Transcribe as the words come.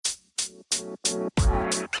Yo,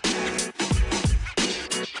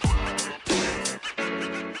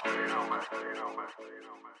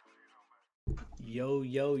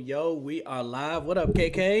 we are live. What up,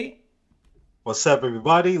 KK? What's up,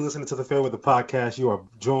 everybody? Listening to the Fairweather Podcast. You are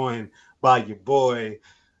joined by your boy.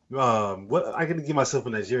 What I can give myself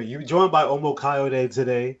in Nigeria. You're joined by Omo Coyote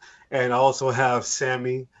today, and I also have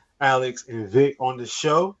Sammy, Alex, and Vic on the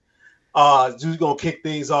show. Just gonna kick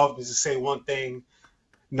things off. Just say one thing: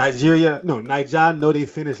 Nigeria know they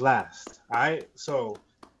finished last. All right, so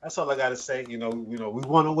that's all I gotta say. We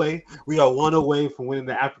won away. We are one away from winning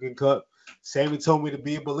the African Cup. Sammy told me to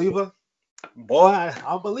be a believer. Boy,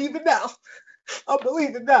 I'm believing now. I'm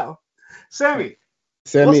believing now. Sammy,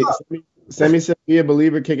 Sammy said, "Be a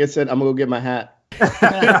believer." KK said, "I'm gonna go get my hat."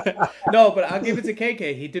 No, but I'll give it to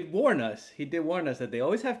KK. He did warn us. He did warn us that they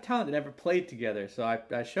always have talent that never played together. So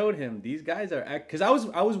I showed him these guys are because I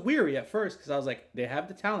was weary at first because I was like, they have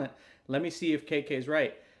the talent. Let me see if KK's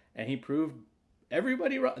right, and he proved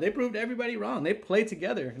everybody wrong. They proved everybody wrong. They played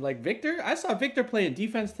together. Like Victor, I saw Victor playing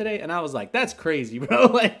defense today, and I was like, that's crazy, bro.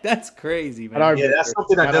 Like that's crazy, man. Yeah, that's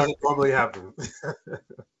something that doesn't normally happen.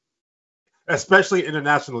 Especially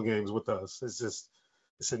international games with us.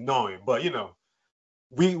 It's annoying. But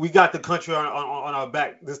we got the country on our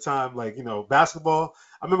back this time. Like, basketball.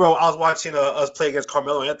 I remember I was watching us play against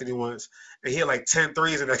Carmelo Anthony once, and he had like 10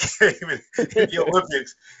 threes in that game in the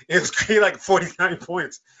Olympics. It was crazy, like 49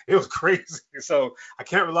 points. It was crazy. So I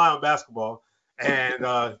can't rely on basketball. And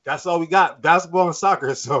that's all we got, basketball and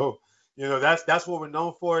soccer. So, that's what we're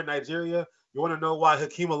known for in Nigeria. You want to know why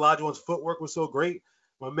Hakeem Olajuwon's footwork was so great?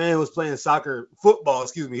 My man was playing football.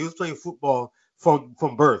 He was playing football from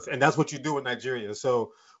birth, and that's what you do in Nigeria.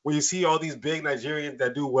 So when you see all these big Nigerians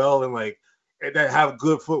that do well and that have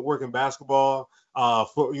good footwork in basketball, in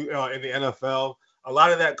the NFL, a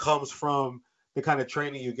lot of that comes from the kind of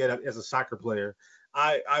training you get as a soccer player.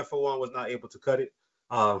 I for one was not able to cut it,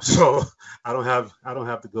 so I don't have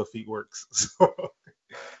the good feet works. So,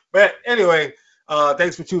 but anyway,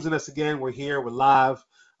 thanks for choosing us again. We're here. We're live.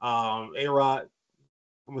 A-Rod,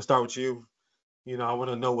 I'm gonna start with you. I want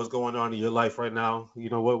to know what's going on in your life right now.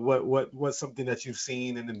 What's something that you've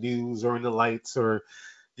seen in the news or in the lights, or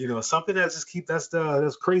something that's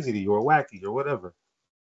crazy to you or wacky or whatever.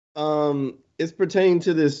 It's pertaining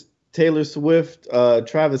to this Taylor Swift,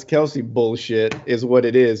 Travis Kelce bullshit is what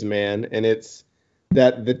it is, man. And it's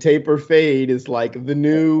that the taper fade is like the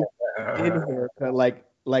new haircut.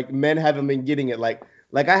 Like men haven't been getting it. Like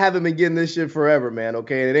I haven't been getting this shit forever, man.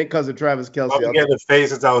 Okay, and it ain't because of Travis Kelce. I've been getting the fade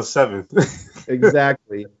since I was 7.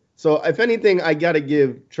 Exactly. So if anything, I gotta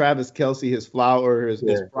give Travis Kelce his flowers,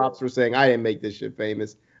 his props for saying I didn't make this shit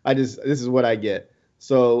famous. This is what I get.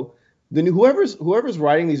 So whoever's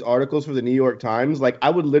writing these articles for the New York Times, like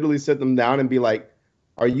I would literally sit them down and be like,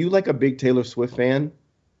 "Are you like a big Taylor Swift fan?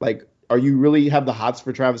 Like, are you really have the hots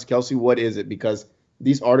for Travis Kelce? What is it? Because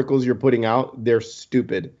these articles you're putting out, they're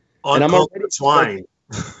stupid." And I'm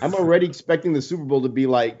already expecting the Super Bowl to be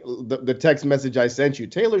like the text message I sent you.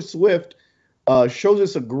 Taylor Swift shows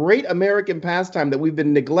us a great American pastime that we've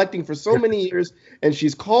been neglecting for so many years, and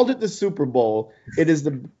she's called it the Super Bowl. It is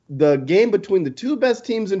the game between the two best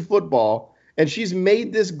teams in football, and she's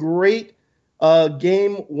made this great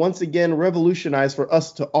game once again revolutionized for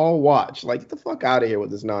us to all watch. Like, get the fuck out of here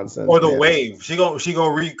with this nonsense. Or the wave. She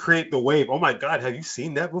gonna recreate the wave. Oh my God, have you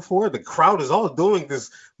seen that before? The crowd is all doing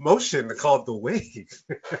this motion called the wave.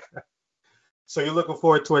 So you're looking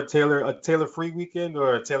forward to a Taylor free weekend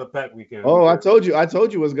or a Taylor pack weekend? Oh, I told you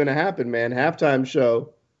what's gonna happen, man. Halftime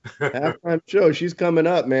show. She's coming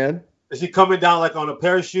up, man. Is she coming down like on a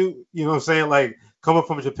parachute? You know what I'm saying? Like coming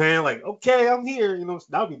from Japan, like, okay, I'm here.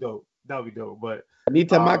 That'd be dope. But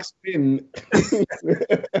Anita Max Spin.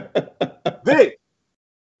 Vic.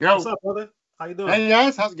 Yo. What's up, brother? How you doing? Hey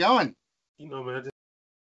guys, how's it going? Man.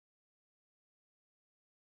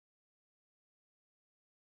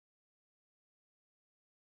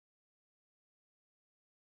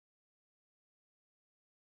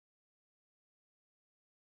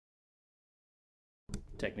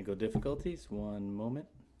 Technical difficulties. One moment.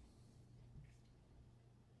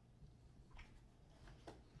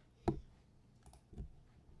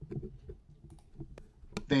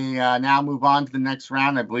 They now move on to the next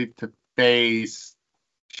round, I believe, to face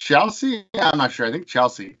Chelsea. I'm not sure. I think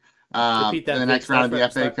Chelsea in the next round of the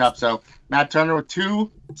FA Cup. So Matt Turner with 2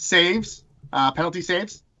 saves, penalty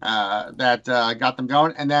saves that got them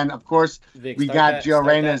going. And then, of course, Vic, we got Joe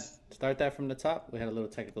Reyna's. Start that from the top. We had a little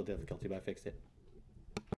technical difficulty, but I fixed it.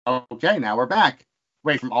 Okay, now we're back.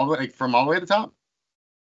 Wait, from all the way to the top?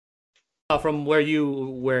 From where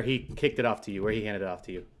he kicked it off to you, where he handed it off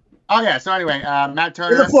to you. Oh yeah. So anyway, Matt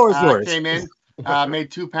Turner the floor is yours. came in, made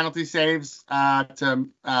 2 penalty saves to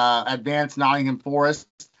advance Nottingham Forest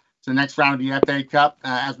to the next round of the FA Cup.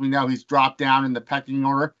 As we know, he's dropped down in the pecking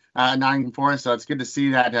order, Nottingham Forest. So it's good to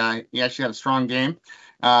see that he actually had a strong game.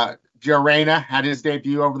 Joe Reyna had his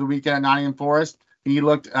debut over the weekend at Nottingham Forest. He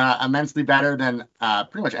looked immensely better than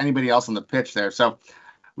pretty much anybody else on the pitch there. So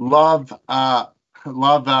love to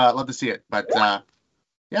see it. But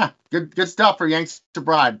yeah, good stuff for Yanks to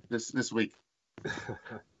bribe this week.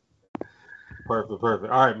 Perfect.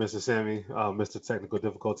 All right, Mr. Sammy, Mr. Technical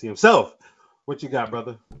Difficulty himself. What you got,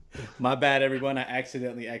 brother? My bad, everyone. I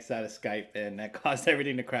accidentally X'd out of Skype, and that caused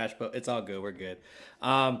everything to crash, but it's all good. We're good.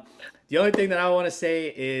 The only thing that I want to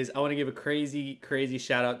say is I want to give a crazy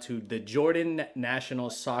shout out to the Jordan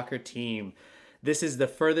national soccer team. This is the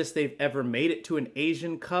furthest they've ever made it to an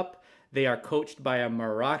Asian Cup. They are coached by a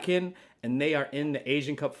Moroccan, and they are in the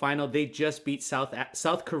Asian Cup final. They just beat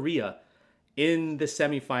South Korea in the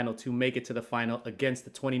semifinal to make it to the final against the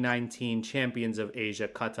 2019 champions of Asia,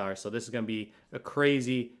 Qatar. So this is going to be a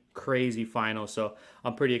crazy final. So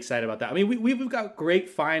I'm pretty excited about that. I mean, we've got great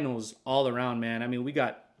finals all around, man. I mean, we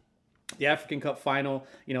got the African Cup final,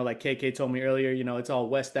 like KK told me earlier, it's all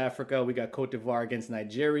West Africa. We got Cote d'Ivoire against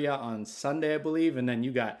Nigeria on Sunday, I believe. And then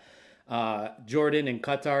you got Jordan and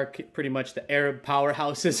Qatar, pretty much the Arab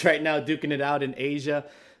powerhouses right now, duking it out in Asia.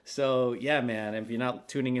 So, yeah, man, if you're not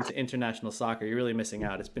tuning into international soccer, you're really missing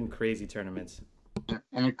out. It's been crazy tournaments.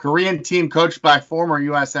 And a Korean team coached by former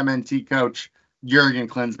USMNT coach Jurgen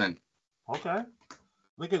Klinsmann. Okay.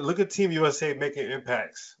 Look at Team USA making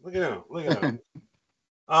impacts. Look at them.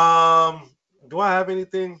 Do I have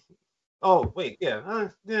anything? Oh, wait, yeah.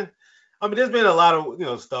 Yeah. I mean, there's been a lot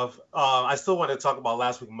of, stuff. I still want to talk about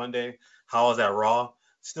last week, Monday. How I was at Raw.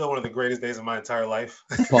 Still one of the greatest days of my entire life.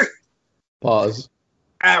 Pause.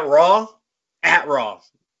 At Raw.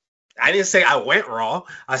 I didn't say I went Raw.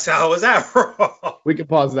 I said I was at Raw. We can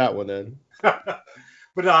pause that one then. But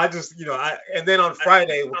no, I just, and then on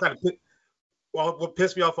Friday, what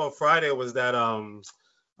pissed me off on Friday was that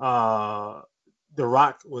The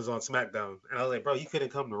Rock was on SmackDown, and I was like, bro, you couldn't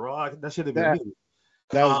come to Raw. That should have been me.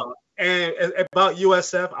 And about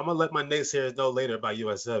USF, I'm gonna let my naysayers know later about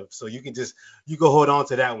USF, so you can hold on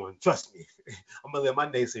to that one. Trust me, I'm gonna let my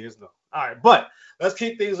naysayers know. All right, but let's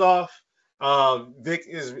kick things off. Vic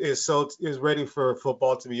is ready for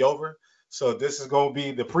football to be over, so this is gonna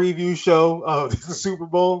be the preview show of the Super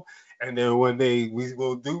Bowl, and then when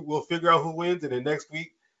we'll figure out who wins, and then next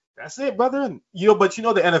week, that's it, brother. But the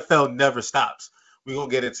NFL never stops. We're gonna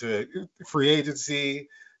get into free agency.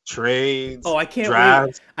 Trades. Oh, I can't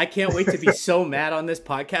wait. I can't wait to be so mad on this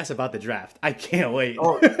podcast about the draft. I can't wait.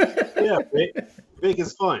 Oh, yeah, big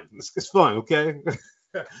is fun. It's fun, okay?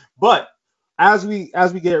 But as we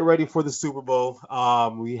get ready for the Super Bowl,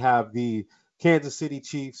 we have the Kansas City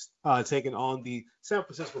Chiefs taking on the San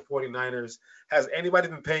Francisco 49ers. Has anybody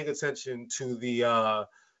been paying attention to the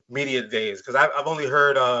media days? Because I've only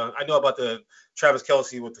heard I know about the Travis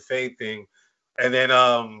Kelce with the fade thing. And then,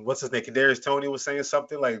 what's his name? Kadarius Toney was saying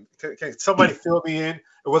something like, "Can somebody fill me in?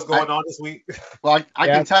 What's going on this week?" Well, I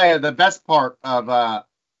can tell you the best part of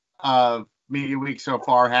Media Week so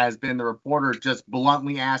far has been the reporter just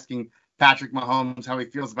bluntly asking Patrick Mahomes how he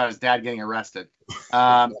feels about his dad getting arrested.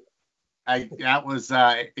 That was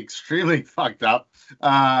extremely fucked up,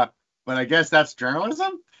 but I guess that's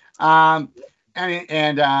journalism. And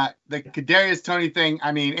the Kadarius Toney thing.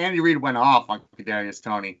 I mean, Andy Reid went off on Kadarius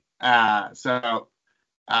Toney. So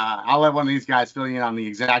I'll let one of these guys fill you in on the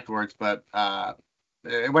exact words, but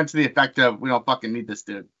it went to the effect of, "We don't fucking need this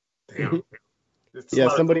dude." Damn. Yeah,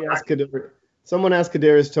 someone asked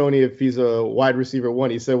Kadarius Toney if he's a wide receiver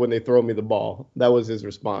one. He said, "When they throw me the ball." That was his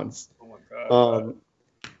response. Oh my God.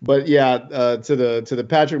 But yeah, to the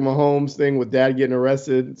Patrick Mahomes thing with dad getting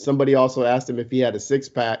arrested, somebody also asked him if he had a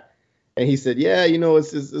six-pack, and he said, "Yeah,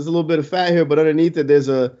 it's a little bit of fat here, but underneath it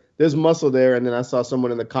there's muscle there." And then I saw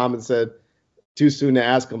someone in the comments said, "Too soon to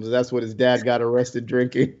ask him, so that's what his dad got arrested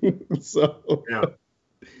drinking." So yeah,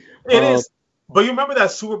 it is. But you remember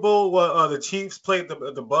that Super Bowl where the Chiefs played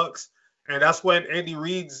the Bucks, and that's when Andy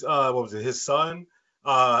Reid's his son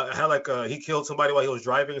had he killed somebody while he was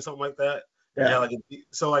driving or something like that. Yeah.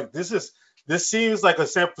 This seems like a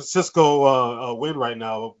San Francisco win right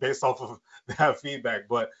now based off of that feedback.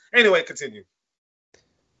 But anyway, continue.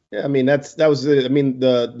 Yeah, I mean that was it. I mean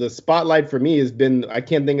the spotlight for me has been, I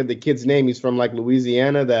can't think of the kid's name. He's from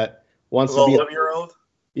Louisiana that wants to be 11-year-old.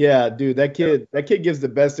 Yeah, dude, that kid gives the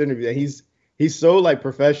best interview. He's so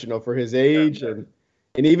professional for his age, and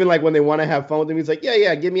even when they want to have fun with him, he's like,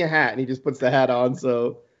 yeah, give me a hat, and he just puts the hat on.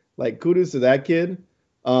 So kudos to that kid.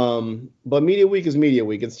 But media week is media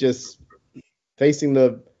week. It's just facing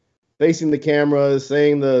the camera,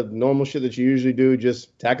 saying the normal shit that you usually do,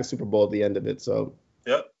 just tack a Super Bowl at the end of it. So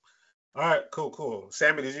Yep. All right, cool.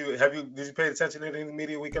 Sammy, did you pay attention to any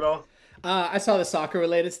media week at all? I saw the soccer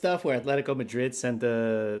related stuff where Atletico Madrid sent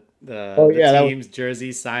the team's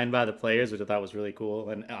jerseys signed by the players, which I thought was really cool.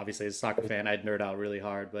 And obviously, as a soccer fan, I'd nerd out really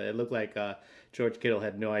hard. But it looked like George Kittle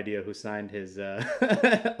had no idea who signed his,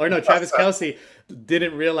 or no, Travis Kelce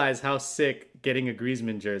didn't realize how sick getting a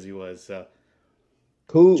Griezmann jersey was. So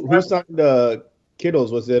who signed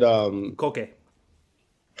Kittle's? Was it Koke?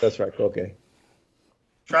 That's right, Koke.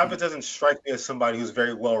 Travis doesn't strike me as somebody who's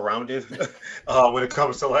very well-rounded when it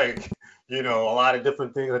comes to a lot of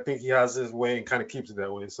different things. I think he has his way and kind of keeps it that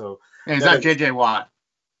way. So and he's not JJ Watt.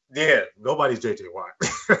 Yeah, nobody's JJ Watt.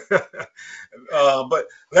 But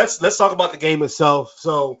let's talk about the game itself.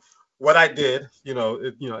 So what I did, I'm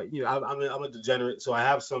a degenerate, so I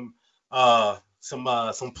have some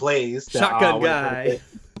plays. Shotgun guy.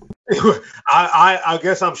 I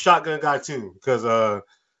guess I'm shotgun guy too, because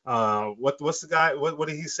what's the guy? What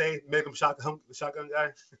did he say? Made him shotgun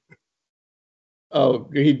guy. Oh,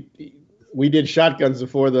 we did shotguns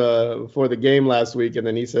before the game last week, and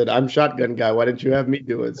then he said, "I'm shotgun guy. Why didn't you have me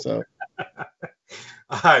do it?" So,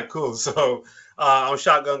 all right, cool. So I'm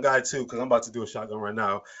shotgun guy too, because I'm about to do a shotgun right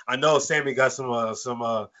now. I know Sammy got some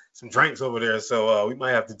drinks over there, so we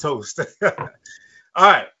might have to toast. All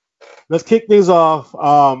right, let's kick things off.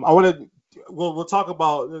 We'll talk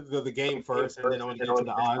about the game first, and then I want to get into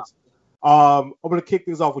the odds. I'm gonna kick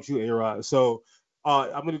things off with you, A-Rod. So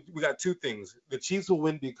we got two things. The Chiefs will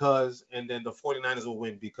win because, and then the 49ers will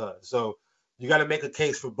win because. So you got to make a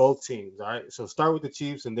case for both teams, all right? So start with the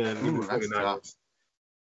Chiefs and then the 49ers.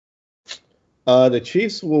 The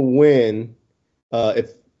Chiefs will win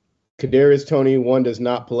if Kadarius Toney does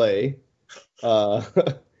not play,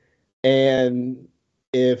 and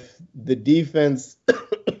if the defense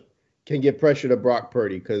can get pressure to Brock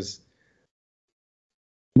Purdy, because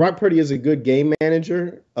Brock Purdy is a good game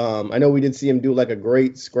manager. I know we did see him do like a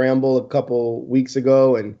great scramble a couple weeks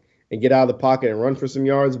ago and get out of the pocket and run for some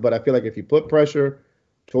yards. But I feel like if you put pressure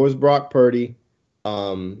towards Brock Purdy,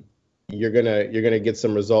 you're gonna get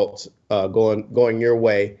some results going your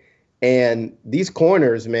way. And these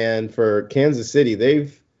corners, man, for Kansas City,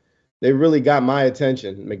 they've really got my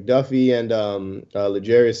attention. McDuffie and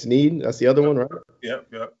L'Jarius Sneed, that's the other one, right? Yep.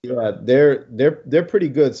 Yeah, they're pretty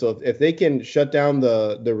good. So if they can shut down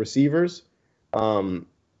the receivers, they'll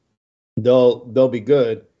be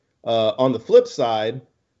good. On the flip side,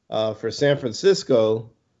 for San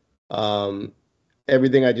Francisco,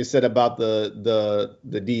 everything I just said about the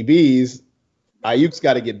DBs, Ayuk's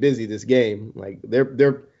got to get busy this game. Like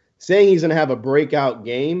they're saying he's going to have a breakout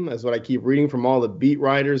game. That's what I keep reading from all the beat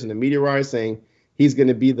writers and the media writers, saying he's going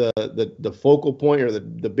to be the focal point or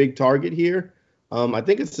the big target here. I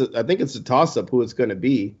think it's a toss up who it's going to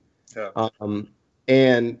be. Yeah.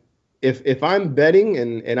 And if I'm betting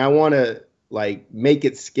and I want to like make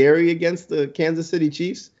it scary against the Kansas City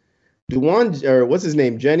Chiefs, what's his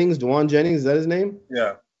name? Dwan Jennings, is that his name?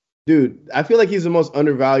 Yeah. Dude, I feel like he's the most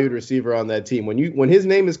undervalued receiver on that team. When his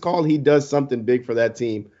name is called, he does something big for that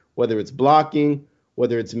team, whether it's blocking,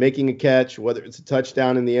 whether it's making a catch, whether it's a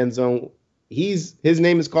touchdown in the end zone. His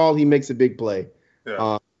name is called, he makes a big play.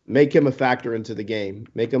 Yeah. Make him a factor into the game.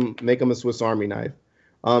 Make him a Swiss Army knife.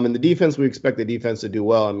 And the defense, we expect the defense to do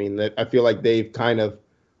well. I mean, I feel like they've kind of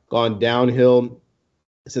gone downhill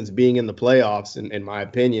since being in the playoffs, in my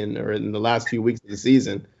opinion, or in the last few weeks of the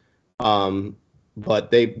season.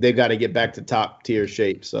 But they've got to get back to top tier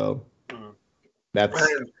shape. So that's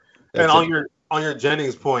on your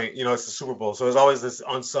Jennings point, it's the Super Bowl, so there's always this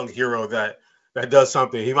unsung hero that does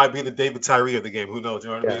something. He might be the David Tyree of the game. Who knows? You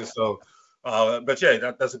know what I mean? So, but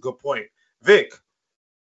yeah, that's a good point. Vic,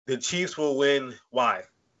 the Chiefs will win. Why?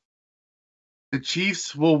 The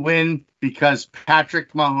Chiefs will win because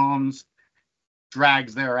Patrick Mahomes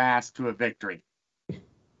drags their ass to a victory. I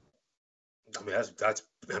mean,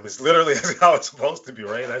 it's literally how it's supposed to be,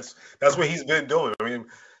 right? That's what he's been doing. I mean,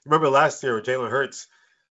 remember last year, Jalen Hurts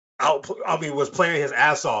was playing his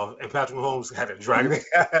ass off, and Patrick Mahomes had to drag the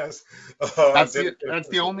ass. That's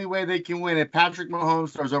the only way they can win. If Patrick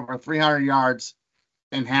Mahomes throws over 300 yards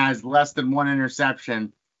and has less than one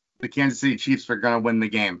interception, the Kansas City Chiefs are going to win the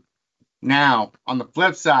game. Now, on the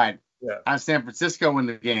flip side, how does San Francisco win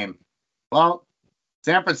the game? Well,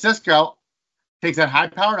 San Francisco takes that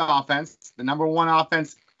high-powered offense, the number one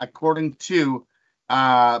offense according to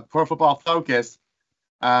Pro Football Focus.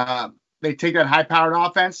 They take that high-powered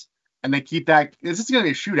offense and they keep that. This is going to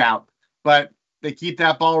be a shootout, but they keep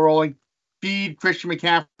that ball rolling feed Christian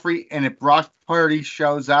McCaffrey, and if Brock Purdy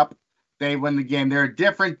shows up, they win the game. They're a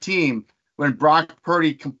different team when Brock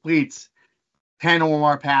Purdy completes 10 or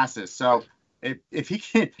more passes. So if he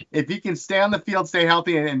can stay on the field, stay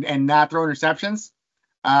healthy, and not throw interceptions,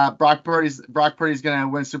 Brock Purdy's going to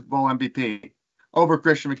win Super Bowl MVP over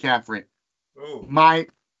Christian McCaffrey. Ooh. Can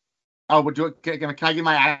I give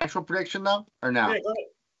my actual prediction though, or no? Yeah, go ahead.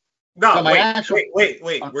 No, so wait.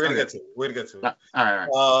 We're gonna get to it. All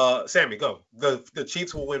right. Sammy, go. The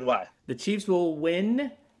Chiefs will win. Why? The Chiefs will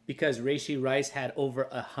win because Rashee Rice had over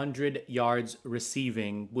 100 yards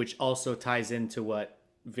receiving, which also ties into what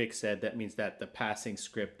Vic said. That means that the passing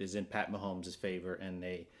script is in Pat Mahomes' favor, and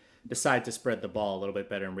they decide to spread the ball a little bit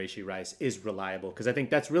better, and Rashee Rice is reliable. Because I think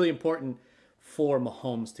that's really important for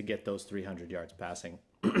Mahomes to get those 300 yards passing.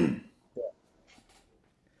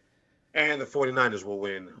 And the 49ers will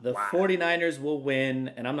win. The 49ers will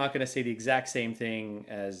win, and I'm not going to say the exact same thing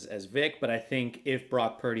as Vic, but I think if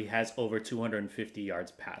Brock Purdy has over 250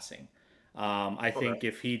 yards passing, I think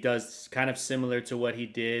if he does kind of similar to what he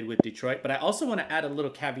did with Detroit, but I also want to add a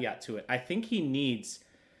little caveat to it. I think he needs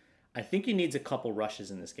a couple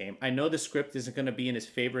rushes in this game. I know the script isn't going to be in his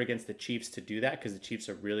favor against the Chiefs to do that because the Chiefs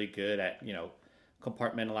are really good at,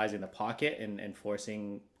 compartmentalizing the pocket and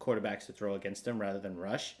forcing quarterbacks to throw against them rather than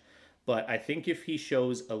rush. But I think if he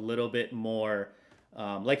shows a little bit more,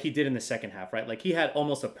 like he did in the second half, right? Like he had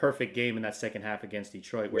almost a perfect game in that second half against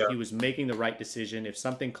Detroit where he was making the right decision. If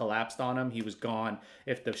something collapsed on him, he was gone.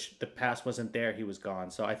 If the pass wasn't there, he was gone.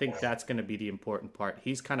 So I think that's going to be the important part.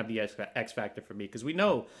 He's kind of the X factor for me because we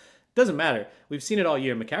know it doesn't matter. We've seen it all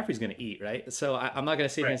year. McCaffrey's going to eat, right? So I'm not going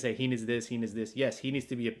to sit here and say he needs this, he needs this. Yes, he needs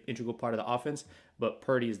to be an integral part of the offense, but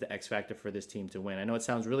Purdy is the X factor for this team to win. I know it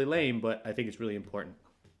sounds really lame, but I think it's really important.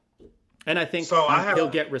 And I think he'll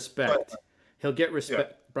get respect. He'll get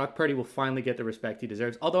respect. Yeah. Brock Purdy will finally get the respect he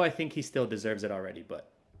deserves, although I think he still deserves it already.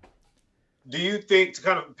 But do you think, to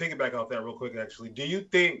kind of piggyback off that real quick, actually, do you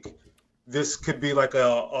think this could be like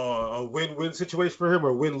a win-win situation for him or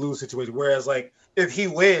a win-lose situation? Whereas, like, if he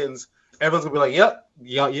wins, everyone's going to be like,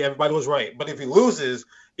 yeah, everybody was right. But if he loses,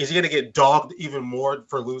 is he going to get dogged even more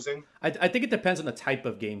for losing? I think it depends on the type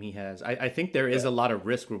of game he has. I think there is a lot of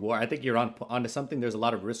risk-reward. I think you're onto something. There's a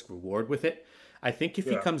lot of risk-reward with it. I think if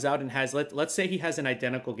he comes out and has, let's say he has an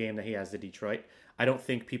identical game that he has to Detroit, I don't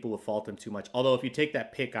think people will fault him too much. Although if you take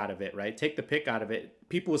that pick out of it, right? Take the pick out of it,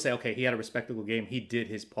 people will say, okay, he had a respectable game. He did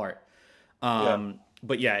his part.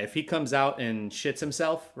 But yeah, if he comes out and shits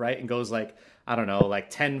himself, right, and goes like, I don't know, like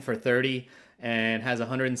 10 for 30 and has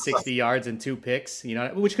 160 yards and 2 picks,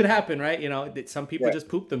 which could happen, right? Some people just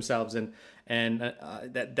poop themselves, and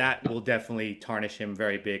that will definitely tarnish him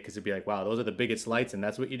very big because it'd be like, wow, those are the biggest lights, and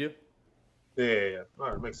that's what you do. Yeah.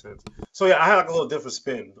 All right, makes sense. So I had like a little different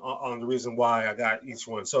spin on the reason why I got each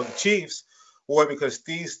one. So the Chiefs were because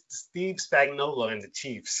Steve Spagnuolo and the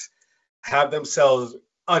Chiefs have themselves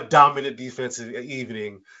a dominant defensive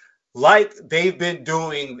evening, like they've been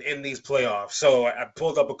doing in these playoffs. So I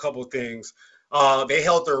pulled up a couple of things. They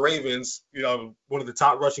held the Ravens, one of the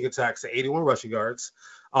top rushing attacks, to 81 rushing yards,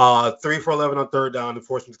 3 for 11 on third down, and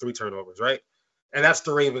forcing 3 turnovers, right? And that's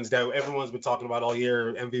the Ravens that everyone's been talking about all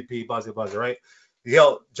year, MVP, buzzer, right? They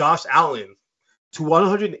held Josh Allen to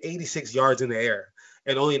 186 yards in the air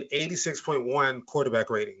and only an 86.1 quarterback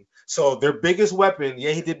rating. So their biggest weapon,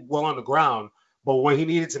 he did well on the ground, but when he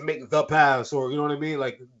needed to make the pass, or you know what I mean,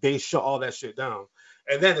 like they shut all that shit down.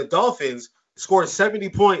 And then the Dolphins scored 70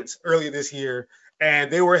 points earlier this year,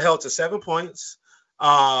 and they were held to 7 points,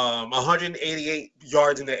 188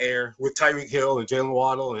 yards in the air with Tyreek Hill and Jalen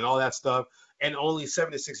Waddle and all that stuff, and only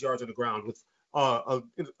 76 yards on the ground with a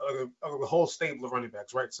whole stable of running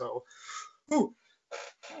backs, right? So,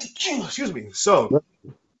 excuse me. So,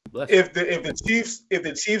 if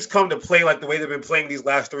the Chiefs come to play like the way they've been playing these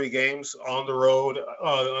last 3 games on the road,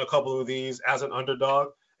 a couple of these as an underdog,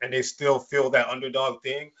 and they still feel that underdog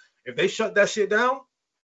thing, if they shut that shit down,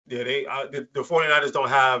 the 49ers don't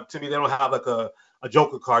have, to me, they don't have like a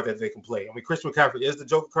joker card that they can play. I mean, Christian McCaffrey is the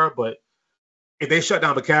joker card, but if they shut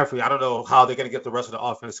down McCaffrey, I don't know how they're going to get the rest of the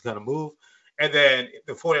offense to kind of move. And then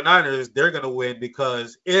the 49ers, they're going to win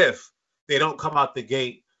because if they don't come out the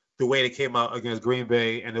gate the way they came out against Green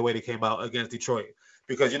Bay and the way they came out against Detroit,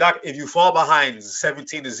 because if you fall behind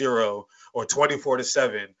 17-0 or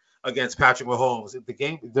 24-7 against Patrick Mahomes,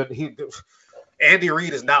 Andy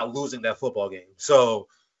Reid is not losing that football game. So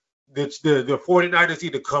the 49ers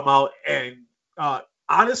need to come out and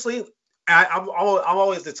honestly, I'm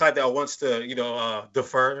always the type that wants to,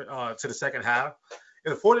 defer to the second half.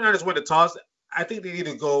 If the 49ers win the toss, I think they need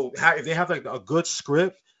to go. If they have like a good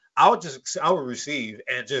script, I would receive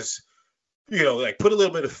and just like put a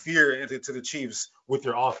little bit of fear into the Chiefs with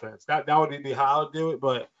your offense. That would be how I would do it.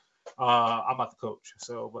 But I'm not the coach,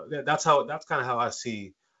 so but that's kind of how I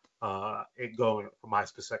see it going from my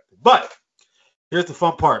perspective. But here's the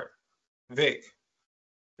fun part, Vic.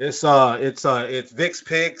 It's Vic's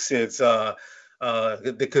picks. It's the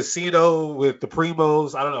casino with the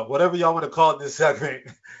primos. I don't know, whatever y'all want to call it this segment.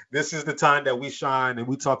 This is the time that we shine and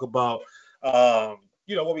we talk about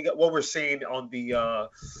what we're seeing on the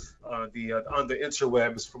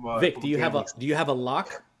interwebs from Vic, from do you have a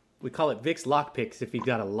lock? We call it Vic's lock picks if you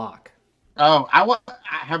got a lock. Oh,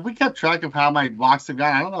 have we kept track of how my locks have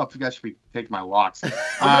gone? I don't know if you guys should be taking my locks.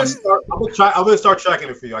 I'm gonna start tracking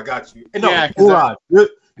it for you. I got you. No, yeah,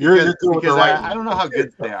 you're doing the right. I don't know how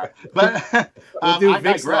good they are, but we'll do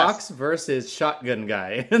Vic's locks versus shotgun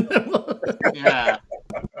guy. Yeah,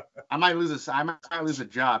 I might lose a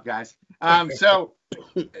job, guys. So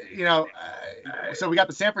we got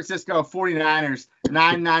the San Francisco 49ers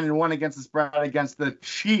 9-1 against the spread against the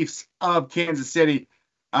Chiefs of Kansas City.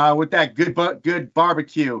 With that good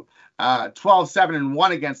barbecue,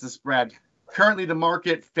 12-7-1 against the spread. Currently, the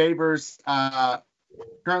market favors. The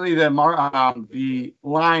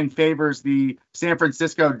line favors the San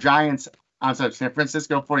Francisco Giants. I'm sorry, San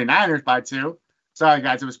Francisco 49ers by 2. Sorry,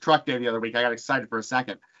 guys, it was truck day the other week. I got excited for a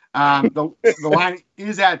second. The line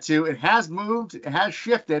is at 2. It has moved. It has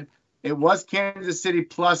shifted. It was Kansas City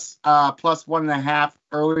plus 1.5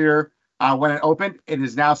 earlier when it opened. It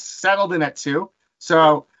is now settled in at 2.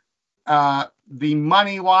 So the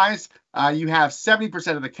money-wise, you have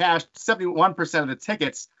 70% of the cash, 71% of the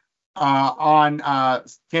tickets on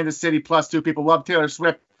Kansas City plus 2. People love Taylor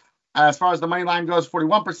Swift. As far as the money line goes,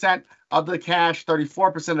 41% of the cash,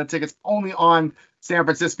 34% of the tickets only on San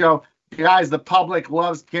Francisco. Guys, the public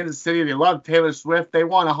loves Kansas City. They love Taylor Swift. They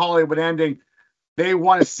want a Hollywood ending. They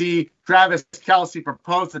want to see Travis Kelce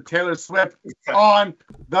propose to Taylor Swift on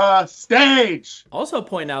the stage. Also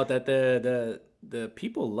point out that the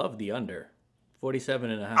people love the under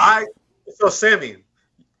 47.5. So Sammy,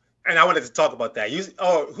 and I wanted to talk about that.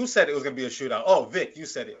 Who said it was going to be a shootout? Oh, Vic, you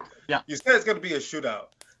said it. Yeah. You said it's going to be a shootout.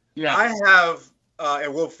 Yeah. I have,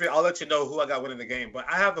 and I'll let you know who I got winning the game, but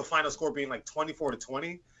I have the final score being like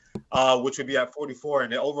 24-20, which would be at 44,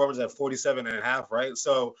 and the over is at 47.5, right?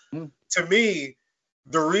 So to me,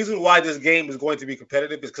 the reason why this game is going to be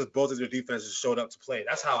competitive is because both of their defenses showed up to play.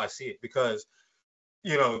 That's how I see it, because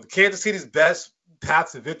Kansas City's best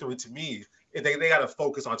path to victory to me, they got to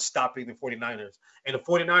focus on stopping the 49ers. And the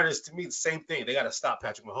 49ers, to me, the same thing. They got to stop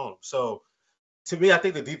Patrick Mahomes. So to me, I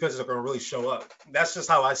think the defenses are going to really show up. That's just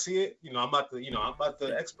how I see it. I'm not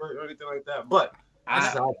the expert or anything like that. But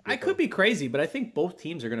I could be crazy, but I think both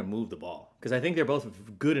teams are going to move the ball because I think they're both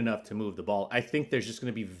good enough to move the ball. I think there's just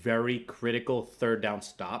going to be very critical third down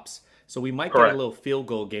stops. So we might get a little field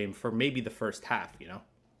goal game for maybe the first half,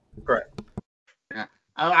 Correct. Yeah.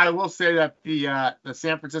 I will say that the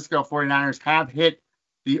San Francisco 49ers have hit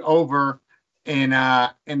the over in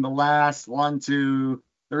the last 1, 2,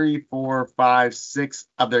 3, 4, 5, 6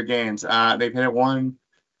 of their games. They've hit it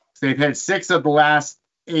they've hit 6 of the last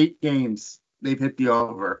 8 games. They've hit the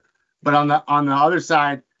over. But on the other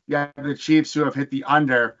side, you have the Chiefs who have hit the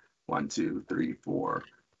under 1, 2, 3, 4,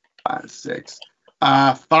 5, 6,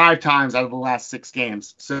 5 times out of the last 6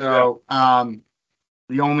 games. So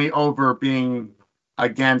the only over being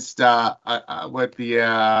against with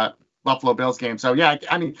the Buffalo Bills game. So yeah,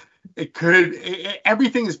 I mean,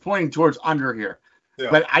 everything is pointing towards under here. Yeah.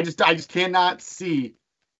 But I just cannot see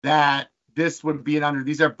that this would be an under.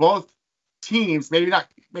 These are both teams, maybe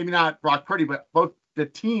not Brock Purdy, but both the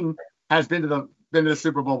team has been to the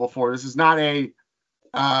Super Bowl before. This is not a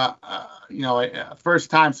first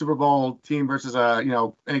time Super Bowl team versus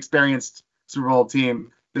an experienced Super Bowl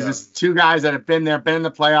team. This is 2 guys that have been there, been in the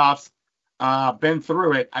playoffs, been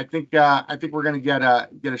through it. I think we're gonna get a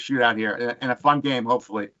shootout here and a fun game,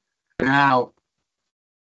 hopefully. Now,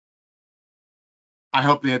 I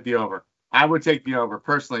hope they hit the over. I would take the over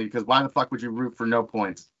personally, because why the fuck would you root for no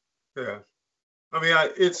points? Yeah, I mean,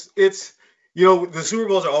 it's the Super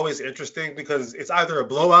Bowls are always interesting because it's either a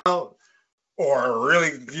blowout or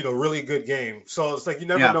a really good game. So it's like you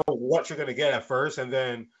never know what you're gonna get at first, and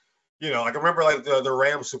then I can remember like the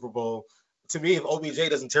Rams Super Bowl. To me, if OBJ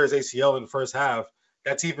doesn't tear his ACL in the first half,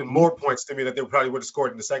 that's even more points to me that they probably would have scored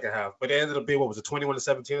in the second half. But it ended up being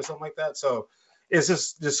 21-17 or something like that. So it's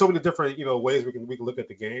just there's so many different ways we can look at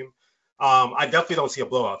the game. I definitely don't see a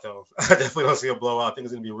blowout though. I definitely don't see a blowout. I think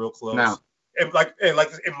it's gonna be real close. No. And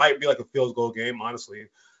it might be like a field goal game, honestly.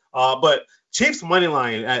 But Chiefs money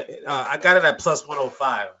line, I got it at plus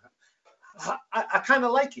 105. I kind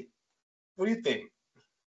of like it. What do you think?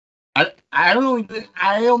 I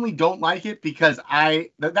only don't like it because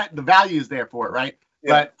the value is there for it, right?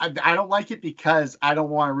 Yeah. But I don't like it because I don't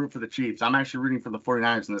want to root for the Chiefs. I'm actually rooting for the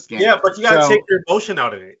 49ers in this game. Yeah, but you got to take your emotion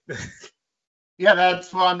out of it. Yeah,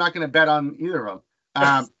 that's why I'm not going to bet on either of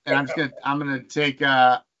them. And I'm going to take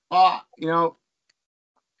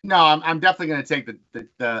no, I'm definitely going to take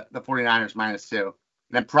the 49ers -2. And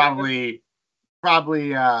then probably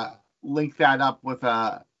link that up with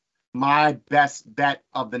my best bet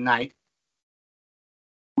of the night,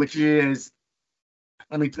 which is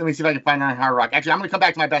let me see if I can find it on Hard Rock. Actually, I'm gonna come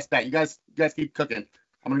back to my best bet. You guys keep cooking.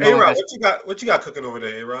 I'm gonna go. A-Rod, what you got cooking over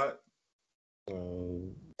there, A-Rod?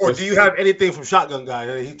 Or do you have anything from Shotgun Guy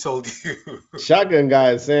that he told you? Shotgun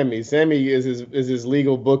Guy is Sammy. Sammy is his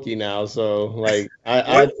legal bookie now. So like,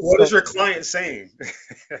 what is your client saying?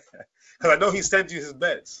 Because I know he sends you his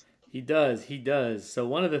bets. He does. So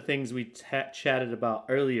one of the things we chatted about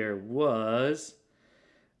earlier was,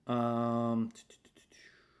 well,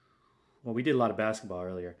 we did a lot of basketball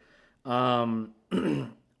earlier.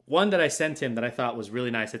 One that I sent him that I thought was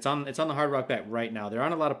really nice. It's on the Hard Rock Bet right now. There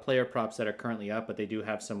aren't a lot of player props that are currently up, but they do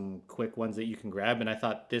have some quick ones that you can grab. And I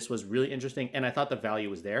thought this was really interesting, and I thought the value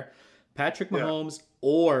was there. Patrick Mahomes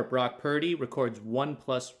or Brock Purdy records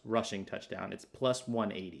 1+ rushing touchdown. It's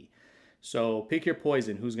 +180. So pick your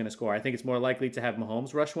poison. Who's going to score? I think it's more likely to have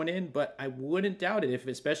Mahomes rush one in, but I wouldn't doubt it,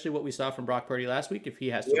 especially what we saw from Brock Purdy last week, if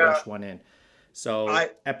he has to rush one in. So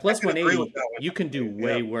at +180, you can do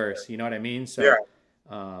way worse. You know what I mean? So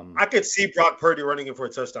I could see Brock Purdy running in for a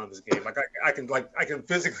touchdown this game. Like I can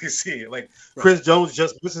physically see it. Like Chris Jones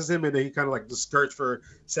just misses him, and then he kind of like just skirts for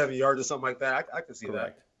 7 yards or something like that. I can see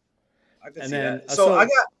that. I can see that. So I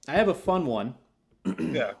have a fun one.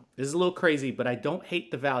 Yeah, this is a little crazy, but I don't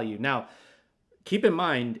hate the value. Now, keep in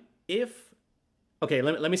mind let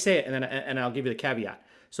me say it, and I'll give you the caveat.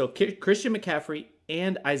 So Christian McCaffrey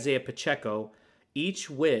and Isaiah Pacheco,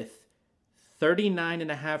 each with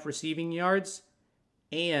 39.5 receiving yards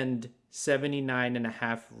and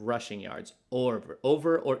 79.5 rushing yards, over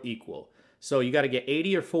or equal. So you got to get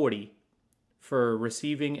 80 or 40 for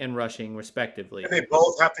receiving and rushing, respectively. And they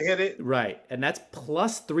both have to hit it, right? And that's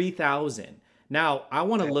 +3,000. Now, I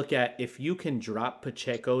want to look at if you can drop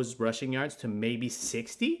Pacheco's rushing yards to maybe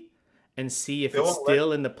 60 and see if it's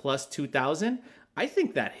still in the +2,000. I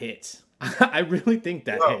think that hits. I really think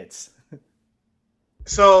that hits.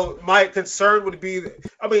 So my concern would be,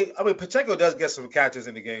 I mean, Pacheco does get some catches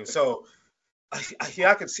in the game. So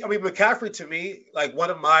I can see. I mean, McCaffrey to me, like one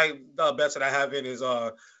of my bets that I have in is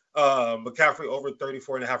McCaffrey over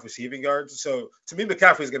 34.5 receiving yards. So to me,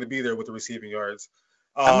 McCaffrey is going to be there with the receiving yards.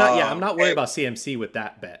 I'm not worried about CMC with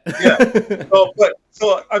that bet.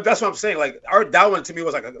 So that's what I'm saying. Like that one to me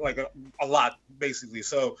was like a lot basically.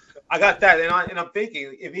 So I got that, and I'm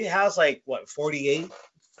thinking if he has 48,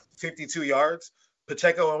 52 yards,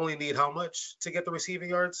 Pacheco only need how much to get the receiving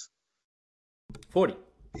yards? 40.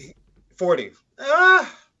 40.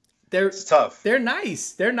 It's tough. They're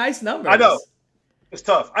nice. They're nice numbers. I know. It's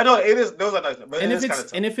tough. I know it is. Those are nice, but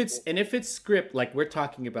if it's script like we're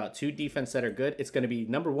talking about, two defense that are good, it's going to be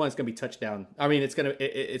number one. It's going to be touchdown. I mean, it's going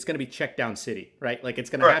to be check down city, right? Like it's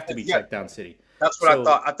going to have to be check down city. That's what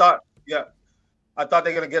I thought. I thought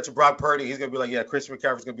they're going to get to Brock Purdy. He's going to be like, Christian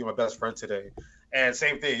McCaffrey's going to be my best friend today. And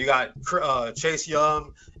same thing. You got Chase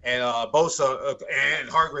Young and Bosa and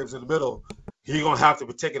Hargraves in the middle. You're going to have to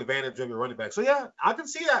take advantage of your running back. So I can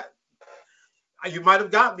see that. You might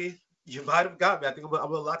have got me. I think I'm going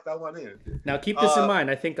to lock that one in. Now, keep this in mind.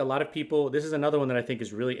 I think a lot of people, this is another one that I think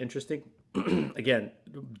is really interesting. Again,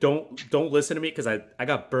 don't listen to me because I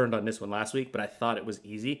got burned on this one last week, but I thought it was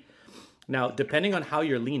easy. Now, depending on how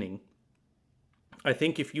you're leaning, I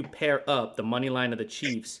think if you pair up the money line of the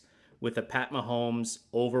Chiefs with a Pat Mahomes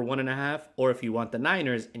over 1.5, or if you want the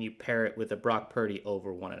Niners and you pair it with a Brock Purdy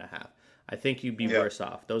over 1.5, I think you'd be worse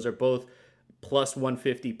off. Those are both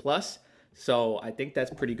 +150+. So I think that's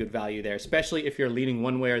pretty good value there, especially if you're leaning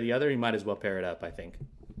one way or the other. You might as well pair it up, I think,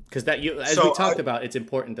 because as we talked about, it's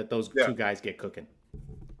important that those two guys get cooking.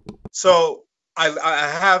 So I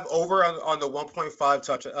have over on the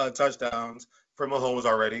 1.5 touchdowns for Mahomes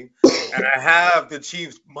already, and I have the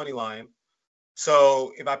Chiefs money line.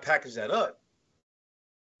 So if I package that up,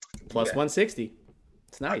 +160.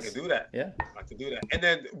 It's nice. I can do that. Yeah, I can do that. And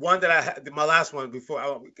then one that I had, my last one before, I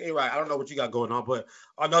don't know what you got going on, but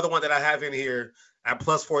another one that I have in here at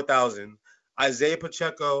 +4,000, Isaiah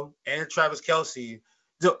Pacheco and Travis Kelce.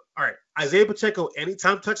 All right, Isaiah Pacheco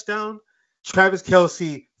anytime touchdown, Travis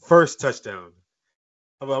Kelce first touchdown.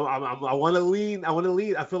 I want to lean.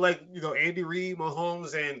 I feel like Andy Reid,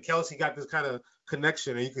 Mahomes, and Kelce got this kind of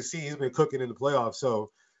connection, and you can see he's been cooking in the playoffs.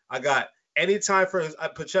 So I got anytime for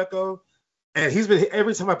Pacheco, and he's been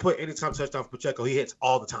every time I put anytime touchdown for Pacheco, he hits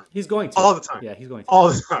all the time. He's going to all the time. Yeah, he's going to all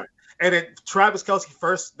the time. And then Travis Kelce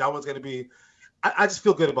first. That one's going to be. I just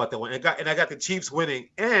feel good about that one. And I got the Chiefs winning.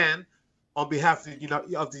 And on behalf of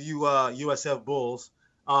of the USF Bulls,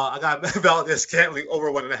 I got Valdez-Scantling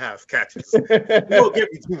over 1.5 catches. You gonna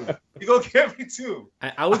get me two. You gonna get me two.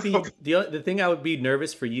 I would be the thing I would be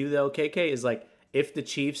nervous for you though, KK, is like if the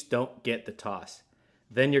Chiefs don't get the toss,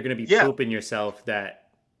 then you're gonna be pooping yourself that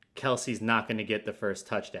Kelsey's not gonna get the first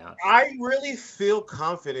touchdown. I really feel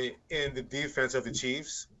confident in the defense of the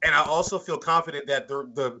Chiefs, and I also feel confident that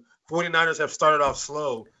the 49ers have started off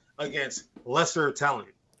slow against lesser talent.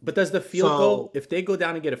 But does the field goal, if they go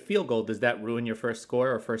down and get a field goal, does that ruin your first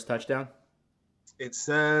score or first touchdown? It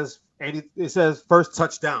says first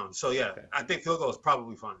touchdown. So yeah, okay. I think field goal is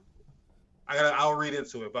probably fine. I'll read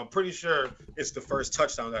into it, but I'm pretty sure it's the first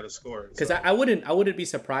touchdown that is scored. Because so. I wouldn't be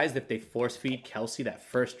surprised if they force feed Kelsey that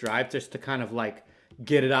first drive just to kind of like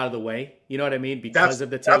get it out of the way. You know what I mean? Because of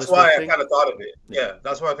the Taylor Swift That's why thing. I kind of thought of it. Yeah,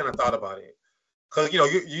 that's why I kind of thought about it. Because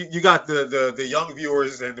you got the young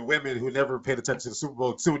viewers and the women who never paid attention to the Super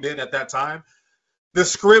Bowl tuned in at that time. The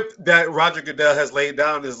script that Roger Goodell has laid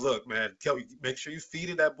down is, look, man, Kelly, make sure you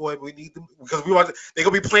feed that boy. We need them because they're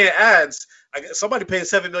gonna be playing ads. Somebody paid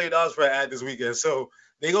 $7 million for an ad this weekend, so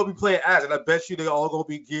they're gonna be playing ads, and I bet you they're all gonna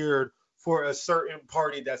be geared for a certain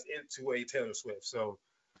party that's into a Taylor Swift. So,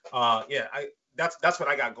 that's what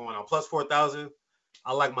I got going on. Plus 4,000.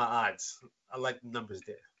 I like my odds. I like the numbers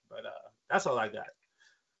there, but that's all I got.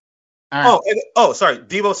 All right. Sorry,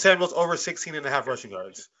 Deebo Samuel's over 16.5 rushing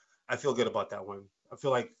yards. I feel good about that one. I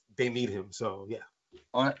feel like they need him. So, yeah.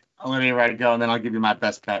 I'll let me write it go, and then I'll give you my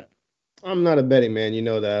best bet. I'm not a betting man. You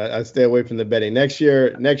know that. I stay away from the betting. Next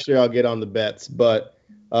year I'll get on the bets. But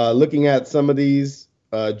looking at some of these,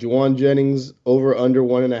 Juwan Jennings over under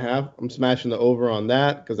 1.5. I'm smashing the over on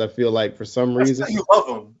that because I feel like for some reason. You love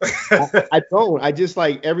him. I don't. I just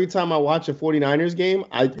like every time I watch a 49ers game,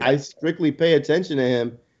 I strictly pay attention to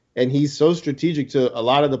him. And he's so strategic to a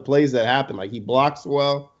lot of the plays that happen. Like he blocks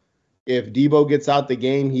well. If Deebo gets out the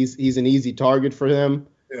game, he's an easy target for him.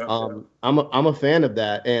 Yeah. I'm a fan of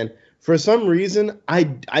that. And for some reason, I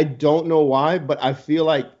don't know why, but I feel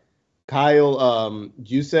like Kyle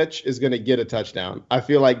Juszczyk is going to get a touchdown. I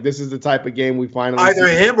feel like this is the type of game we finally either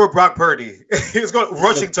him or Brock Purdy. He's going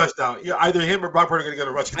rushing touchdown. Yeah, either him or Brock Purdy are going to get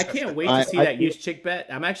a rushing touchdown. I can't wait to see that Juszczyk bet.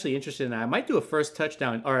 I'm actually interested in that. I might do a first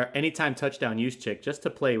touchdown or anytime touchdown Juszczyk just to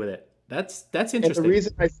play with it. That's interesting.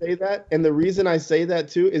 And the reason I say that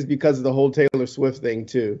too is because of the whole Taylor Swift thing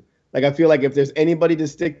too. Like I feel like if there's anybody to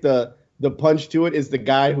stick the punch to it is the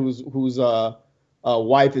guy whose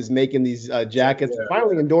wife is making these jackets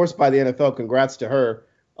finally endorsed by the NFL. Congrats to her.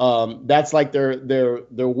 That's like their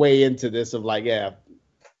way into this of like I'm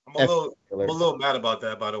a little mad about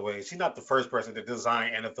that, by the way. She's not the first person to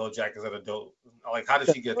design NFL jackets that are dope. Like, how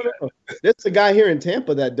did she get that? There's a guy here in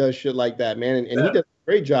Tampa that does shit like that, man, and he does a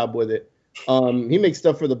great job with it. He makes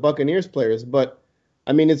stuff for the Buccaneers players, but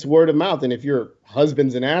I mean, it's word of mouth. And if your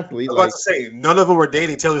husband's an athlete, I was about to say none of them were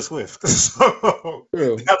dating Taylor Swift, so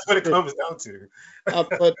that's what it comes down to.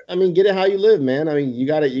 But I mean, get it how you live, man. I mean, you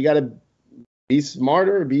gotta be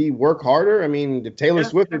smarter, work harder. I mean, if Taylor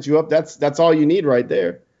Swift hits you up, that's all you need right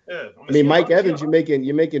there. Yeah, I mean, Mike Evans, you're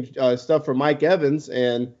making stuff for Mike Evans,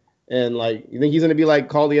 and like you think he's gonna be like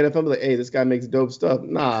call the NFL and be like, hey, this guy makes dope stuff.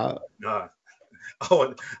 Nah. I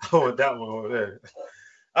want that one over there.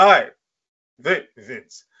 All right,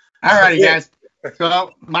 Vince. All righty, guys.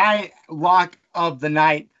 So my lock of the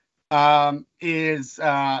night is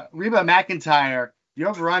Reba McEntire. The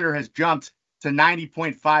over/under has jumped to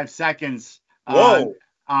 90.5 seconds on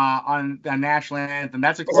the national anthem.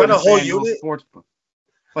 That's according to whole unit. Sportsbook.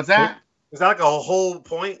 What's that? Is that like a whole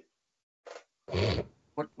point?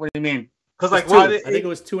 What do you mean? Because like, I think it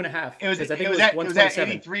was 2.5. It was at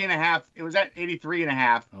 83.5. It was at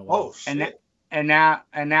 83.5. Oh, wow. Shit. And now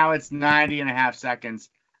it's 90.5 seconds.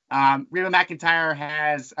 Reba McEntire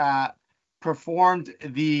has performed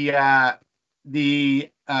the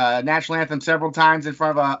national anthem several times in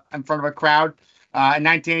front of a crowd. In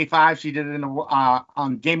 1985, she did it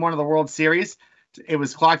on Game 1 of the World Series. It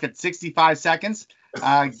was clocked at 65 seconds.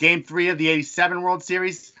 Game 3 of the 87 World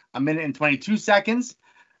Series, 1 minute and 22 seconds.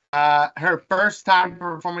 Her first time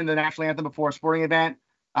performing the national anthem before a sporting event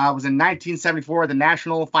was in 1974 at the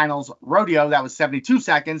National Finals Rodeo. That was 72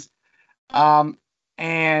 seconds.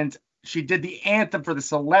 And she did the anthem for the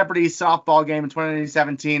celebrity softball game in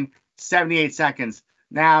 2017, 78 seconds.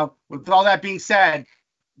 Now, with all that being said,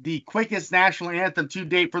 the quickest national anthem to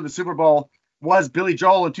date for the Super Bowl was Billy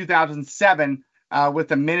Joel in 2007 with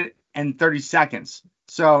 1 minute and 30 seconds.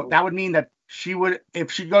 So that would mean that she would,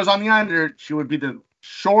 if she goes on the under, she would be the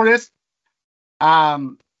shortest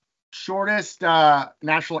national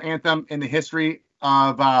anthem in the history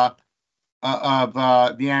of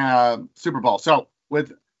the Super Bowl. So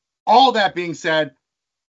with all that being said,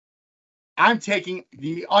 I'm taking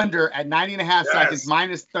the under at 90.5 seconds,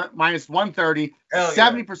 minus 130.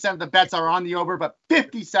 70% of the bets are on the over, but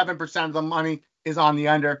 57% of the money is on the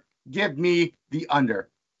under. Give me the under.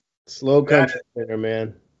 Slow country there,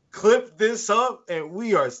 man. Clip this up, and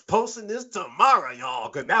we are posting this tomorrow, y'all,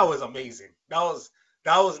 because that was amazing. That was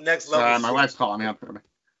next level. My wife's calling me up for me.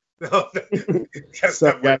 Yes,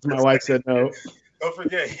 my wife said no. Don't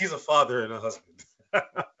forget, he's a father and a husband.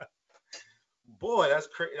 Boy, that's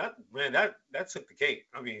crazy. That took the cake.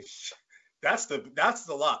 I mean, that's the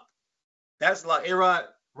lock. That's the lock. A-Rod,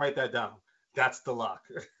 write that down. That's the lock.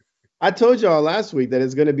 I told y'all last week that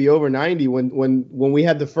it's going to be over 90 when we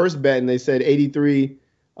had the first bet and they said 83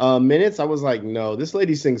 minutes. I was like, no, this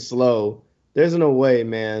lady sings slow. There's no way,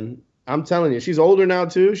 man. I'm telling you, she's older now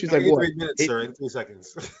too. She's like, what? 83 minutes, sir. 83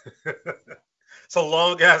 seconds. It's a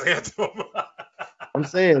long ass anthem. I'm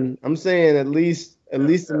saying at least a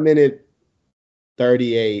minute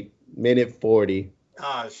 38, minute 40.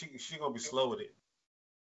 She gonna be slow with it.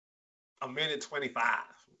 A minute 25.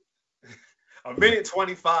 A minute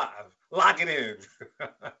 25. Lock it in.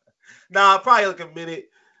 Nah, probably like a minute.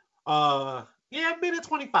 Minute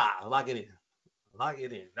 25. Lock it in. Lock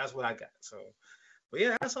it in. That's what I got. So, but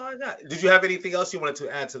yeah, that's all I got. Did you have anything else you wanted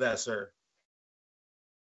to add to that, sir?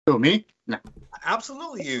 Who, me? No.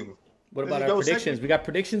 Absolutely, you. What about our predictions? We got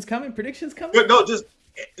predictions coming. Predictions coming. But no, just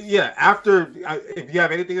after. If you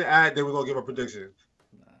have anything to add, then we're gonna give a prediction.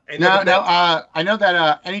 No. I know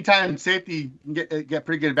that anytime safety can get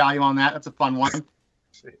pretty good value on that. That's a fun one.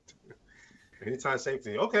 Anytime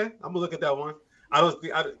safety. Okay, I'm gonna look at that one. I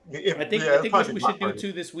think what we should do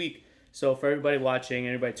too this week. So for everybody watching,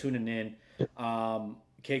 everybody tuning in,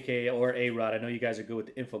 KK or A-Rod, I know you guys are good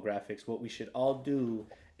with the infographics. What we should all do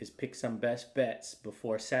is pick some best bets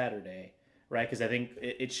before Saturday, right? Because I think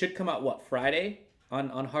it should come out Friday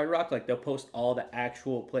on Hard Rock. Like they'll post all the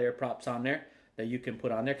actual player props on there that you can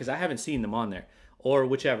put on there, because I haven't seen them on there, or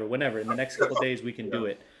whenever in the next couple of days we can do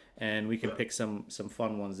it, and we can pick some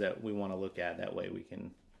fun ones that we want to look at. That way we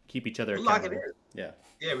can keep each other accountable. Yeah,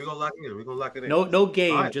 we're gonna lock it in. No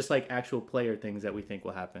game, right. Just like actual player things that we think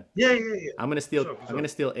will happen. Yeah. I'm gonna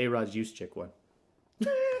steal A-Rod's use chick one.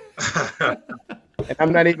 And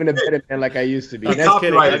I'm not even a better man like I used to be. I'm just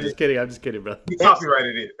kidding, bro. You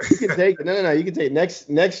copyrighted it. You can take no. You can take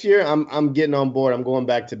next year. I'm getting on board. I'm going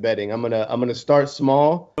back to betting. I'm gonna start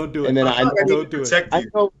small. Don't do it. And then don't do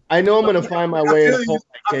it. I know I'm gonna find my way.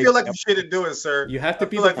 I feel like you shouldn't do it, sir. You have to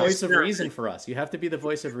be the voice of reason for us. You have to be the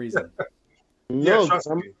voice of reason. No,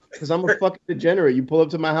 because I'm a fucking degenerate. You pull up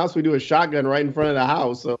to my house, we do a shotgun right in front of the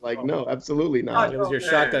house. So no, absolutely not. It was your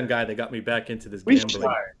shotgun guy that got me back into this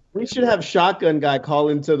gambling. We should have shotgun guy call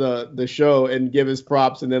into the show and give his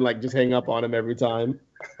props and then just hang up on him every time.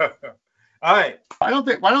 All right. Why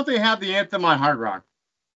don't they have the anthem on Hard Rock?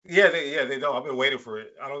 Yeah, they don't. I've been waiting for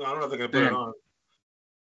it. I don't know if they're gonna put it on.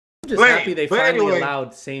 I'm just happy they finally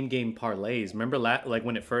allowed same game parlays. Remember,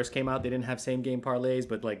 when it first came out, they didn't have same game parlays,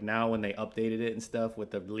 but now when they updated it and stuff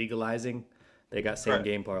with the legalizing, they got same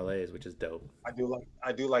game parlays, which is dope. I do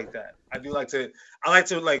like that. I like to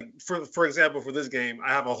for example, for this game, I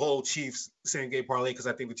have a whole Chiefs same game parlay because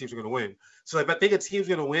I think the Chiefs are gonna win. So if I think a team's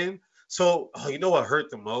gonna win, you know what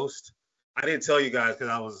hurt the most? I didn't tell you guys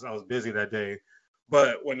because I was busy that day.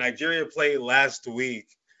 But when Nigeria played last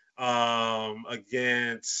week,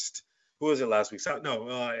 against who was it last week?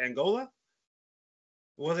 Angola.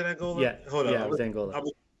 Was it Angola? Yeah. Hold on. Yeah, it was Angola. I'm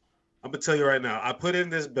gonna tell you right now. I put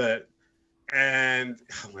in this bet, and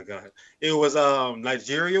oh my god, it was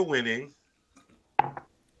Nigeria winning.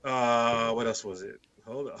 What else was it?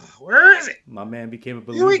 Hold on. Where is it? My man became a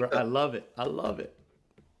believer. I love it. I'm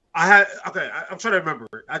trying to remember.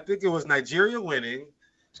 I think it was Nigeria winning.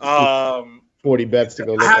 40 bets to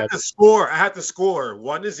go look at. I had to score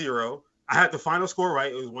 1-0. I had the final score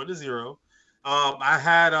right. It was 1-0. I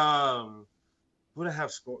had who did I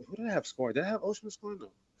have score? Did I have Oshman score?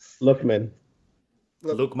 No. Lookman.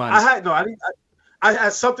 I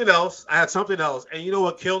had something else. And you know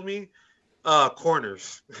what killed me?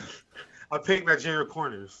 Corners. I picked Nigeria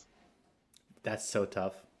corners. That's so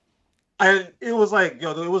tough. And it was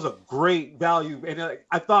it was a great value. And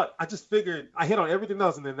I just figured I hit on everything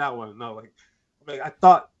else, and then that one. No, I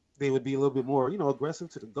thought they would be a little bit more, aggressive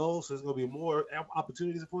to the goal, so there's gonna be more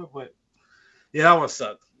opportunities for it. But yeah, that one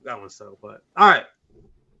sucked. But all right,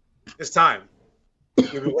 it's time.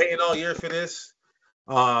 We've been waiting all year for this.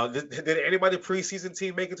 Did anybody preseason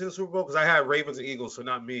team make it to the Super Bowl? Because I had Ravens and Eagles, so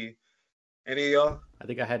not me. Any of y'all? I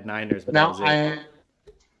think I had Niners, but No, that was it.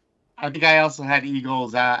 I think I also had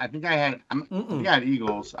Eagles. I think I had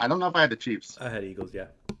Eagles. I don't know if I had the Chiefs. I had Eagles, yeah.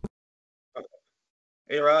 Okay.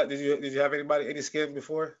 Hey, Rod, did you have any skin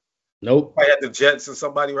before? Nope. I had the Jets and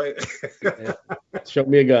somebody, right? Show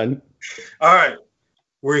me a gun. All right.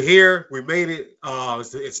 We're here. We made it.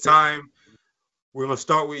 It's time. We're going to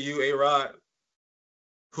start with you, A-Rod.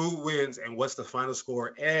 Who wins and what's the final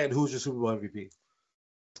score? And who's your Super Bowl MVP?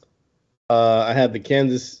 I have the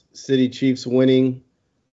Kansas City Chiefs winning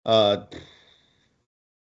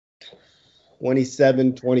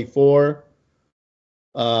 27-24.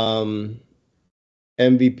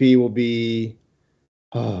 MVP will be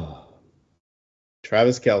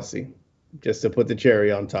Travis Kelce, just to put the cherry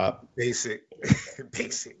on top. Basic.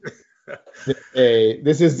 Hey,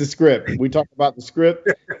 this is the script. We talked about the script.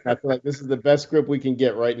 I feel like this is the best script we can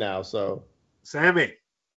get right now. So, Sammy,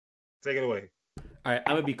 take it away. All right,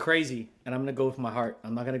 I'm going to be crazy, and I'm going to go with my heart.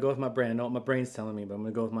 I'm not going to go with my brain. I know what my brain's telling me, but I'm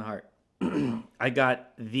going to go with my heart. I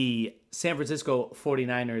got the San Francisco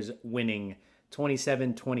 49ers winning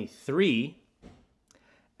 27-23,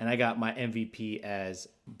 and I got my MVP as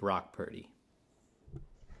Brock Purdy.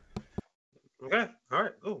 Okay, all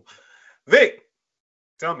right. Oh, Vic,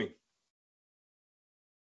 tell me.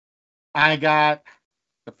 I got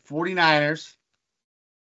the 49ers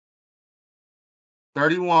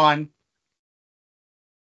 31.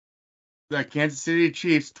 The Kansas City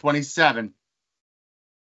Chiefs 27.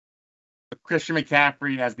 With Christian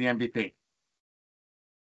McCaffrey as the MVP.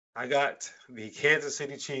 I got the Kansas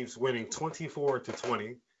City Chiefs winning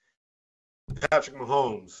 24-20. Patrick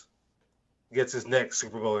Mahomes gets his next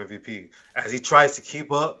Super Bowl MVP as he tries to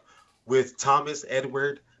keep up with Thomas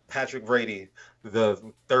Edward Patrick Brady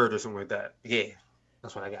the third or something like that. Yeah,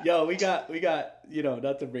 that's what I got. Yo, we got,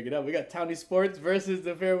 not to bring it up, we got Townie Sports versus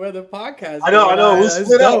the Fairweather Podcast. I know. We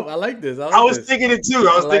split up. I like this. I was thinking it too.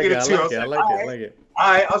 I like it.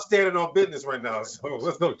 All right, I'm standing on business right now, so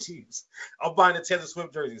let's go Chiefs. I'm buying the Taylor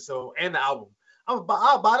Swift jersey, and the album. I'll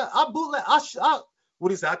buy it. I'll bootleg. What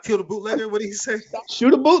did he say? I killed a bootlegger. What did he say?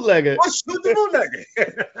 Shoot a bootlegger. Shoot the bootlegger.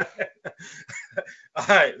 All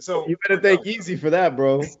right, so you better thank Easy for that,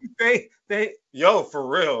 bro. Yo, for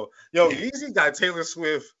real. Yo, Easy got Taylor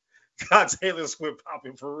Swift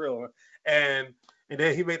popping for real, and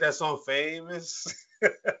then he made that song famous.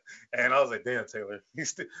 And I was like, damn, Taylor,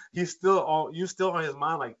 he's still on his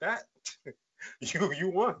mind like that. you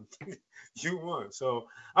won. You won. So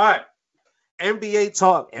all right. NBA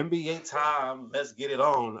talk, NBA time. Let's get it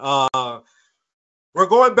on. We're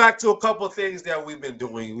going back to a couple of things that we've been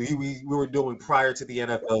doing. We were doing prior to the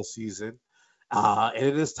NFL season, and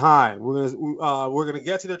it is time. We're gonna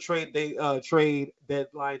get to the trade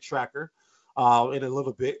deadline tracker in a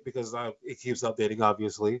little bit because it keeps updating,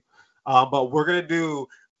 obviously. But we're gonna do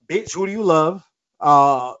bitch. Who do you love?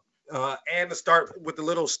 And to start with the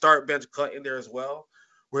little start bench cut in there as well.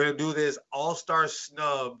 We're gonna do this all-star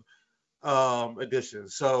snub edition.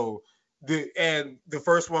 So the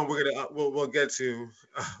first one we'll get to.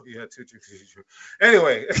 Yeah, two.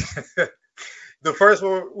 Anyway, the first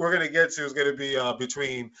one we're gonna get to is gonna be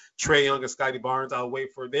between Trae Young and Scotty Barnes. I'll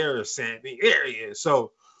wait for their Sandy. There he is.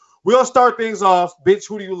 So we'll start things off. Bitch,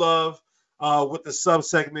 who do you love? With the sub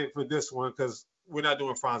segment for this one because we're not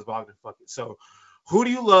doing Franz Wagner. Fuck it. So who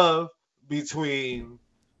do you love between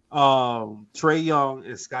Trae Young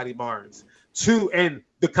and Scotty Barnes? And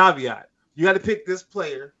the caveat. You got to pick this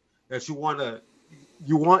player that you want to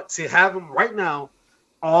have him right now,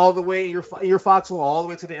 all the way in your foxhole, all the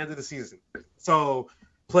way to the end of the season. So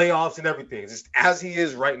playoffs and everything, just as he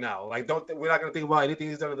is right now. Like we're not gonna think about anything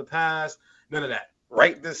he's done in the past. None of that.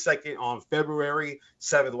 Right this second on February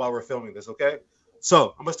 7th while we're filming this. Okay.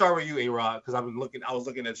 So I'm gonna start with you, A-Rod, because I was looking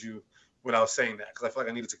at you when I was saying that because I feel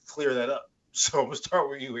like I needed to clear that up. So I'm gonna start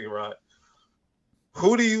with you, A-Rod.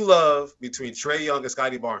 Who do you love between Trae Young and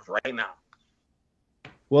Scotty Barnes right now?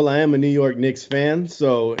 Well, I am a New York Knicks fan,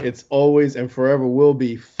 so it's always and forever will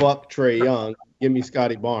be fuck Trae Young. Give me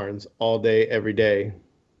Scotty Barnes all day, every day.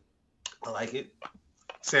 I like it.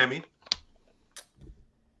 Sammy?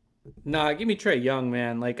 Nah, give me Trae Young,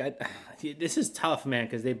 man. This is tough, man,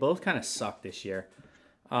 because they both kind of suck this year.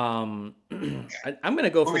 I'm gonna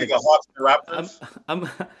go for the Hawks and Raptors. I'm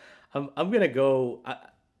gonna go.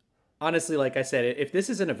 Honestly, like I said, if this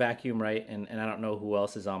isn't a vacuum, right, and I don't know who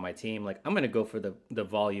else is on my team, like I'm going to go for the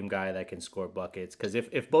volume guy that can score buckets. Because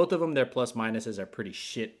if both of them, their plus minuses are pretty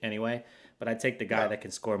shit anyway, but I'd take the guy that can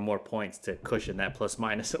score more points to cushion that plus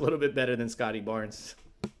minus a little bit better than Scotty Barnes.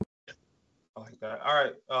 I like that. All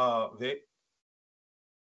right, Vic.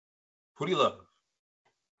 Who do you love?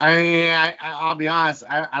 I mean, I'll be honest.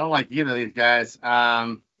 I don't like either of these guys. You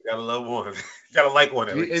gotta love one. You gotta like one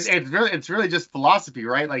at least. It's really just philosophy,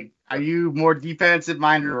 right? Like, are you more defensive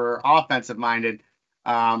minded or offensive minded?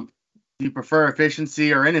 Do you prefer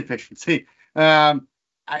efficiency or inefficiency? I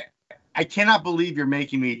cannot believe you're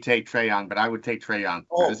making me take Trae Young, but I would take Trae Young.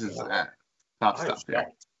 This is tough stuff. Yeah.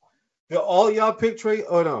 Did all y'all pick Trae?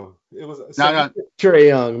 Oh no, it was no Trae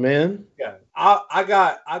Young, man. Yeah, I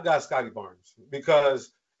got Scotty Barnes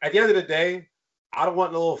because at the end of the day, I don't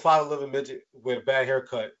want no little 5'11" midget with a bad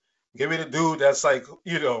haircut. Give me the dude that's like,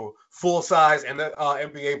 full size and an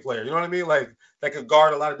NBA player. You know what I mean? Like that could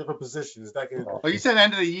guard a lot of different positions. That can. Well, you said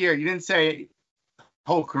end of the year. You didn't say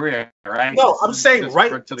whole career, right? No, I'm saying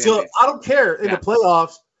right till I don't care. In the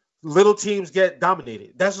playoffs, little teams get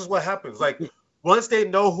dominated. That's just what happens. Like once they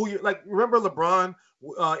know who you like. Remember LeBron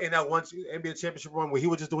in that one NBA championship run where he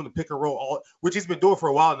was just doing the pick and roll, which he's been doing for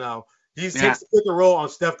a while now. He takes the pick and roll on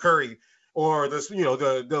Steph Curry or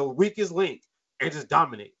the weakest link and just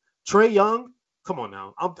dominate. Trae Young, come on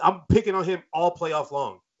now. I'm picking on him all playoffs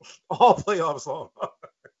long. All playoffs long.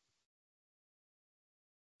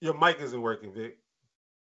 Your mic isn't working, Vic.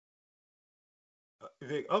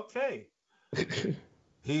 Vic, okay.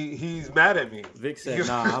 He's mad at me. Vic said,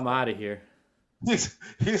 "Nah, I'm out of here."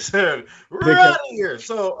 He said, "We're out of here."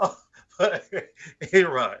 So, hey,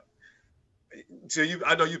 Rod. So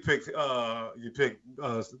I know you picked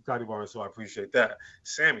Scotty Barnes, so I appreciate that.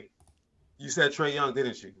 Sammy, you said Trae Young,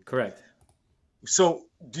 didn't you? Correct. So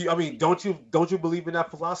don't you believe in that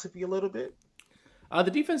philosophy a little bit?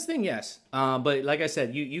 The defense thing, yes. But like I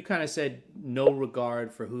said, you kind of said no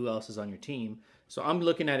regard for who else is on your team. So I'm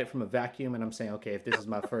looking at it from a vacuum, and I'm saying, okay, if this is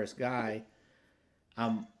my first guy,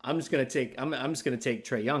 I'm just gonna take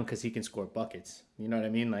Trae Young because he can score buckets. You know what I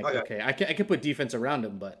mean? Like, okay, I can put defense around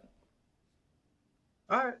him, but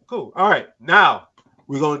all right, cool. All right, now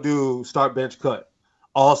we're gonna do start bench cut,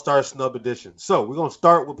 all-star snub edition. So we're gonna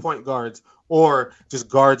start with point guards or just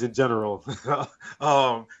guards in general.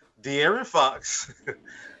 De'Aaron Fox,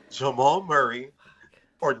 Jamal Murray,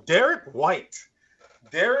 or Derrick White.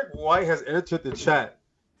 Derrick White has entered the chat.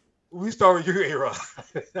 We start with you, A-Rod.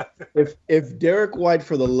 if Derrick White,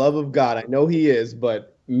 for the love of God, I know he is,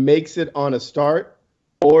 but makes it on a start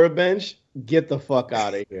or a bench, get the fuck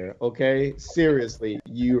out of here, okay? Seriously,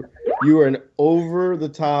 you are an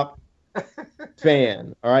over-the-top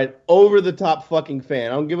fan, all right? Over-the-top fucking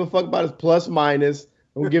fan. I don't give a fuck about his plus minus.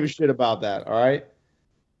 I don't give a shit about that, all right?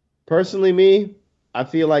 Personally, me, I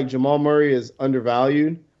feel like Jamal Murray is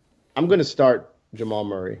undervalued. I'm going to start Jamal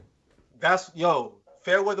Murray.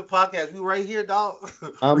 Fair Weather Podcast. We right here, dog.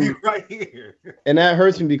 We right here. And that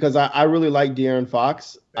hurts me because I really like De'Aaron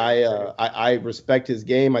Fox. I respect his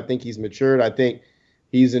game. I think he's matured. I think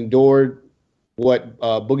he's endured what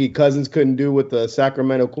Boogie Cousins couldn't do with the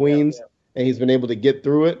Sacramento Queens, and he's been able to get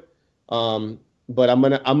through it. But I'm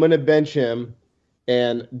gonna bench him.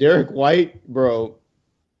 And Derrick White, bro,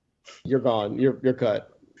 you're gone. You're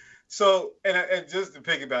cut. So, and just to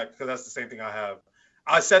piggyback, because that's the same thing I have.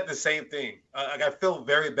 I said the same thing. I feel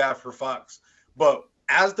very bad for Fox. But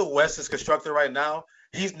as the West is constructed right now,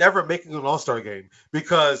 he's never making an all-star game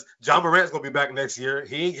because John Morant's going to be back next year.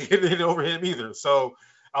 He ain't getting it over him either. So,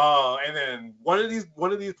 and then one of these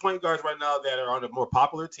point guards right now that are on a more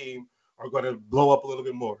popular team are going to blow up a little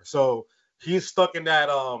bit more. So he's stuck in that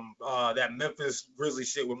Memphis Grizzlies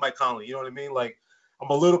shit with Mike Conley. You know what I mean? Like, I'm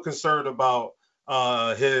a little concerned about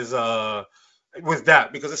his with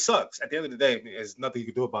that because it sucks. At the end of the day, there's nothing you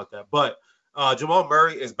can do about that. But Jamal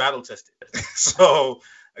Murray is battle tested. So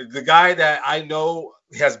the guy that I know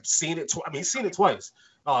has seen it. He's seen it twice.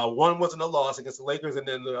 One wasn't a loss against the Lakers, and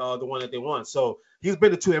then the one that they won. So he's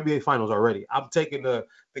been to 2 NBA Finals already. I'm taking the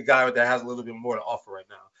guy that has a little bit more to offer right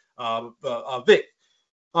now. Vic,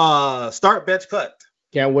 start bench cut.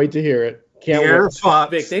 Can't wait to hear it. Can't wait.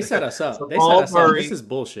 Fox, Vic, they set us up. This is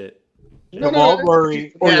bullshit. Jamal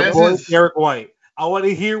Murray or your boy Derrick White. I want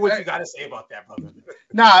to hear what you got to say about that, brother.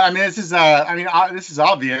 No, I mean this is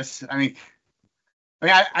obvious. I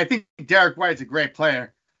think Derrick White's a great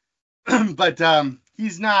player, but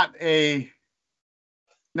he's not a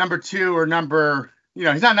number 2 or number.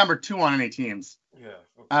 He's not number 2 on any teams. Yeah.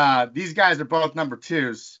 Okay. These guys are both number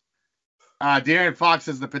 2s. De'Aaron Fox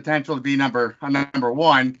has the potential to be number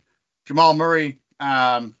 1. Jamal Murray,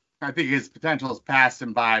 I think his potential has passed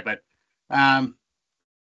him by, but. Let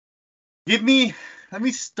me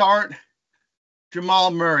start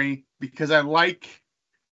Jamal Murray because I like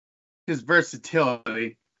his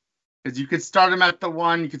versatility. Because you could start him at the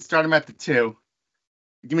 1, you could start him at the 2.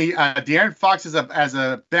 Give me De'Aaron Fox as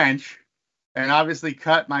a bench, and obviously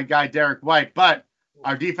cut my guy Derrick White. But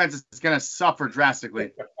our defense is going to suffer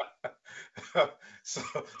drastically.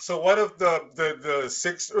 So what if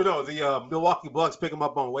the Milwaukee Bucks pick him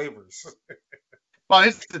up on waivers? Well,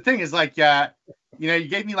 this the thing is like, you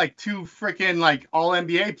gave me like 2 freaking like all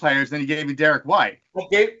NBA players, then you gave me Derrick White. I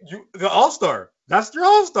gave you the All-Star. That's your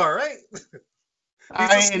All-Star, right?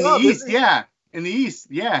 In the East, yeah. In the East,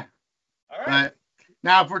 yeah. All right. But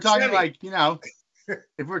now, if we're talking Sammy.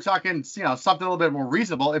 if we're talking, something a little bit more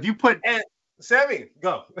reasonable, if you put Sammy,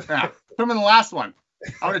 go. put him in the last one,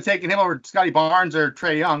 I would have taken him over Scotty Barnes or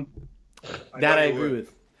Trae Young. That I agree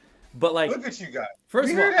with. But like, look at you guys.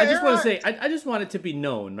 First of all, I just want to say, I just want it to be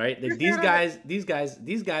known, right? Like these guys,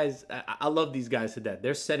 I love these guys to death.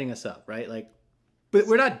 They're setting us up, right? Like, but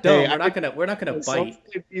we're not dumb. We're not gonna bite. Don't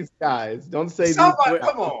say these guys. Don't say these. Come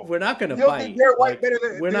on. We're not gonna You don't bite. think Derrick White Like, better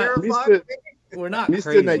than we're not. We're not Mr.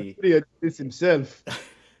 crazy. Nigeria this himself.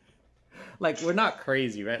 Like we're not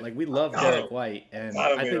crazy, right? Like we love Derrick White, and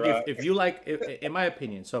I think if you like, in my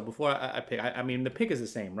opinion. So before I pick, I mean the pick is the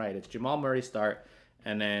same, right? It's Jamal Murray start,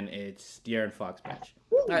 and then it's De'Aaron Fox bench.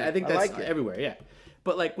 I think that's everywhere, yeah.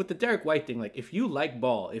 But like with the Derrick White thing, like if you like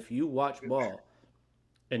ball, if you watch ball,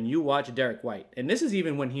 and you watch Derrick White, and this is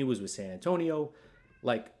even when he was with San Antonio,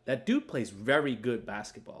 like that dude plays very good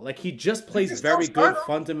basketball. Like he just plays very good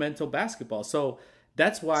fundamental basketball. So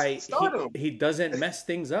that's why he doesn't mess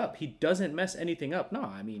things up. He doesn't mess anything up. No,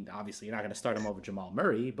 I mean, obviously you're not going to start him over Jamal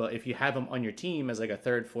Murray, but if you have him on your team as like a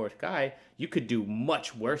third, fourth guy, you could do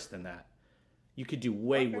much worse than that. You could do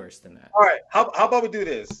way worse than that. All right. How about we do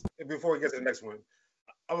this before we get to the next one?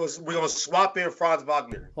 We're going to swap in Franz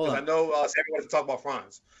Wagner. Because I know Sammy wants to talk about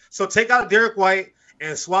Franz. So take out Derrick White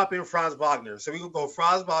and swap in Franz Wagner. So we can go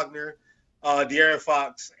Franz Wagner, De'Aaron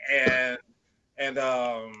Fox, and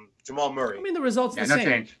Jamal Murray. I mean, the result's the same.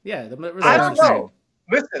 Change. Yeah, the results I don't know.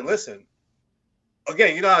 Listen.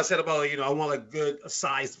 Again, I said about, I want a good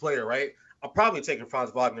sized player, right? I'm probably taking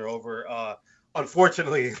Franz Wagner over,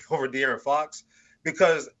 unfortunately, over De'Aaron Fox,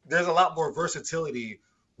 because there's a lot more versatility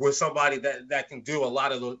with somebody that can do a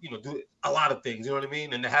lot of those, do a lot of things, you know what I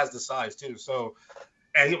mean? And it has the size too. So,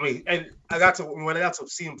 and when I got to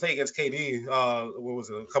see him play against KD, what was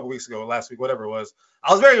it, a couple weeks ago, last week, whatever it was,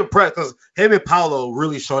 I was very impressed because him and Paolo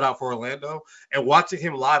really showed out for Orlando. And watching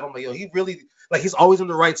him live, I'm like, he really, like, he's always in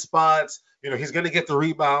the right spots. He's going to get the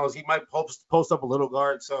rebounds. He might post up a little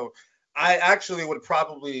guard. So I actually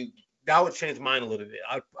that would change mine a little bit.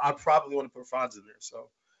 I'd probably want to put Franz in there. So.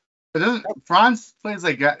 But Franz plays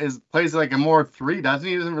like a more 3, doesn't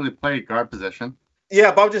he? He doesn't really play guard position.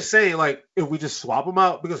 Yeah, but I'm just saying, like, if we just swap him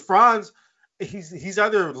out, because Franz, he's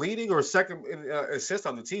either leading or second assist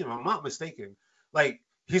on the team. If I'm not mistaken. Like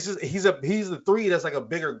he's the 3 that's like a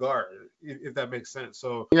bigger guard, if that makes sense.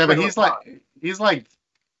 So yeah, but he's not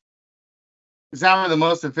the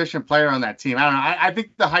most efficient player on that team. I don't know. I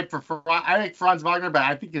think the hype I think Franz Wagner, but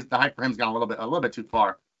I think the hype for him's gone a little bit too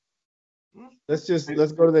far. Let's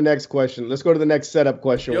go to the next question. Let's go to the next setup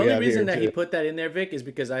question. The only reason that he put that in there, Vic, is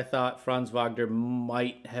because I thought Franz Wagner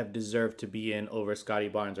might have deserved to be in over Scotty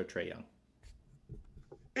Barnes or Trae Young.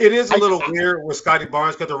 It is a little weird with Scotty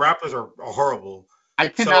Barnes because the Raptors are horrible. I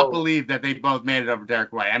cannot believe that they both made it over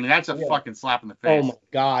Derrick White. I mean, that's a fucking slap in the face. Oh my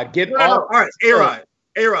God! All right,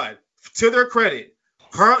 A-Rod. To their credit,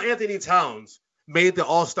 Karl Anthony Towns made the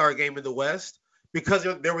All-Star game in the West because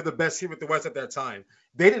they were the best team at the West at that time.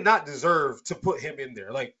 They did not deserve to put him in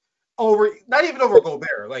there. Like not even over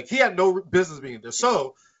Gobert. Like he had no business being there.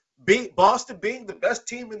 So Boston being the best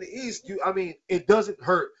team in the East, it doesn't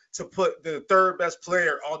hurt to put the third best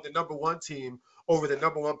player on the number 1 team over the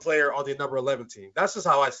number 1 player on the number 11 team. That's just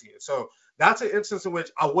how I see it. So that's an instance in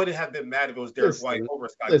which I wouldn't have been mad if it was Derrick White over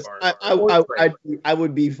Scotty Barnes. I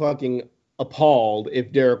would be fucking appalled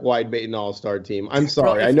if Derrick White made an All-Star team. I'm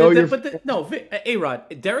sorry. I know you're.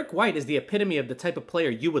 A-Rod, Derrick White is the epitome of the type of player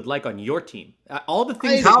you would like on your team. All the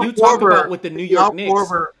things that you talk about with the New York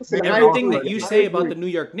Knicks, everything that you say about the New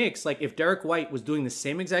York Knicks, like if Derrick White was doing the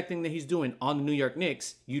same exact thing that he's doing on the New York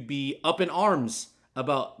Knicks, you'd be up in arms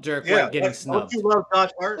about Derrick White getting snubbed. Don't you love Josh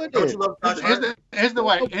Hart? Don't you love Josh Hart? Here's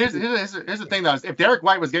the thing, though. If Derrick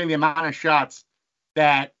White was getting the amount of shots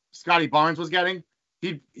that Scotty Barnes was getting,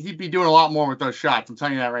 he'd be doing a lot more with those shots. I'm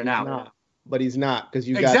telling you that right now. But he's not because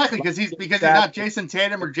he's not Jason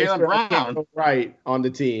Tatum or Jaylen Brown right on the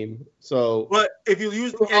team. So, but if you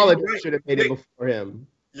use should have made it before him.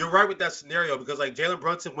 You're right with that scenario because like Jalen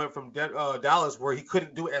Brunson went from Dallas where he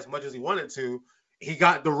couldn't do it as much as he wanted to. He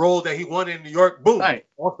got the role that he wanted in New York. Boom, right.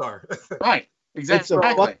 All-Star. Right, exactly. It's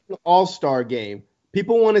a fucking All-Star game.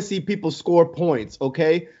 People want to see people score points,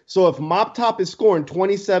 okay? So if Mop Top is scoring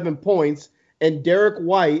 27 points and Derrick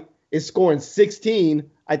White is scoring 16,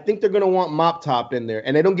 I think they're going to want Mop Top in there.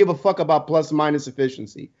 And they don't give a fuck about plus-minus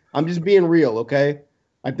efficiency. I'm just being real, okay?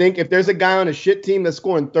 I think if there's a guy on a shit team that's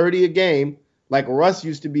scoring 30 a game, like Russ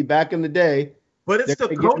used to be back in the day. But it's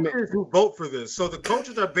the coaches who vote for this. So the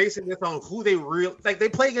coaches are basing this on who they really – like, they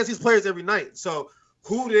play against these players every night. So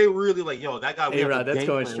who do they really like, yo, that guy – Hey, Rod, that's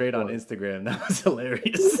going straight on Instagram. That was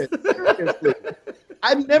hilarious.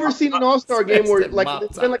 I've never seen an All-Star game where, like,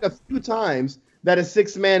 it's been like a few times that a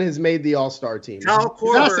sixth man has made the All-Star team. Cal Korver.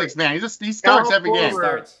 He's not a sixth man. He starts every game.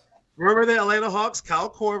 Remember the Atlanta Hawks? Cal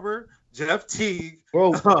Korver, Jeff Teague.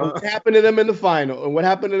 Bro, what happened to them in the final? And what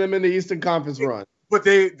happened to them in the Eastern Conference run? But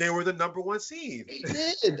they were the number 1 seed. They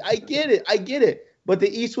did. I get it. But the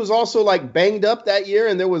East was also, like, banged up that year,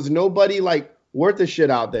 and there was nobody, like, worth the shit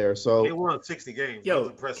out there. So they won 60 games. Yo,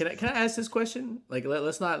 can I ask this question? Like,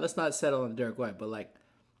 let's not settle on Derrick White, but like,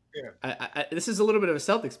 I this is a little bit of a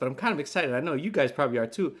Celtics, but I'm kind of excited. I know you guys probably are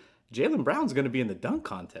too. Jaylen Brown's going to be in the dunk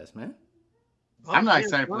contest, man. I'm not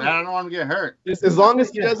excited for that. I don't want him to get hurt. As long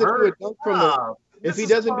as he doesn't do a dunk from the if he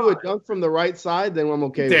doesn't do a dunk from the right side, then I'm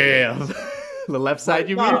okay. Damn. With it. The left side,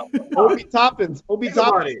 you mean? Obi Toppins,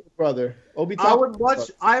 brother. Obi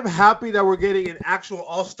Toppins. I'm happy that we're getting an actual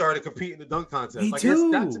All-Star to compete in the dunk contest. Me like,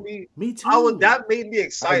 too. That to me, that made me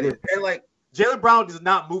excited. And like Jaylen Brown does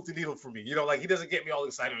not move the needle for me. You know, like he doesn't get me all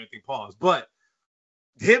excited or anything. Pause. But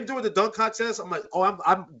him doing the dunk contest, I'm like,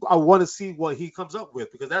 I want to see what he comes up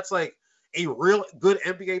with because that's like a real good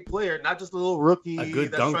NBA player, not just a little rookie. A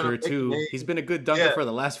good dunker too. He's been a good dunker for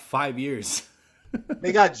the last 5 years.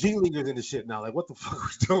 They got G Leaguers in the shit now. Like, what the fuck are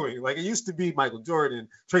we doing? Like, it used to be Michael Jordan,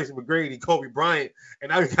 Tracy McGrady, Kobe Bryant, and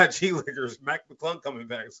now we got G Leaguers, Mac McClung coming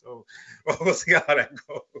back. So we'll see how that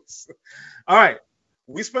goes. All right.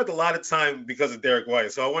 We spent a lot of time because of Derrick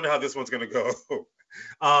White, so I wonder how this one's going to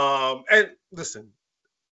go. And listen.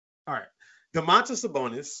 All right. Domantas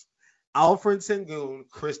Sabonis, Alfred Sengun,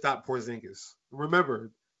 Kristaps Porzingis.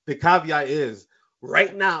 Remember, the caveat is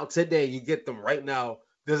right now, today, you get them right now.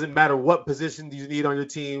 Doesn't matter what position you need on your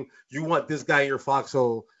team. You want this guy in your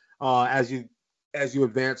foxhole as you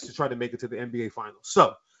advance to try to make it to the NBA Finals.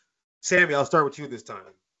 So, Sammy, I'll start with you this time.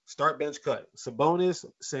 Start bench cut. Sabonis,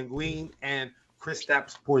 Sengun, and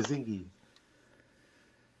Kristaps Porzingis.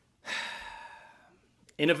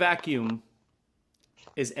 In a vacuum,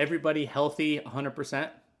 is everybody healthy 100%?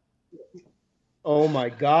 Oh my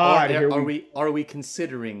God! Are we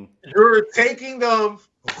considering? You're taking them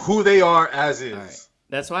who they are as is. All right.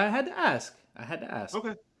 That's why I had to ask.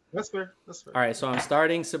 Okay, that's fair. All right, so I'm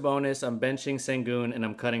starting Sabonis, I'm benching Sengun, and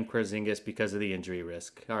I'm cutting Porzingis because of the injury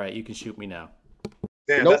risk. All right, you can shoot me now.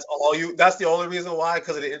 Damn, nope. That's the only reason why,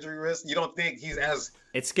 because of the injury risk. You don't think he's as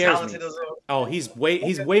talented as him? Oh, he's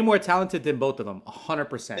way more talented than both of them,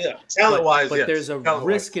 100%. Yeah, talent-wise, but yes. There's a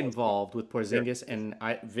risk involved with Porzingis, and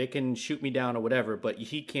Vic can shoot me down or whatever, but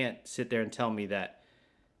he can't sit there and tell me that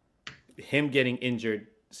him getting injured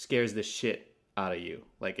scares the shit out of you.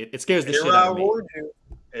 Like it scares the shit out of me.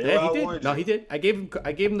 Yeah, he did. No, he did. I gave him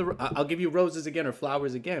the. I'll give you roses again or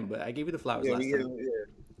flowers again, but I gave you the flowers last time. Yeah.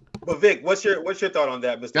 But Vic, what's your thought on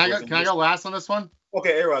that, Mr. Can I go last on this one?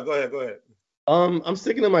 Okay, A-Rod, go ahead. I'm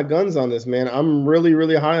sticking to my guns on this, man. I'm really,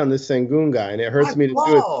 really high on this Sengun guy, and it hurts me to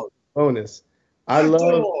do it. Bonus. I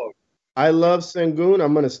love Sengun.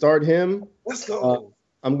 I'm gonna start him. Let's go.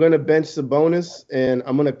 I'm gonna bench Sabonis, and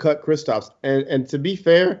I'm gonna cut Kristaps. And to be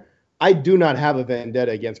fair, I do not have a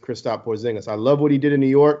vendetta against Kristaps Porzingis. I love what he did in New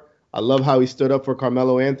York. I love how he stood up for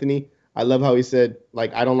Carmelo Anthony. I love how he said,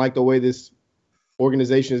 like, I don't like the way this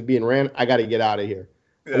organization is being ran. I got to get out of here.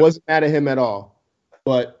 Yeah. I wasn't mad at him at all.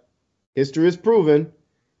 But history has proven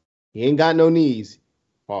he ain't got no knees.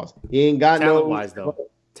 Pause. He ain't got talent-wise, though.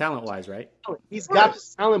 Talent-wise, right? He's got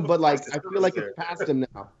talent, but, like, I feel like it's past him now.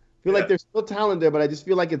 I feel like there's still talent there, but I just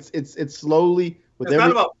feel like it's slowly. It's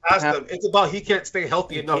not about past him. It's about he can't stay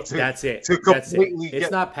healthy enough to. That's it. To completely It's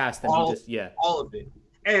get not past him. all of it.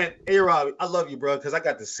 And A-Rod, I love you, bro, because I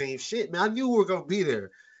got the same shit, man. I knew we were gonna be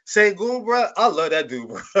there. Sengun, bro, I love that dude,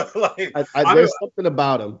 bro. Like, there's something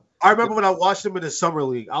about him. I remember when I watched him in the summer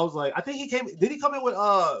league. I was like, I think he came. Did he come in with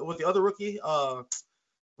the other rookie? What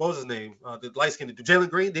was his name? The light skinned dude,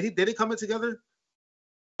 Jalen Green. Did he come in together?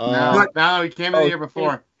 No, he came in the year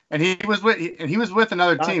before. And he was with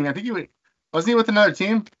another team. I think wasn't he with another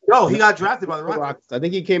team? No, he got drafted by the Rockets. I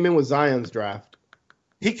think he came in with Zion's draft.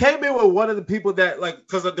 He came in with one of the people that, like,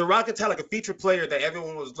 because the Rockets had like a featured player that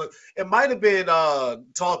everyone was looking. It might have been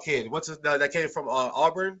tall kid. What's his that came from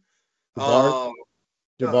Auburn?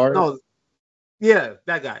 Jabbar. No, yeah,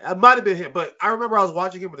 that guy. It might have been him. But I remember I was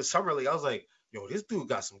watching him in the summer league. I was like, yo, this dude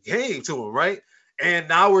got some game to him, right? And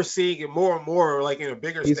now we're seeing it more and more, like in a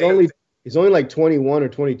bigger stage. He's only like 21 or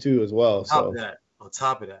 22 as well. On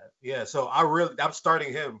top of that, yeah. So I'm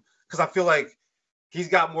starting him because I feel like he's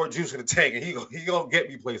got more juice in the tank, and he gonna get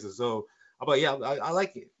me places. So I'm like, yeah, I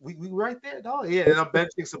like it. We right there, dog. Yeah, and I'm benching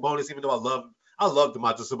Sabonis, even though I love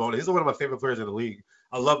Domantas Sabonis. He's one of my favorite players in the league.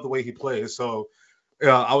 I love the way he plays. So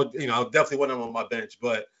I would definitely want him on my bench,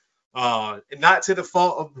 but not to the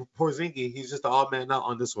fault of Porzingis. He's just the odd man out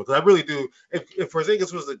on this one. Because I really do. If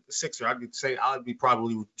Porzingis was a Sixer, I'd be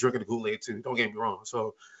probably drinking the Kool-Aid too. Don't get me wrong.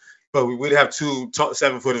 So, but we'd have 2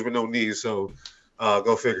 7-footers with no knees. So,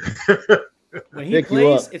 go figure. When he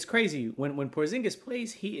plays, it's crazy. When Porzingis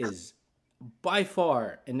plays, he is by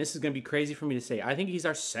far, and this is going to be crazy for me to say, I think he's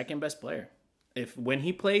our second best player. When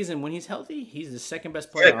he plays and when he's healthy, he's the second best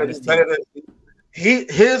player on his team.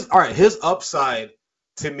 His upside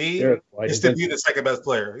to me is to be the second best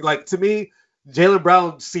player. Like, to me, Jaylen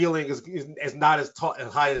Brown's ceiling is not as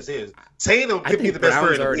high as his. Tatum could be the best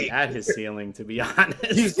player. Brown's already at his ceiling, to be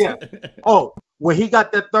honest. When he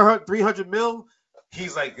got that 300 mil,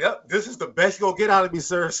 he's like, yep, this is the best you'll get out of me,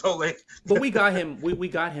 sir. So like, but we got him. We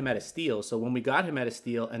got him at a steal. So when we got him at a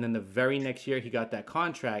steal, and then the very next year he got that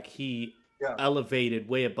contract, he elevated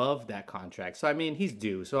way above that contract. So I mean, he's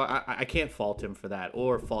due. So I can't fault him for that,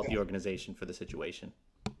 or fault the organization for the situation.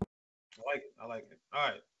 I like it. All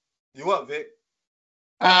right, you up, Vic?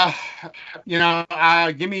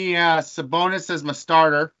 Give me Sabonis as my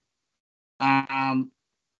starter.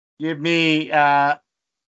 Give me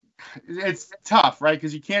it's tough, right?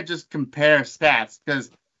 Because you can't just compare stats.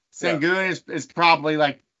 Because Sengun is probably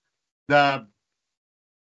like the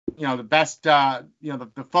best, the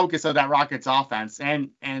focus of that Rockets offense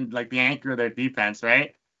and like the anchor of their defense,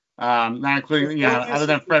 right? Not including, other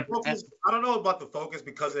than Fred. I don't know about the focus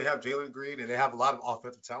because they have Jalen Green and they have a lot of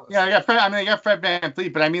offensive talent. Yeah, yeah. They got Fred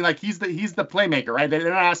VanVleet, but I mean, like he's the playmaker, right? They're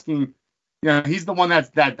not asking, he's the one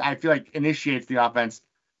that I feel like initiates the offense.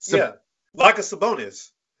 So, like a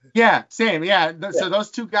Sabonis. Yeah, same. Yeah. So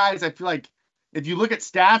those two guys, I feel like if you look at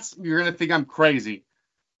stats, you're gonna think I'm crazy,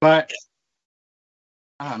 but.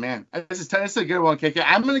 Oh man, this is a good one, KK.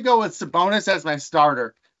 I'm gonna go with Sabonis as my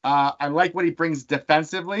starter. I like what he brings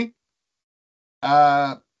defensively.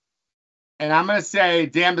 And I'm going to say,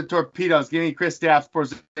 damn the torpedoes. Give me Kristaps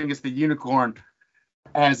Porzingis, the unicorn,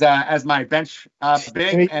 as my bench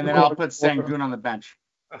big, and then I'll put Sengun on the bench.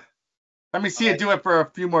 Let me see you do it for a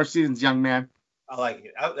few more seasons, young man. I like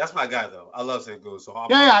it. That's my guy, though. I love Sengun. So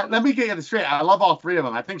let me get you this straight. I love all three of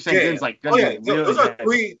them. I think Sengun's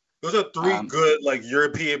those are three good like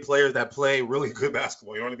European players that play really good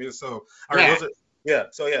basketball. You know what I mean? So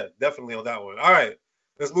definitely on that one. All right,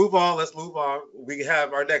 let's move on. We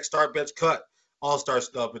have our next start bench cut All-Star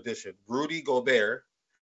Snub edition. Rudy Gobert,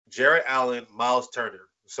 Jarrett Allen, Miles Turner.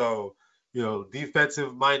 So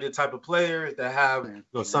defensive-minded type of players that have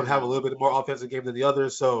some have a little bit more offensive game than the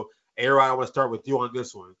others. So A-Rod, I want to start with you on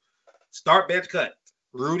this one. Start bench cut: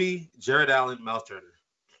 Rudy, Jarrett Allen, Miles Turner.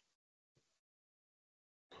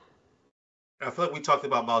 I feel like we talked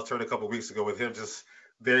about Miles Turner a couple of weeks ago with him just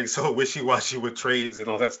being so wishy-washy with trades and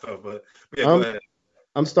all that stuff. But go ahead.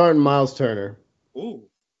 I'm starting Miles Turner. Ooh.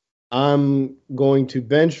 I'm going to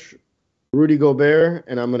bench Rudy Gobert,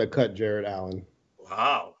 and I'm going to cut Jarrett Allen.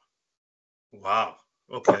 Wow.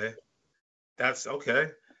 Okay. That's okay.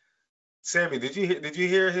 Sammy, did you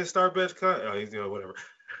hear his start bench cut? Oh, he's doing whatever.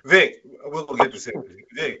 Vic, we'll get to Sammy.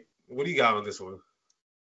 Vic, what do you got on this one?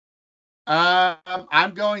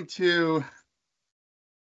 I'm going to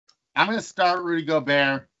start Rudy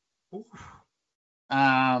Gobert. He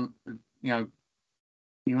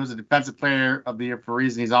was a defensive player of the year for a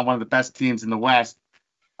reason. He's on one of the best teams in the West.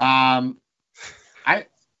 I'm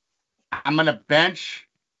going to bench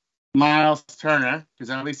Miles Turner because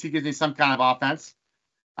at least he gives me some kind of offense.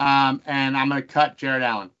 And I'm going to cut Jarrett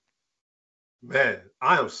Allen. Man,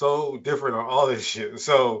 I am so different on all this shit.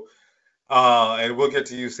 So, and we'll get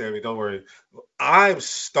to you, Sammy. Don't worry. I'm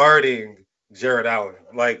starting Jarrett Allen.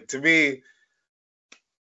 Like, to me,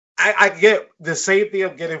 I get the same thing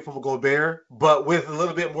I'm getting from Gobert, but with a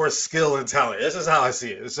little bit more skill and talent. This is how I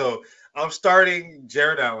see it. So I'm starting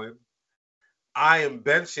Jarrett Allen. I am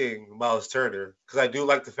benching Miles Turner because I do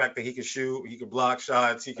like the fact that he can shoot, he can block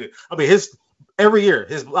shots. Every year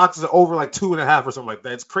his blocks are over like 2.5 or something like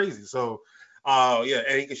that. It's crazy. So,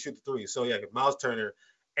 and he can shoot the three. So yeah, Miles Turner.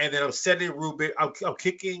 And then I'm sending Ruben. I'm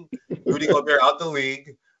kicking Rudy Gobert out the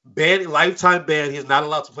league. Lifetime ban. He's not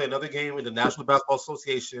allowed to play another game in the National Basketball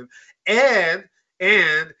Association. And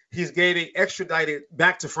he's getting extradited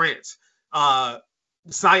back to France.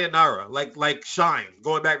 Sayonara, like Shine,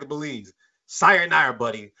 going back to Belize. Sayonara,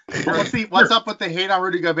 buddy. What's up with the hate on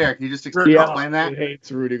Rudy Gobert? Can you just explain that? He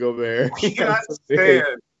hates Rudy Gobert. He cannot stand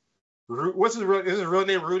What's his real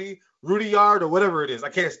name? Rudy Yard or whatever it is. I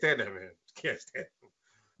can't stand that man. Can't stand him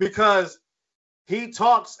because he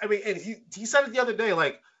talks. I mean, and he said it the other day.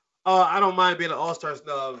 Like, I don't mind being an All-Star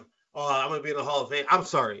snub. I'm gonna be in the Hall of Fame. I'm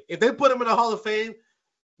sorry if they put him in the Hall of Fame.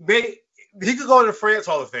 He could go to the France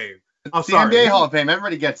Hall of Fame. I'm sorry. NBA Hall of Fame.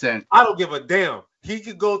 Everybody gets in. I don't give a damn. He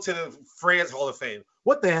could go to the France Hall of Fame.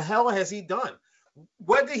 What the hell has he done?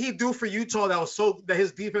 What did he do for Utah that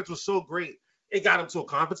his defense was so great? It got him to a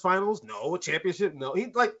conference finals? No. A championship? No.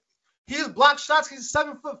 He's blocked shots. He's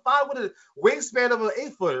 7'5" with a wingspan of an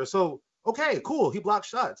 8-footer. So okay, cool. He blocks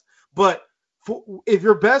shots. But if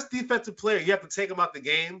your best defensive player, you have to take him out the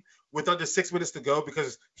game with under 6 minutes to go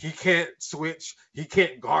because he can't switch. He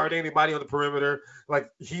can't guard anybody on the perimeter. Like,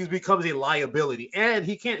 he becomes a liability. And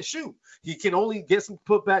he can't shoot. He can only get some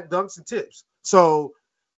putback dunks and tips. So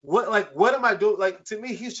what am I doing? Like, to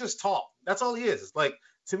me, he's just tall. That's all he is. Like,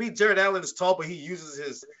 to me, Jared Allen is tall, but he uses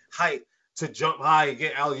his height to jump high and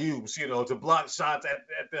get alley-oops, to block shots at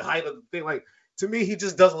the height of the thing. Like, to me, he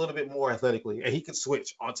just does a little bit more athletically, and he can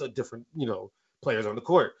switch onto different, players on the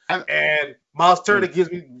court. And Miles Turner gives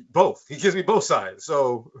me both. He gives me both sides.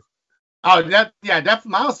 So, definitely.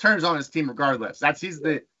 Miles Turner's on his team regardless. He's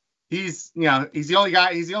the only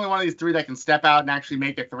guy. He's the only one of these three that can step out and actually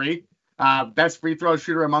make a three. Best free throw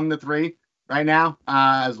shooter among the three right now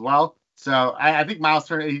as well. So I think Miles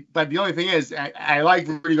Turner. But the only thing is, I like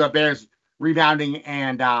Rudy Gobert's rebounding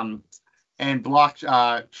and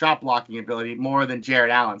shot blocking ability more than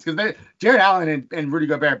Jared Allen's, because Jared Allen and Rudy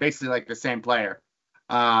Gobert are basically like the same player.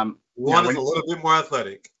 One is a little bit more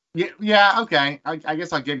athletic. Yeah, okay. I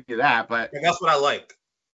guess I'll give you that, but and that's what I like.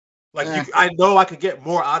 I know I could get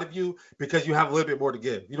more out of you because you have a little bit more to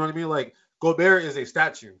give. You know what I mean? Like, Gobert is a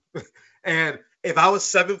statue, and if I was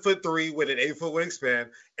 7'3" with an 8-foot wingspan,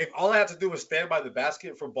 if all I had to do was stand by the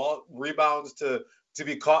basket for ball rebounds to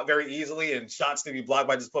be caught very easily and shots to be blocked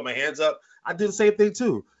by just putting my hands up, I do the same thing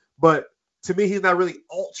too. But to me, he's not really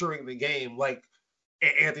altering the game like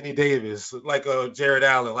Anthony Davis, like a Jared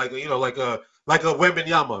Allen, like a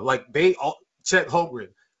Wembanyama, like Chet Holmgren.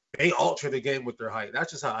 They alter the game with their height.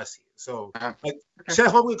 That's just how I see it. So, Chet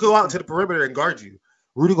Holmgren could go out into the perimeter and guard you.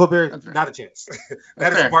 Rudy Gobert, not a chance.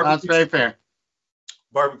 That's very fair.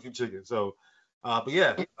 Barbecue chicken. So, but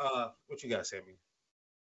yeah, what you got, Sammy?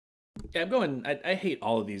 Yeah, I'm going. I hate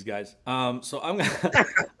all of these guys. So I'm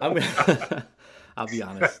gonna. I'll be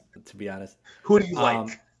honest. To be honest, who do you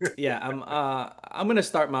like? Yeah, I'm gonna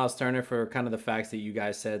start Miles Turner for kind of the facts that you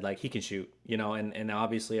guys said. Like, he can shoot, and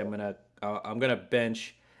obviously I'm gonna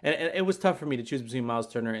bench. And it was tough for me to choose between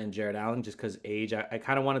Miles Turner and Jared Allen just because age. I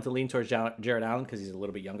kind of wanted to lean towards Jared Allen because he's a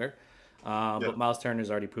little bit younger. But Miles Turner's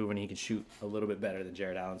already proven he can shoot a little bit better than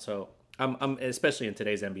Jared Allen. So I'm especially in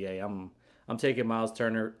today's NBA, I'm taking Miles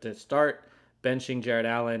Turner to start, benching Jared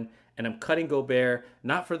Allen, and I'm cutting Gobert,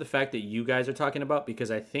 not for the fact that you guys are talking about, because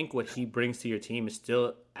I think what he brings to your team is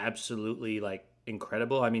still absolutely, like,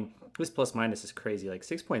 incredible. I mean, his plus minus is crazy. Like,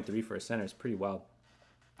 6.3 for a center is pretty wild.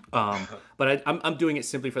 But I'm doing it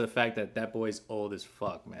simply for the fact that boy's old as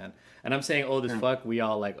fuck, man. And I'm saying old as fuck. We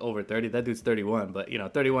all like over 30. That dude's 31, but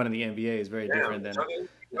 31 in the NBA is very different than.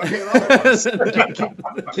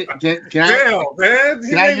 Can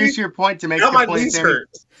I use your point to make your point, Sammy?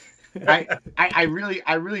 I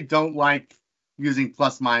really don't like using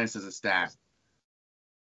plus minus as a stat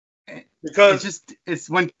because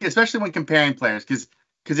especially when comparing players, because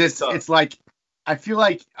it's like. I feel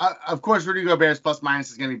like, of course, Rudy Gobert's plus minus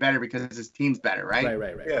is going to be better because his team's better, right?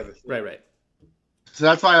 Right. Yeah, right. So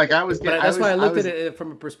that's why, I looked at it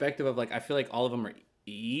from a perspective of, like, I feel like all of them are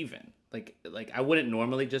even. Like I wouldn't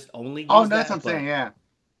normally just only. Use that's what I'm saying. Yeah.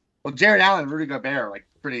 Well, Jared Allen and Rudy Gobert are like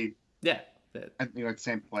pretty. Yeah. I think like the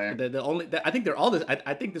same player. I think they're all this.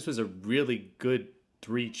 I think this was a really good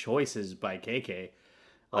 3 choices by KK.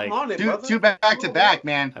 Like, two back to back,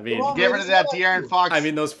 man. I mean, get rid of that De'Aaron Fox. I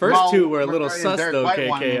mean, those first 2 were a little sus, though,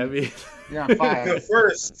 KK. I mean, yeah, fine. The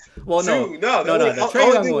first. Well, no. The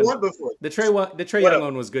Trae Young one. The Trae Young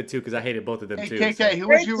one was good too because I hated both of them too. KK, so. Who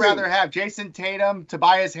would you rather have, Jason Tatum,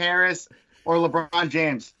 Tobias Harris, or LeBron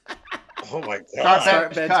James? Oh my God!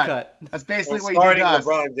 Start bench cut. That's basically what you do to us.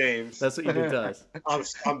 LeBron James. That's what you do to us.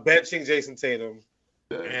 I'm benching Jason Tatum.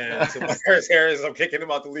 And Tobias Harris, I'm kicking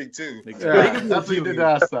him out the league too. Yeah, that's what you did to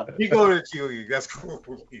us. He go to the G League. That's cool.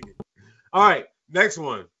 All right, next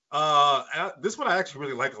one. This one I actually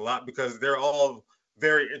really like a lot because they're all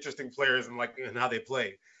very interesting players and how they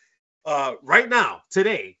play. Right now,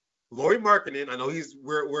 today, Lauri Markkanen. I know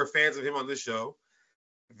we're fans of him on this show.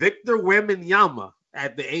 Victor Wembanyama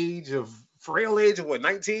at the frail age of what,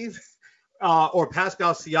 19, or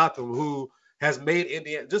Pascal Siakam, who has made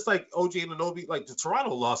Indiana, just like OG Anunoby, like the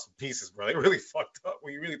Toronto lost some pieces, bro. They really fucked up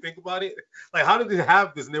when you really think about it. Like, how did they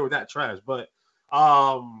have this and they were that trash? But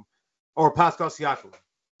or Pascal Siakam.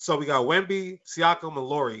 So we got Wemby, Siakam, and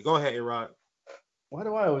Laurie. Go ahead, A-Rod. Why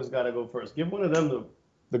do I always gotta go first? Give one of them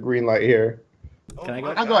the green light here. Can I go?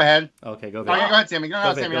 I'll go ahead. Okay, go Go ahead, Sammy. Go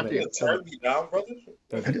ahead, Sammy. Turn me down, brother.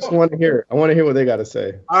 I just want to hear. I want to hear what they got to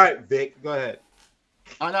say. All right, Vic, go ahead.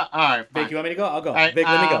 Oh, no. All right, fine. Vic, you want me to go? I'll go. All right, Vic,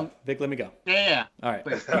 let me go. Vic, let me go. Yeah. All right.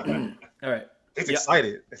 Please. All right. He's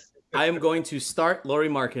excited. I am going to start Lauri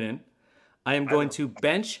Markkanen. I am going to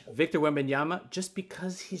bench Victor Wembanyama just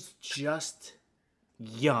because he's just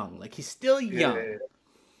young. Like, he's still young.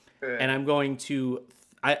 Yeah. And I'm going to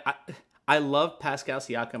I love Pascal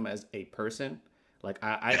Siakam as a person. Like,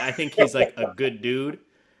 I think he's like a good dude,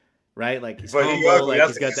 right? Like, he's humble, like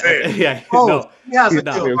he's got that. Yeah, no, he has a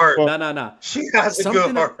good heart. No. She has a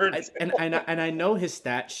good heart. And I know his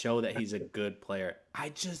stats show that he's a good player. I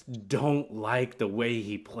just don't like the way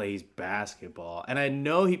he plays basketball. And I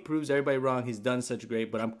know he proves everybody wrong. He's done such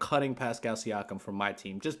great, but I'm cutting Pascal Siakam from my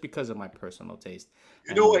team just because of my personal taste.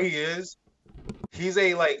 You know what he is? He's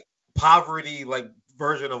a like poverty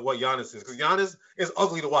version of what Giannis is, because Giannis is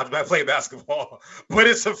ugly to watch play basketball, but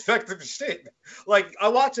it's effective as shit. Like, I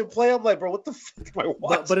watch him play, I'm like, bro, what the fuck am I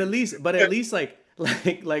watching? But at least like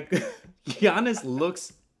Giannis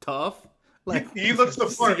looks tough. Like, he looks the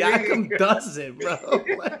fuck. Siakam doesn't, bro.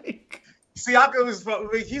 Like, Siakam is,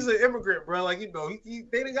 he's an immigrant, bro. Like, you know, they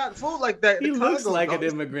didn't got food like that. He looks like an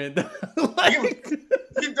immigrant. Like,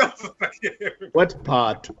 he does look like an immigrant. What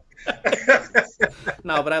pot?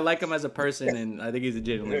 No, but I like him as a person, and I think he's a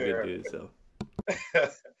genuinely good dude. So,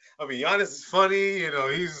 I mean, Giannis is funny. You know,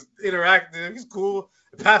 he's interactive. He's cool.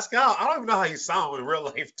 Pascal, I don't even know how he sounds in real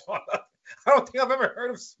life. I don't think I've ever heard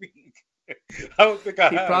him speak. I don't think I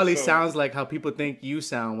have. He probably sounds like how people think you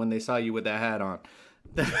sound when they saw you with that hat on.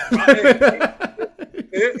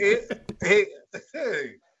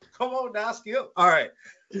 Hey, come on now, Skip. All right.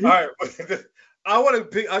 I just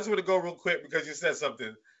want to go real quick because you said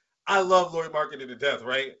something. I love Lauri Markkanen to death,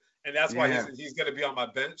 right? And that's why he's going to be on my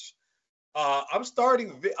bench. I'm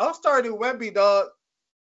starting Wemby, dog.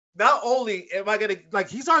 Not only am I going to, like,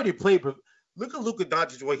 he's already played, but look at Luka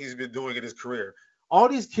Doncic, what he's been doing in his career. All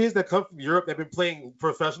these kids that come from Europe that have been playing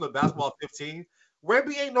professional basketball at 15,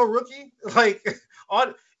 Wemby ain't no rookie. Like,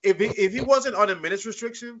 if he wasn't on a minutes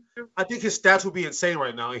restriction, I think his stats would be insane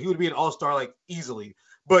right now, and he would be an all-star, like, easily.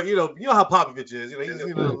 But you know how Popovich is.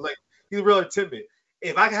 He's really timid.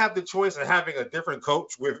 If I have the choice of having a different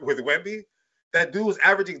coach with Wemby, that dude is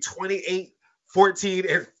averaging 28, 14,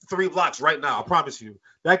 and 3 blocks right now. I promise you.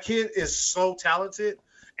 That kid is so talented,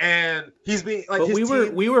 and he's being like.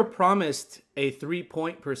 But we were promised a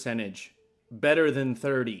 3-point percentage better than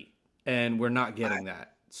 30, and we're not getting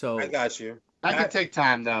that. So I got you. That can take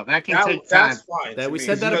time, though. That can take time. That's fine. We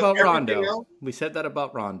said that about Rondo. We said that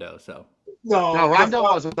about Rondo. So. No, Rondo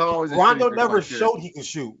was always. Rondo never showed he could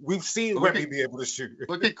shoot. We've seen Wemby be able to shoot.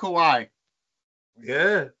 Look at Kawhi.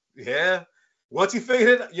 Yeah. Once he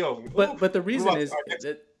figured it, But the reason is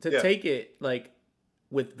to take it like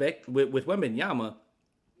with Wembanyama,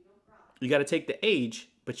 you got to take the age,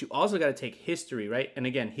 but you also got to take history, right? And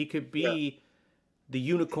again, he could be the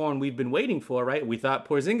unicorn we've been waiting for, right? We thought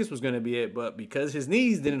Porzingis was going to be it, but because his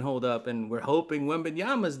knees didn't hold up, and we're hoping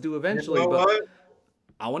Wembanyama's do eventually. But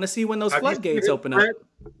I want to see when those floodgates open up.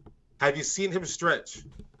 Have you seen him stretch?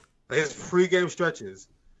 His pregame stretches.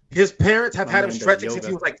 His parents have had him stretching since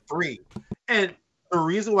he was like 3. And the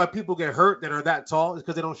reason why people get hurt that are that tall is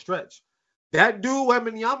because they don't stretch. That dude,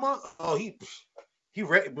 Wembanyama, he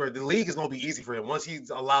ready, bro. The league is gonna be easy for him once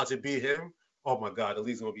he's allowed to be him. Oh my God, the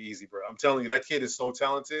league's gonna be easy, bro. I'm telling you, that kid is so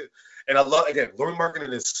talented, and I love Lauri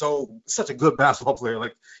Markkanen is such a good basketball player.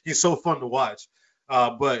 Like, he's so fun to watch.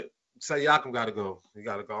 But Siakam got to go. He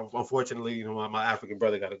got to go. Unfortunately, my African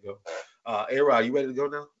brother got to go. A-Rod, you ready to go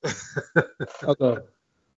now? Okay.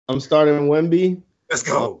 I'm starting Wemby. Let's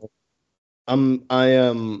go. I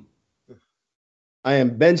am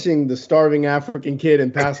benching the starving African kid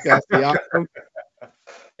in Pascal Siakam.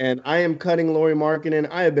 And I am cutting Lauri Markkanen.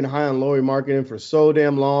 I have been high on Lauri Markkanen for so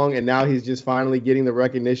damn long, and now he's just finally getting the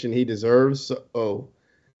recognition he deserves. And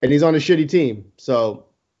he's on a shitty team. So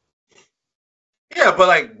yeah, but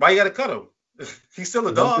like, why you gotta cut him? He's still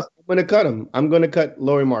a dog. I'm gonna cut him. I'm gonna cut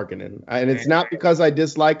Lauri Markkanen, and it's not because I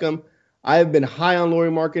dislike him. I have been high on Lauri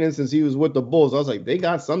Markkanen since he was with the Bulls. I was like, they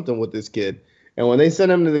got something with this kid. And when they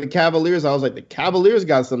sent him to the Cavaliers, I was like, the Cavaliers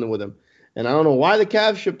got something with him. And I don't know why the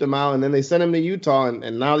Cavs shipped him out, and then they sent him to Utah,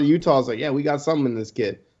 and now the Utah's like, yeah, we got something in this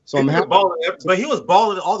kid. So I'm happy. But he was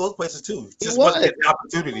balling in all those places too. Just wasn't getting the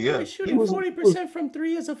opportunity. Yeah, shooting 40% from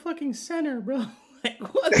 3 as a fucking center, bro. Like,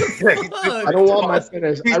 what the fuck? I don't want my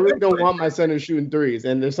centers. I really don't want my centers shooting threes.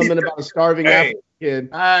 And there's something about a starving African kid.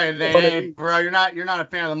 All right, then, bro, you're not a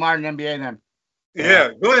fan of the modern NBA then. Yeah,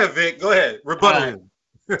 go ahead, Vic. Go ahead. Rebuttal him.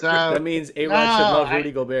 So that means A-Rod should love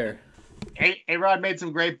Rudy Gobert. A-Rod made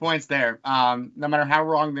some great points there. No matter how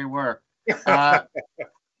wrong they were. No,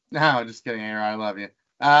 just kidding, A-Rod. I love you.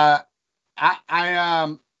 I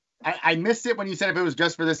missed it when you said if it was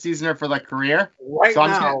just for this season or for like career. Right so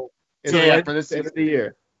now, for this season of the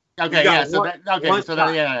year. Okay, yeah.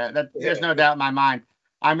 There's no doubt in my mind.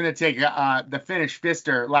 I'm going to take the Finnish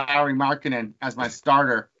Fister, Lauri Markkanen, as my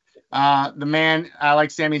starter. The man,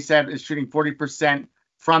 like Sammy said, is shooting 40%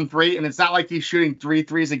 from 3, and it's not like he's shooting 3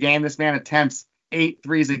 threes a game. This man attempts 8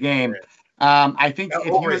 threes a game. I think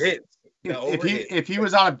if he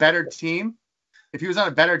was on a better team,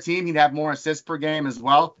 he'd have more assists per game as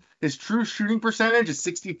well. His true shooting percentage is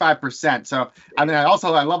 65%. So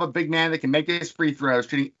I love a big man that can make his free throws,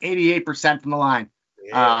 shooting 88% from the line.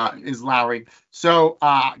 Is Lowry. So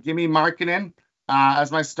give me Markkanen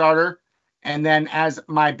as my starter. And then as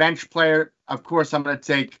my bench player, of course, I'm going to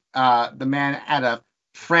take the man out of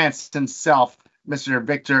France himself, Mr.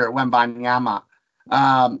 Victor Wembanyama.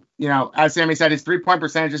 As Sammy said, his 3-point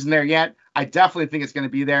percentage isn't there yet. I definitely think it's going to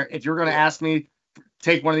be there. If you're going to ask me,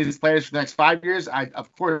 take one of these players for the next 5 years, I'd,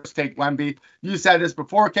 of course, take Wemby. You said this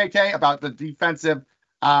before, KK, about the defensive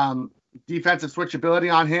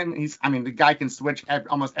switchability on him. The guy can switch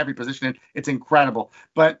almost every position. It's incredible.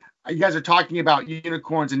 But you guys are talking about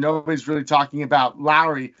unicorns, and nobody's really talking about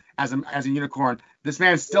Lowry as a unicorn. This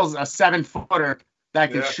man's still a 7-footer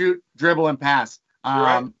that can shoot, dribble, and pass.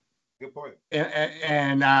 Right. Good point.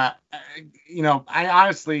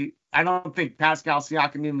 I don't think Pascal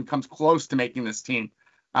Siakam even comes close to making this team.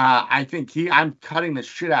 I think I'm cutting the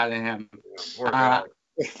shit out of him.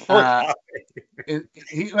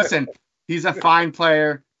 Listen, he's a fine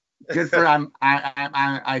player. Good for him.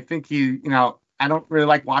 I think I don't really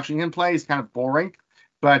like watching him play. He's kind of boring,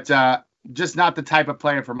 but just not the type of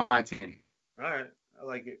player for my team. All right. I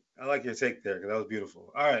like it. I like your take there because that was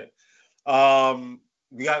beautiful. All right.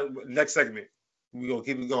 We got next segment. We're going to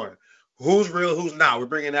keep it going. Who's real? Who's not? We're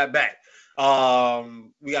bringing that back.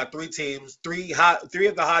 We got 3 teams, three of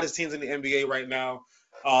the hottest teams in the NBA right now.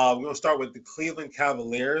 We're going to start with the Cleveland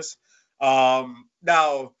Cavaliers.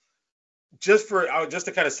 Now, just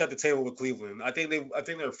to kind of set the table with Cleveland, I think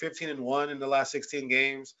they're 15-1 in the last 16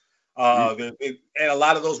 games. And a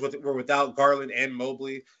lot of those were without Garland and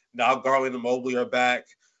Mobley. Now Garland and Mobley are back.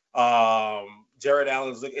 Jared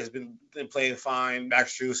Allen has been playing fine.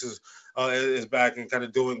 Max Strus is back and kind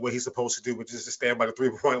of doing what he's supposed to do, which is to stand by the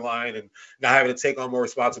 3-point line and not having to take on more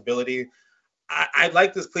responsibility. I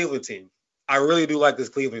like this Cleveland team. I really do like this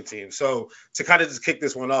Cleveland team. So to kind of just kick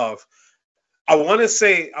this one off, I want to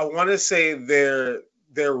say they're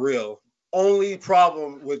real. Only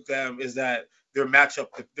problem with them is that they're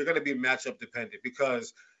going to be matchup dependent,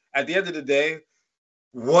 because at the end of the day,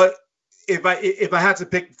 what if I had to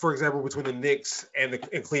pick, for example, between the Knicks and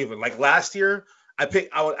Cleveland, like last year, I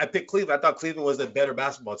picked Cleveland. I thought Cleveland was the better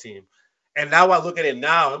basketball team. And now I look at it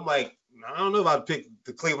now, I'm like, I don't know if I'd pick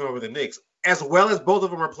the Cleveland over the Knicks, as well as both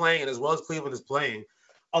of them are playing and as well as Cleveland is playing.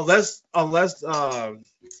 Unless what's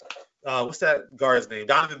that guard's name?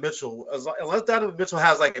 Donovan Mitchell. Unless Donovan Mitchell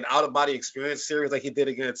has like an out-of-body experience series like he did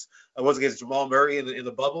against Jamal Murray in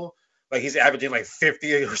the bubble, like he's averaging like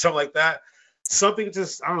 50 or something like that. Something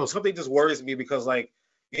just worries me, because like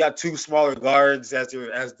you got 2 smaller guards as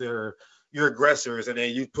your aggressors, and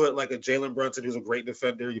then you put like a Jalen Brunson, who's a great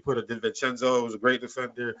defender. You put a DiVincenzo, who's a great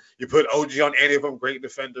defender. You put OG on any of them, great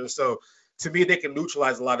defenders. So to me, they can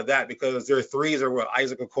neutralize a lot of that, because their threes are with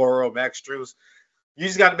Isaac Okoro, Max Strus. You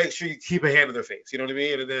just got to make sure you keep a hand in their face. You know what I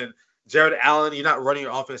mean? And then Jared Allen, you're not running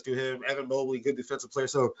your offense through him. Evan Mobley, good defensive player.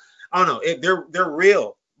 So I don't know. They're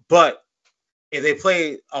real, but if they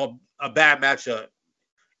play a bad matchup,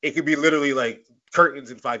 it could be literally like curtains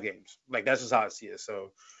in 5 games. Like that's just how I see it.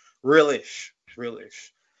 So real-ish.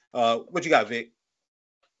 What you got, Vic?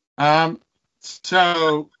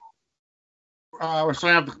 So we're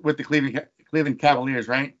starting up with the Cleveland Cavaliers,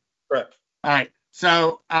 right? Correct. All right.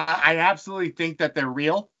 So I absolutely think that they're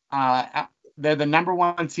real. They're the number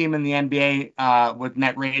 1 team in the NBA with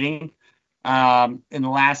net rating in the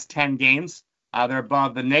last 10 games. They're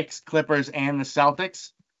above the Knicks, Clippers, and the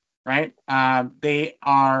Celtics, right? They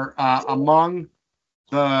are among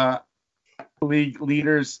the league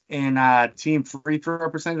leaders in team free throw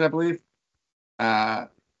percentage, I believe.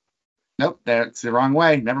 Nope, that's the wrong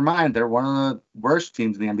way. Never mind. They're one of the worst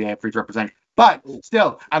teams in the NBA free throw percentage. But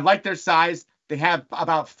still, I like their size. They have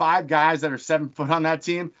about 5 guys that are 7 foot on that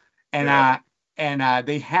team, and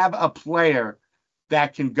they have a player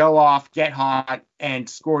that can go off, get hot, and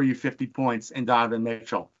score you 50 points in Donovan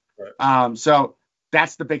Mitchell. Right. So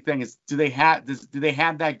that's the big thing: is do they have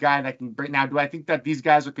that guy that can bring? Now, do I think that these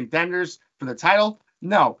guys are contenders for the title?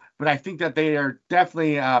 No, but I think that they are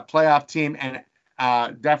definitely a playoff team and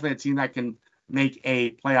definitely a team that can make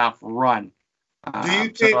a playoff run. Do you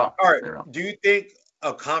think? All right. Do you think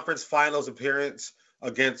a conference finals appearance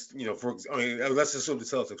against, let's assume the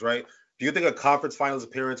Celtics, right? Do you think a conference finals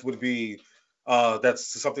appearance would be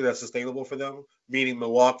that's something that's sustainable for them? Meaning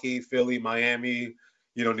Milwaukee, Philly, Miami,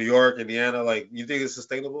 New York, Indiana. Like, you think it's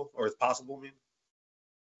sustainable or it's possible? I mean,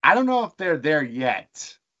 I don't know if they're there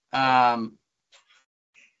yet.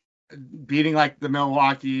 Beating like the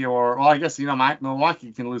Milwaukee I guess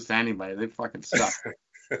Milwaukee can lose to anybody. They fucking suck.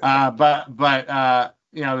 But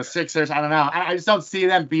the Sixers, I don't know. I just don't see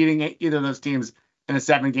them beating either of those teams in a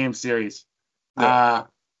 7-game series. Yeah.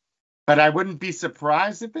 But I wouldn't be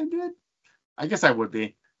surprised if they did. I guess I would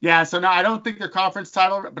be. Yeah. So no, I don't think they're conference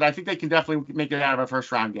title, but I think they can definitely make it out of a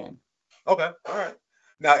first round game. Okay. All right.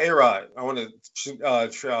 Now, A-Rod, I want to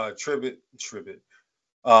tribute.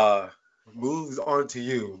 Moves on to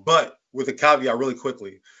you, but with a caveat really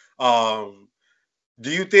quickly. Do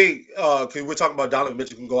you think, because we're talking about Donovan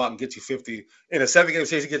Mitchell can go out and get you 50 in a 7-game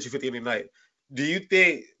series, he gets you 50 any night. Do you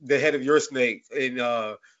think the head of your snake in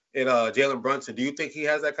Jalen Brunson, do you think he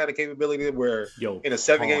has that kind of capability where in a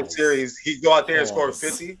 7-game series he go out there and score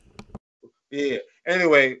 50? Yeah.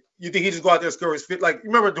 Anyway, you think he just go out there and score his 50? Like,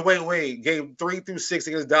 remember Dwayne Wade, game 3 through 6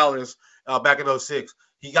 against Dallas back in 2006.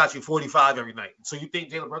 He got you 45 every night. So you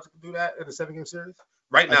think Jalen Brunson can do that in a 7-game series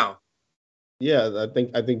right now? Yeah, I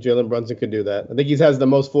think Jalen Brunson could do that. I think he has the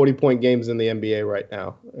most 40-point games in the NBA right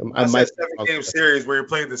now. I said 7-game series where you're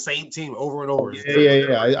playing the same team over and over.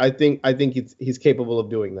 Yeah. I think he's capable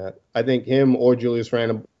of doing that. I think him or Julius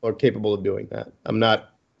Randle are capable of doing that. I'm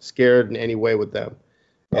not scared in any way with them.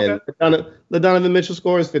 And the Donovan Mitchell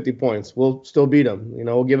scores 50 points. We'll still beat him.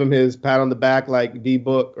 We'll give him his pat on the back like D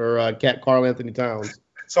Book or Carl Anthony Towns.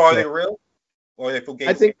 So are they real? Or are they full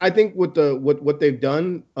games? I think with what they've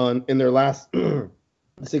done in their last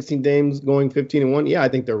 16 games, going 15-1, yeah, I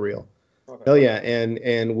think they're real. Okay. Hell yeah,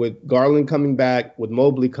 and with Garland coming back, with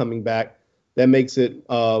Mobley coming back, that makes it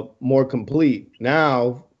more complete.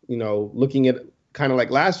 Now, looking at kind of like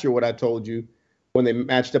last year, what I told you when they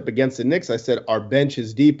matched up against the Knicks, I said our bench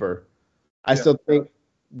is deeper. I still think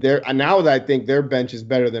I think their bench is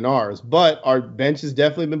better than ours, but our bench has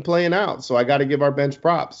definitely been playing out. So I got to give our bench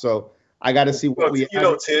props. So I got to see what we.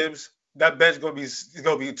 Tibbs, that bench is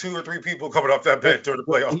gonna be 2 or 3 people coming off that bench during the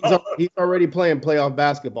playoffs. He's already playing playoff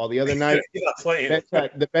basketball. The other night,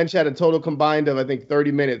 the bench had a total combined of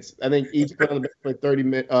 30 minutes. I think each played on the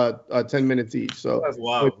bench for 10 minutes each. So that's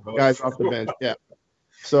wild. Guys off the bench, yeah.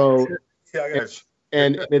 So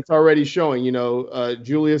and it's already showing.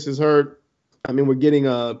 Julius is hurt. I mean, we're getting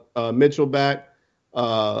Mitchell back.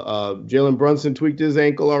 Jalen Brunson tweaked his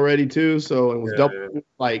ankle already too, so it was double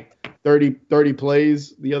like 30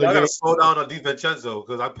 plays the other day. I gotta slow down on DiVincenzo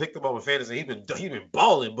because I picked him up in fantasy. He's been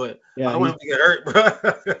balling, but I don't want him to get hurt, bro.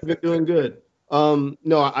 He's been doing good.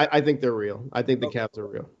 No, I think they're real. I think the Cavs are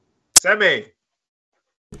real. Sammy.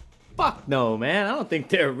 Fuck no, man. I don't think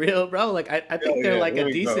they're real, bro. Like I think they're like a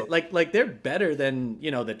decent, like they're better than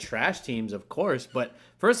the trash teams, of course. But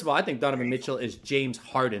first of all, I think Donovan Mitchell is James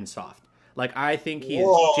Harden soft. Like I think he is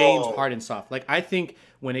James Harden soft. Like I think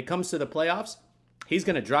when it comes to the playoffs, he's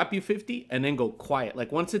gonna drop you 50 and then go quiet.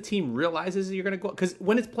 Like once the team realizes you're gonna go, because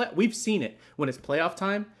when it's we've seen it when it's playoff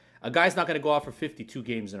time. A guy's not gonna go off for 52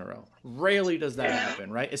 games in a row. Rarely does that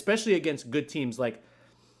happen, right? Especially against good teams. Like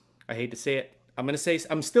I hate to say it.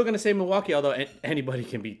 I'm still going to say Milwaukee, although anybody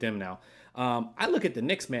can beat them now. I look at the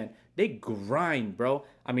Knicks, man. They grind, bro.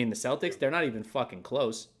 I mean, the Celtics, they're not even fucking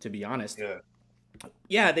close, to be honest.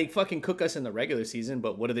 Yeah, they fucking cook us in the regular season,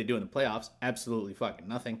 but what do they do in the playoffs? Absolutely fucking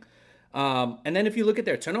nothing. And then if you look at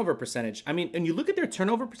their turnover percentage, and you look at their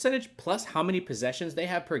turnover percentage plus how many possessions they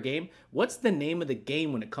have per game, what's the name of the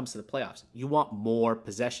game when it comes to the playoffs? You want more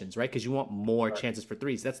possessions, right? Because you want more chances for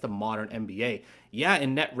threes. That's the modern NBA. Yeah,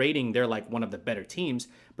 in net rating, they're like one of the better teams,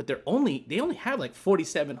 but they only have like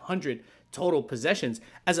 4,700 total possessions,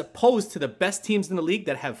 as opposed to the best teams in the league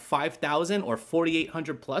that have 5,000 or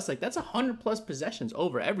 4,800 plus. Like that's 100 plus possessions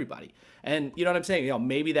over everybody. And you know what I'm saying?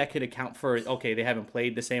 Maybe that could account for, okay, they haven't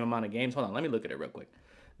played the same amount of games. Hold on, let me look at it real quick.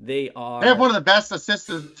 They have one of the best assist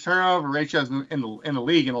to turnover ratios in the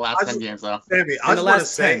league in the last 10 games, though. In the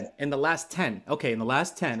last 10. In the last 10. Okay, in the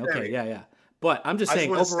last 10. Okay, yeah. But I'm just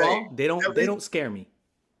saying overall, they don't scare me.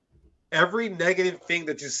 every negative thing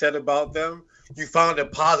that you said about them, you found a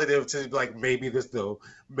positive to like maybe this though.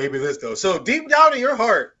 So deep down in your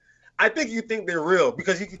heart, I think you think they're real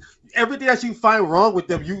because everything that you find wrong with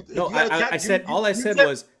them, I said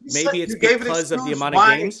maybe it's because of the amount of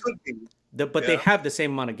games. But they have the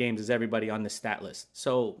same amount of games as everybody on the stat list.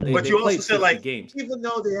 So but you also said like games. Even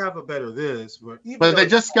though they have a better this, but they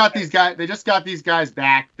just got these guys. They just got these guys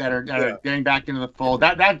back that are getting back into the fold.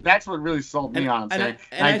 That's what really sold me on. I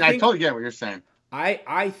totally get what you're saying.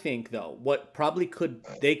 I think though what probably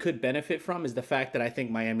they could benefit from is the fact that I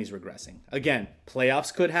think Miami's regressing. Again,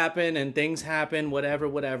 playoffs could happen and things happen, whatever.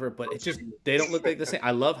 But it's just they don't look like the same.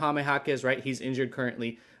 I love Jaime Jaquez, right? He's injured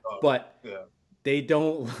currently, but they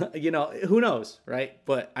don't. Who knows, right?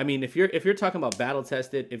 But I mean, if you're talking about battle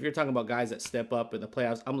tested, if you're talking about guys that step up in the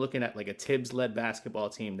playoffs, I'm looking at like a Tibbs led basketball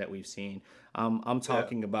team that we've seen. I'm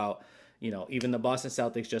talking about even the Boston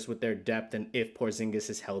Celtics just with their depth and if Porzingis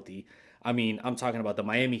is healthy. I mean, I'm talking about the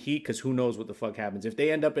Miami Heat because who knows what the fuck happens. If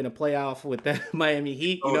they end up in a playoff with the Miami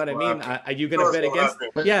Heat, you know what I mean? Are you going to bet against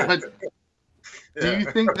them? Yeah. Do you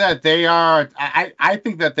think that they are I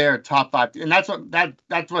think that they're top 5. And that's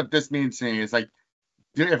what this means to me. Is like,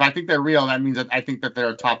 if I think they're real, that means that I think that they're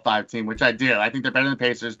a top 5 team, which I do. I think they're better than the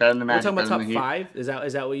Pacers, better than the Magic. We're talking about top 5?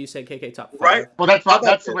 Is that what you said, KK? Top 5? Right. Well,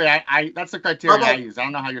 that's the way that's the criteria I use. I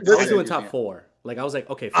don't know how you're I was doing top 4. Like I was like,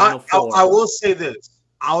 okay, final 4. I will say this.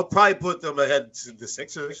 I would probably put them ahead to the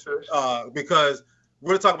Sixers because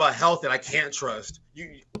we're talking about health and I can't trust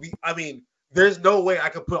I mean, there's no way I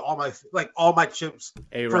could put all my chips.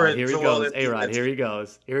 A-Rod, here he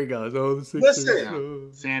goes. Here he goes. Oh, the Sixers.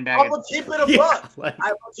 Listen, sandbag. I'm gonna keep it a buck. I'm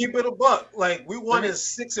gonna keep it a buck. Like we won in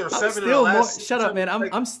 6 or 7 in the last. Shut up, man.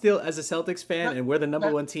 I'm still as a Celtics fan, and we're the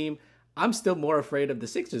number 1 team. I'm still more afraid of the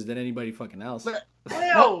Sixers than anybody fucking else. Let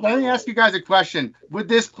me ask you guys a question. Would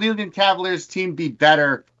this Cleveland Cavaliers team be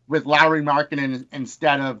better with Lowry Markkanen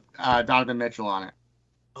instead of Donovan Mitchell on it?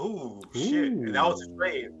 Oh, shit. That was a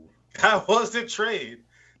trade. That was the trade.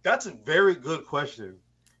 That's a very good question.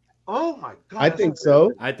 Oh, my God. I think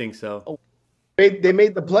so. Oh, they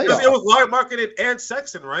made the playoffs. It was Lowry Markkanen and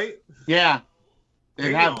Sexton, right? Yeah.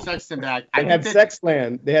 They have Sexton back. They had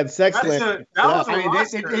Sexland. They had Sexland.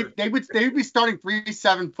 They would be starting 3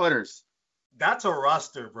 7-footers. That's a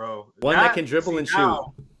roster, bro. That can dribble and shoot.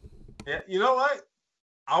 Yeah, you know what?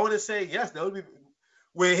 I want to say yes. That would be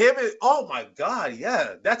with him. Oh my God,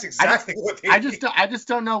 yeah, that's exactly what they. I just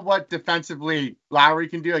don't know what defensively Lowry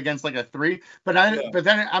can do against like a 3. But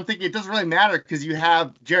then I'm thinking it doesn't really matter because you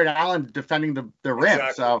have Jared Allen defending the rim.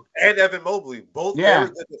 Exactly. So and Evan Mobley, both very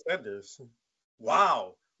good defenders.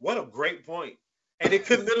 Wow, what a great point. And it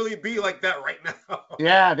could literally be like that right now.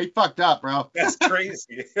 Yeah, they fucked up, bro. That's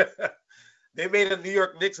crazy. They made a New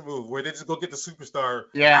York Knicks move where they just go get the superstar.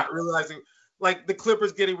 Yeah. Not realizing, like the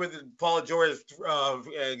Clippers getting rid of Paul George,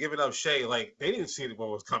 giving up Shea. Like they didn't see what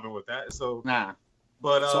was coming with that. So nah.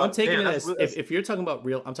 But so I'm taking it as if you're talking about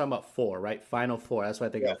real, I'm talking about 4, right? Final 4. That's what I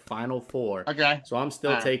think of. Final 4. Okay. So I'm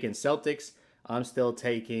still taking Celtics. I'm still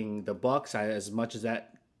taking the Bucks. As much as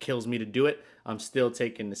that kills me to do it, I'm still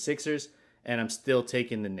taking the Sixers, and I'm still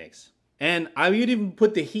taking the Knicks. And I would even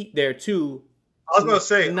put the Heat there too. I was gonna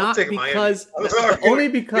say not because only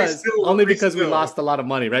because we lost a lot of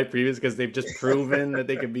money, right? Previous because they've just proven that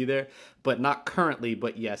they can be there, but not currently.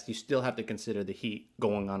 But yes, you still have to consider the Heat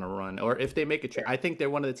going on a run, or if they make a trade. I think they're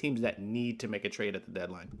one of the teams that need to make a trade at the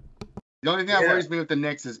deadline. The only thing that worries me with the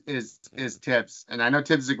Knicks is Tibbs, and I know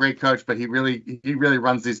Tibbs is a great coach, but he really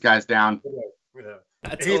runs these guys down. Yeah.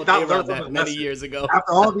 He's not learned that many years ago.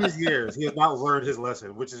 After all these years, he has not learned his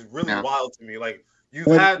lesson, which is really wild to me. Like you've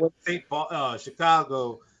had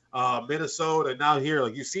Chicago, Minnesota, and now here.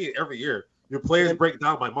 Like you see it every year. Your players break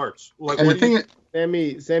down by March. Like and the thing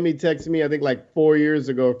is, Sammy texted me, I think like 4 years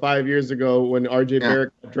ago or 5 years ago when RJ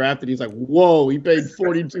Barrett got drafted. He's like, "Whoa, he played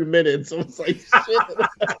 42 minutes." I was like,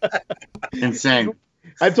 "Shit." Insane.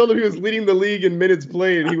 I told him he was leading the league in minutes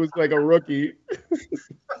played. He was like a rookie.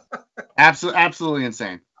 Absolutely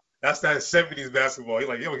insane. That's that 70s basketball. He's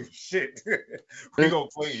like, yo, shit. We gonna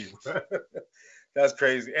play you. That's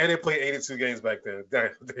crazy. And they played 82 games back then.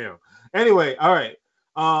 Damn. Anyway, all right.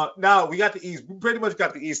 Now we got the East. We pretty much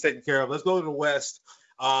got the East taken care of. Let's go to the West.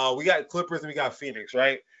 We got Clippers and we got Phoenix,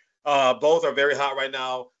 right? Both are very hot right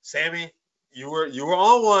now. Sammy, you were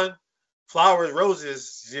on one. Flowers,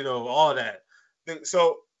 roses, all that.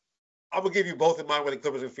 So I'm gonna give you both in mind with the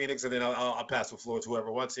Clippers and Phoenix, and then I'll pass the floor to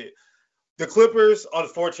whoever wants it. The Clippers,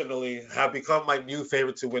 unfortunately, have become my new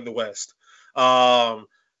favorite to win the West,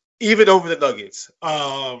 even over the Nuggets.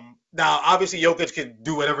 Now, obviously, Jokic can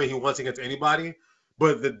do whatever he wants against anybody,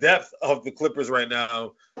 but the depth of the Clippers right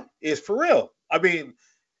now is for real. I mean,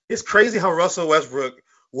 it's crazy how Russell Westbrook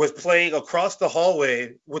was playing across the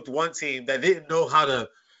hallway with one team that didn't know how to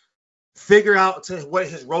figure out what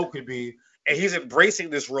his role could be, and he's embracing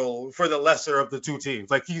this role for the lesser of the two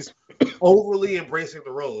teams. Like he's overly embracing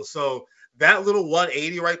the role. So that little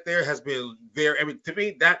 180 right there has been very. I mean, to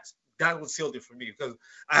me, that was sealed it for me because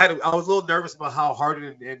I was a little nervous about how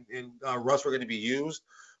Harden and Russ were going to be used.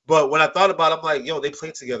 But when I thought about it, I'm like, yo, they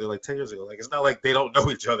played together like 10 years ago. Like, it's not like they don't know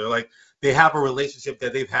each other. Like, they have a relationship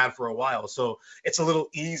that they've had for a while. So it's a little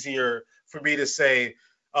easier for me to say,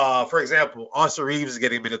 for example, Austin Reeves is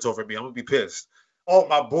getting minutes over me. I'm going to be pissed. Oh,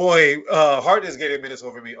 my boy Harden is getting minutes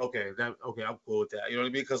over me. Okay, I'm cool with that. You know what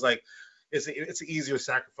I mean? Because, like, it's an easier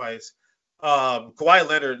sacrifice. Kawhi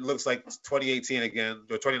Leonard looks like 2018 again,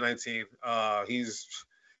 or 2019. He's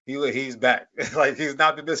back. Like, he's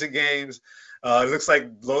not been missing games. It looks like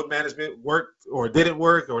load management worked or didn't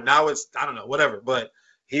work, or now it's, I don't know, whatever. But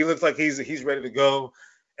he looks like he's ready to go.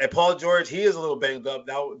 And Paul George, he is a little banged up.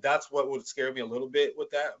 That's what would scare me a little bit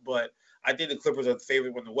with that. But I think the Clippers are the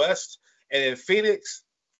favorite in the West. And in Phoenix,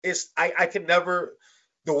 I can never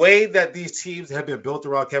 – the way that these teams have been built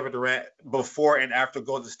around Kevin Durant before and after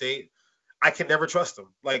Golden State, I can never trust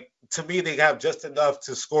them. Like, to me, they have just enough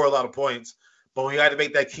to score a lot of points. But when you got to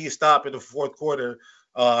make that key stop in the fourth quarter –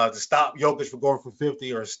 to stop Jokic from going for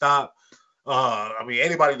 50 or stop,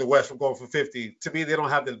 anybody in the West from going for 50. To me, they don't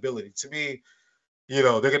have the ability. To me, you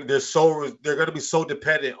know, they're gonna be so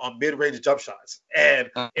dependent on mid-range jump shots. And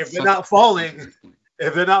if they're not falling,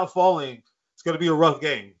 it's gonna be a rough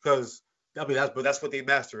game because that's what they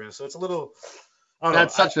master in. So it's a little.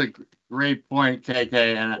 That's such a great point, KK,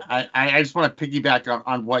 and I just want to piggyback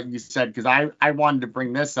on what you said because I wanted to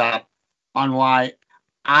bring this up on why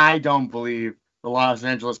I don't believe the Los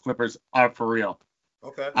Angeles Clippers are for real.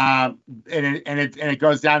 Okay. And it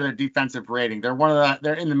goes down to their defensive rating. They're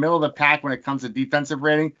they're in the middle of the pack when it comes to defensive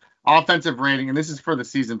rating. Offensive rating, and this is for the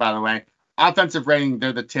season, by the way. Offensive rating,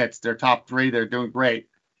 they're the tits. They're top 3. They're doing great.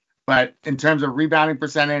 But in terms of rebounding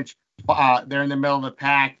percentage, they're in the middle of the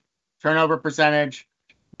pack. Turnover percentage,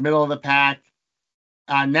 middle of the pack.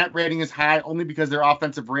 Net rating is high only because their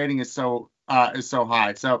offensive rating is so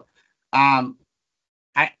high. So,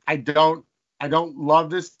 I don't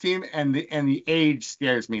love this team, and the age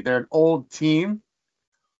scares me. They're an old team,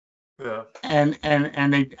 yeah, and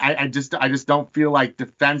I just don't feel like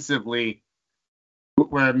defensively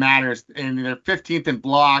where it matters. And they're 15th in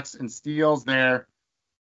blocks and steals. They're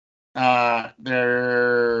where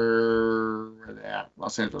they at?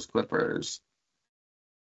 Los Angeles Clippers.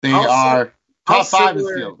 They are top 5 in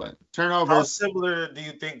steals, but turnovers. How similar do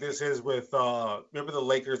you think this is with remember the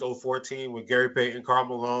Lakers 2014 with Gary Payton, Karl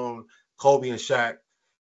Malone, Kobe and Shaq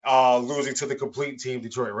losing to the complete team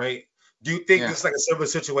Detroit, right? Do you think this is like a similar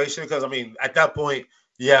situation? Because, I mean, at that point,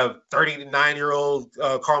 you have 39-year-old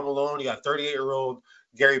Karl Malone, you got 38-year-old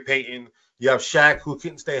Gary Payton, you have Shaq who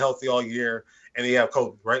couldn't stay healthy all year, and you have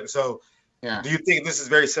Kobe, right? So do you think this is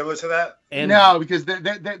very similar to that? No, because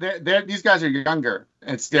these guys are younger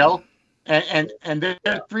and still. And their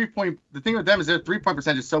 3-point. The thing with them is their 3-point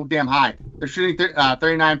percentage is so damn high. They're shooting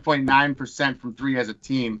 39.9% from 3 as a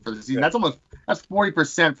team for the season. Yeah. That's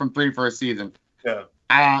 40% from 3 for a season. Yeah.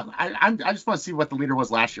 I just want to see what the leader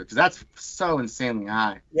was last year because that's so insanely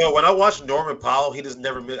high. Yeah, when I watch Norman Powell, he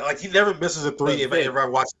never misses a 3 if I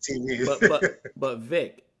watch TV. But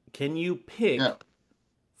Vic, can you pick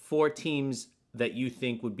 4 teams that you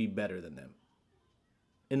think would be better than them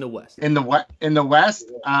in the West? In the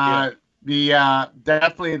West,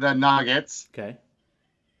 definitely the Nuggets. Okay.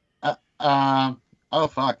 Oh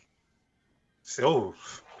fuck. So,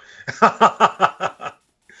 because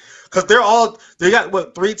they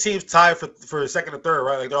got 3 teams tied for second and third,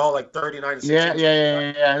 right? Like they're all like 39.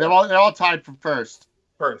 Yeah. They're all tied for first.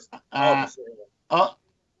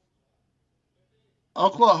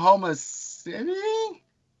 Oklahoma City.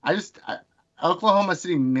 Oklahoma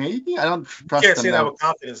City, maybe? I don't trust them. You can't say that with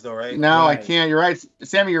confidence, though, right? No, I can't. You're right.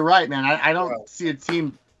 Sammy, you're right, man. I don't see a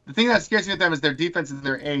team. The thing that scares me with them is their defense and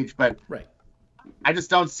their age, but I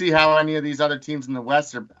just don't see how any of these other teams in the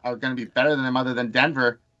West are going to be better than them other than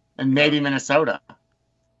Denver and maybe Minnesota.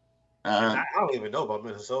 I don't even know about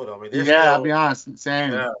Minnesota. I mean, I'll be honest.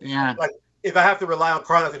 Same. Yeah. Like, if I have to rely on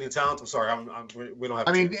Karl Anthony Towns, I'm sorry. We don't have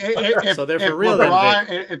I mean, so they're for real.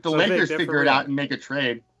 If the Lakers figure it out and make a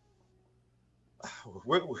trade. All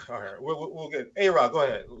right, we'll get. Hey, Rob, go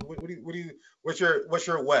ahead. What's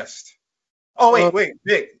your West? Oh wait,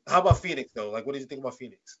 Vic. How about Phoenix though? Like, what do you think about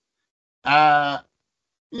Phoenix? They're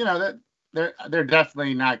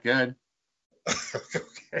definitely not good.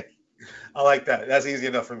 Okay. I like that. That's easy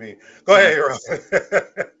enough for me. Go ahead, Rob.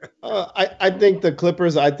 I think the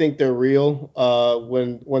Clippers, I think they're real.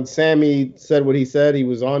 When Sammy said what he said, he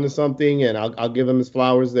was on to something, and I'll give him his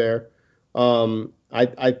flowers there.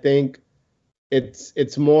 I think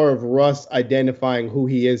it's more of Russ identifying who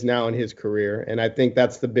he is now in his career, and I think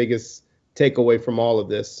that's the biggest takeaway from all of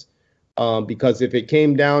this. Because if it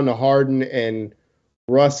came down to Harden and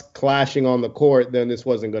Russ clashing on the court, then this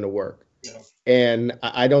wasn't going to work. Yeah. And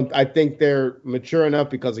I think they're mature enough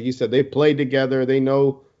because, like you said, they played together. They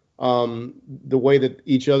know the way that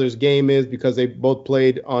each other's game is because they both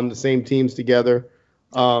played on the same teams together.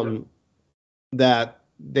 That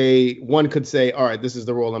one could say, all right, this is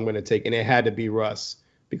the role I'm going to take. And it had to be Russ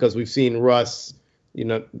because we've seen Russ,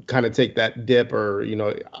 kind of take that dip or,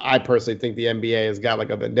 I personally think the NBA has got like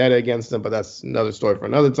a vendetta against him, but that's another story for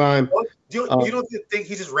another time. Well, you don't think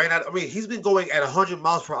he just ran out? I mean, he's been going at 100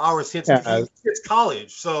 miles per hour since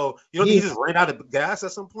college. So you don't think he just ran out of gas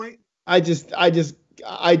at some point? I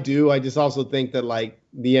do. I just also think that like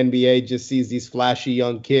the NBA just sees these flashy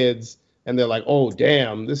young kids and they're like, oh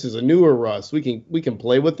damn, this is a newer Russ. We can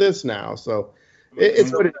play with this now. So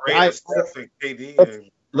it's what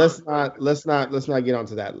let's not get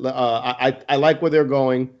onto that. I like where they're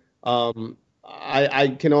going.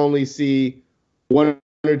 I can only see one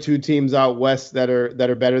or two teams out west that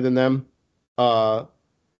are better than them.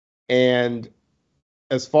 And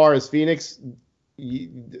as far as Phoenix,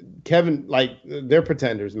 Kevin, like they're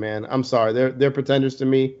pretenders, man. I'm sorry, they're pretenders to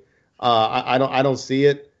me. I don't see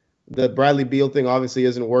it. The Bradley Beal thing obviously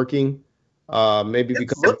isn't working. Maybe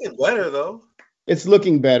because it's looking better though. It's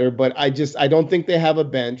looking better, but I don't think they have a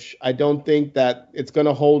bench. I don't think that it's going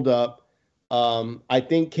to hold up. I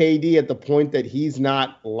think KD at the point that he's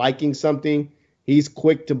not liking something, he's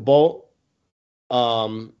quick to bolt.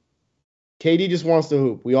 KD just wants to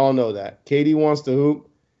hoop. We all know that. KD wants to hoop.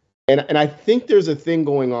 And I think there's a thing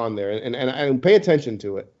going on there, and pay attention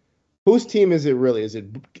to it. Whose team is it really? Is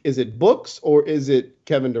it Book's or is it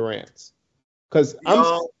Kevin Durant's? Because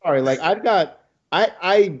I'm sorry, like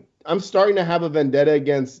I'm starting to have a vendetta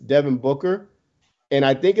against Devin Booker, and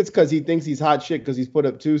I think it's because he thinks he's hot shit because he's put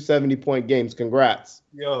up 2 70-point games. Congrats.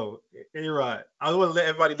 Yo, A-Rod, I want to let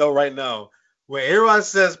everybody know right now, when A-Rod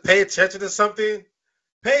says pay attention to something,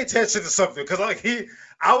 pay attention to something. Because like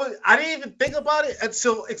I didn't even think about it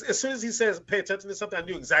until as soon as he says pay attention to something, I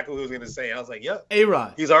knew exactly what he was going to say. I was like, yep.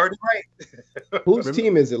 A-Rod. He's already right. Whose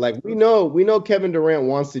team is it? Like we know Kevin Durant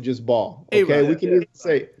wants to just ball. Okay, A-Rod. We can easily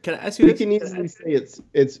say. Can I ask you? We can easily say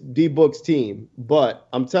it's D Book's team, but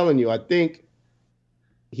I'm telling you, I think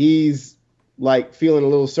he's like feeling a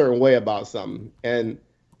little certain way about something. And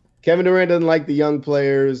Kevin Durant doesn't like the young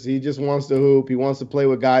players. He just wants to hoop. He wants to play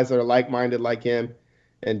with guys that are like-minded like him.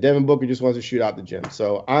 And Devin Booker just wants to shoot out the gym.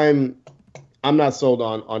 So I'm not sold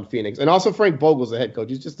on Phoenix. And also Frank Vogel's the head coach.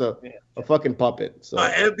 He's just a fucking puppet. So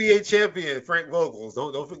NBA champion Frank Vogels.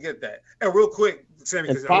 Don't forget that. And real quick, Sammy,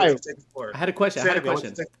 I had a question. I had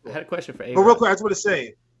a question for A-Rod. But real quick, I just want to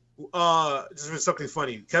say, just was something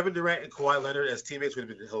funny. Kevin Durant and Kawhi Leonard as teammates would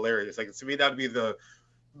have been hilarious. Like to me, that would be the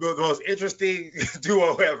most interesting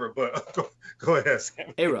duo ever. But go ahead,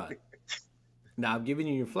 Sammy. A-Rod. Now, I'm giving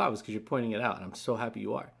you your flowers because you're pointing it out, and I'm so happy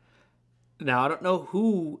you are. Now, I don't know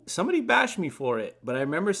who – somebody bashed me for it, but I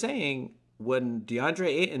remember saying when DeAndre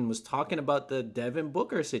Ayton was talking about the Devin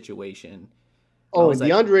Booker situation. Oh,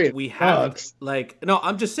 DeAndre like, we have – like – no,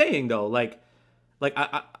 I'm just saying, though, like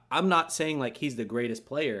I'm not saying, like, he's the greatest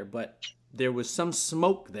player, but there was some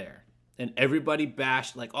smoke there, and everybody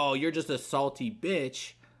bashed, like, oh, you're just a salty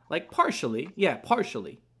bitch. Like, partially. Yeah,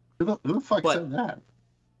 partially. Who the fuck said that?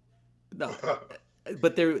 No,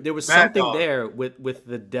 but there was something there with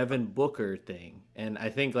the Devin Booker thing, and I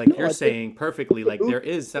think like you're saying perfectly, like there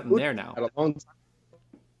is something there now.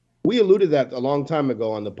 We alluded that a long time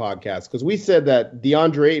ago on the podcast because we said that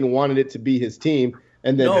DeAndre Ayton wanted it to be his team,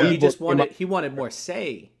 and then he wanted more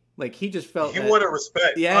say. Like he just felt he wanted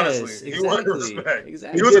respect. Yes, honestly, exactly, he wanted respect.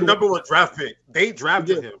 Exactly. He was a number 1 draft pick. They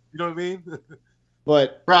drafted him. You know what I mean?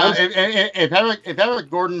 But bro, if Eric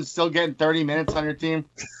Gordon's still getting 30 minutes on your team.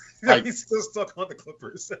 Like, he's still stuck on the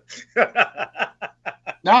Clippers.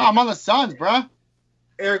 No, I'm on the Suns, bro.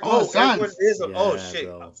 Eric, Suns. Shit.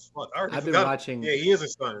 I've been watching. Yeah, he is a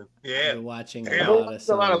Sun. Yeah. I've been watching a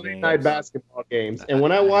lot of late night basketball games. And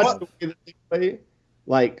when I watch the way that they play,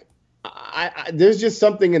 like, I there's just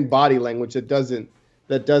something in body language that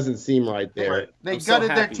doesn't seem right there. Right. They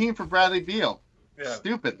gutted their team for Bradley Beal. Yeah.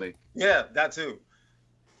 Stupidly. Yeah, that too.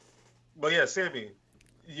 But yeah, Sammy.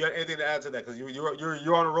 you got anything to add to that? Because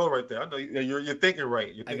you're on a roll right there. I know you're thinking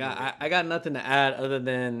right. I got nothing to add other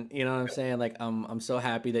than, you know what I'm saying? Like, I'm so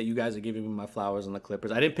happy that you guys are giving me my flowers on the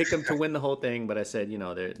Clippers. I didn't pick them to win the whole thing, but I said, you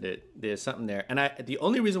know, there's something there. And the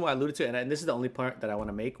only reason why I alluded to it, and this is the only part that I want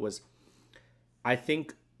to make, was I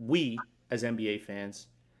think we as NBA fans,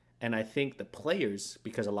 and I think the players,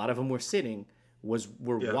 because a lot of them were sitting, were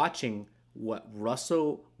watching what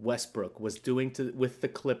Russell Westbrook was doing with the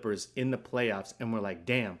Clippers in the playoffs, and we're like,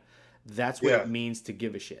 damn, that's what it means to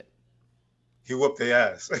give a shit. He whooped their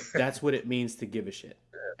ass. That's what it means to give a shit.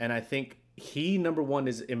 And I think he, number one,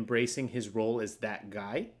 is embracing his role as that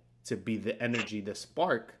guy, to be the energy, the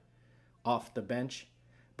spark off the bench.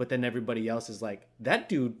 But then everybody else is like, that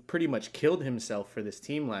dude pretty much killed himself for this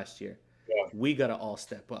team last year. Yeah. We got to all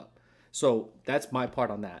step up. So that's my part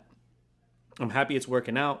on that. I'm happy it's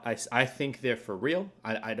working out. I think they're for real.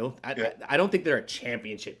 I don't think they're a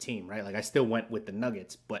championship team, right? Like, I still went with the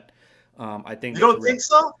Nuggets, but I think you don't think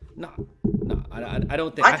so? No, I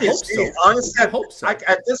don't think. I hope so. Honestly, I hope so.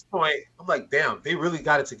 At this point, I'm like, damn, they really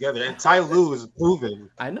got it together. And Ty Lue is proven.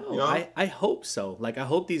 I know. I hope so. Like, I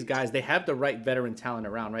hope these guys, they have the right veteran talent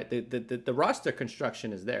around, right? The roster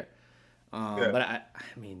construction is there. But I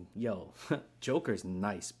mean, yo, Joker's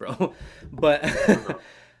nice, bro. But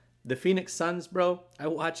the Phoenix Suns, bro,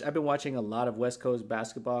 I've been watching a lot of West Coast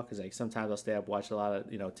basketball because, like, sometimes I'll stay up, watch a lot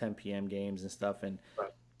of 10 p.m. games and stuff. And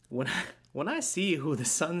when I see who the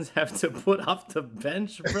Suns have to put off the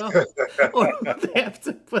bench, bro, or they have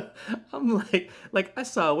to put, I'm like I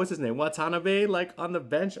saw, what's his name, Watanabe, like, on the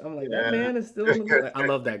bench. I'm like, that man is still in the, I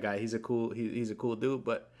love that guy. He's a cool dude,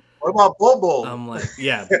 but. What about Bobo? I'm like,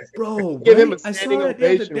 yeah, bro. Give him a I saw standing that the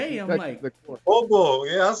other ovation day. I'm like, Bobo.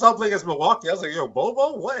 Yeah, I saw him play against Milwaukee. I was like, yo,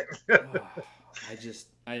 Bobo, what?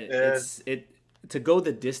 To go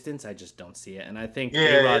the distance, I just don't see it. And I think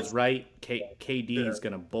A-Rod's right. KD is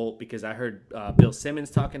gonna bolt, because I heard Bill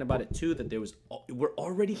Simmons talking about it too. That we're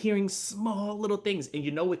already hearing small little things, and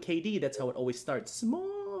you know, with KD, that's how it always starts.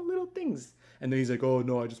 Small little things, and then he's like, oh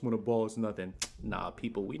no, I just want to ball. It's nothing. Nah,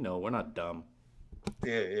 people, we know we're not dumb.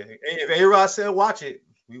 Yeah. If A-Rod said watch it,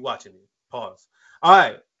 we watching it. Pause. All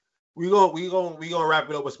right. We gonna wrap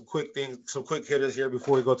it up with some quick things, some quick hitters here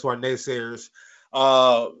before we go to our naysayers.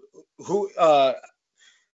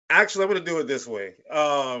 Actually, I'm gonna do it this way.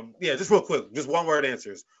 Just real quick, just one word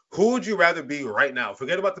answers. Who would you rather be right now?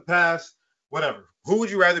 Forget about the past, whatever. Who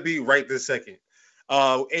would you rather be right this second?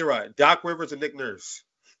 A-Rod, Doc Rivers or Nick Nurse?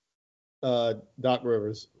 Doc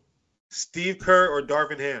Rivers. Steve Kerr or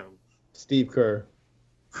Darvin Ham? Steve Kerr.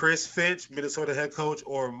 Chris Finch, Minnesota head coach,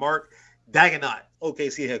 or Mark Dagenot,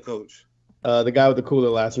 OKC head coach? The guy with the cooler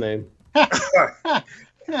last name.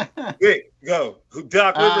 Quick, go.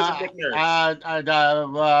 Doc Rivers or Nick Nurse?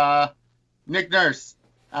 Nick Nurse.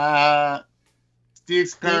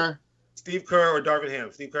 Steve Kerr. Steve Kerr or Darvin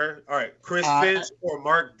Ham? Steve Kerr. All right. Chris Finch or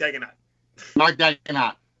Mark Dagenot? Mark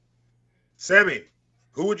Dagenot. Sammy,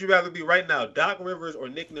 who would you rather be right now, Doc Rivers or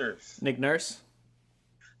Nick Nurse? Nick Nurse.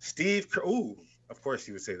 Steve Kerr. Ooh, of course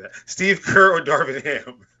you would say that. Steve Kerr or Darvin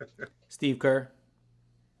Ham? Steve Kerr.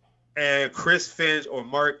 And Chris Finch or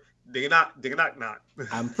Mark Dagenot.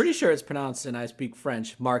 I'm pretty sure it's pronounced, and I speak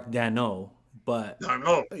French, Mark Dano, but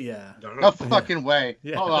Dano. Yeah. No fucking way.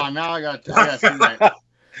 Yeah. Hold on, now I got to see that.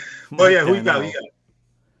 But yeah, who you got?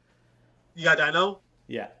 You got Dano?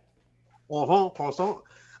 Yeah. All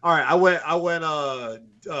right, I went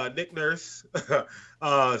Nick Nurse,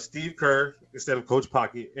 Steve Kerr instead of Coach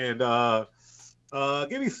Pocket, and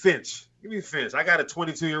give me Finch. I got a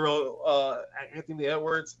 22-year-old Anthony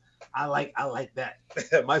Edwards. I like that.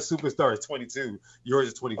 My superstar is 22. Yours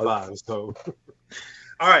is 25. So,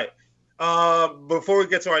 all right. Before we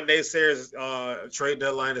get to our naysayers, trade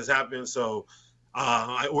deadline is happening. So,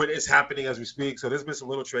 it's happening as we speak. So there's been some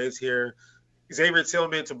little trades here. Xavier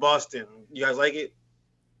Tillman to Boston. You guys like it?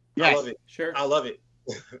 Yes, I love it. Sure. I love it.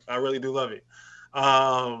 I really do love it.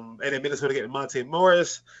 And then Minnesota getting Monte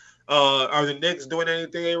Morris. Are the Knicks doing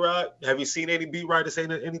anything, A-Rod? Have you seen any beat writers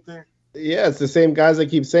saying anything? Yeah, it's the same guys I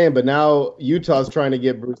keep saying, but now Utah's trying to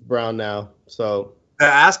get Bruce Brown now. So the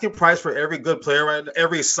asking price for every good player right now,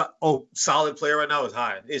 every solid player right now is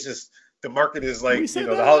high. It's just the market is like, we said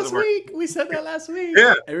the last week. We said that last week.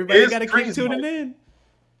 Yeah, everybody got to keep tuning in.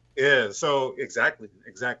 Yeah, so exactly.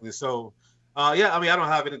 So, I mean, I don't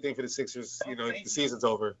have anything for the Sixers. The season's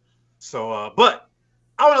over. So, but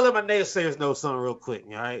I want to let my naysayers know something real quick.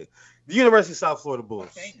 All right, the University of South Florida Bulls.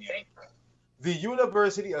 The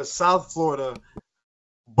University of South Florida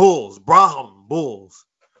Bulls, Braham Bulls.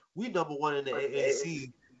 We number one in the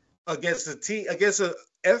AAC against a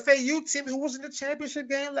FAU team who was in the championship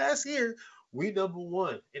game last year. We number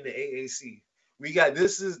one in the AAC. We got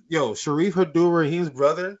Sharif Abdul-Rahim's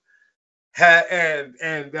brother had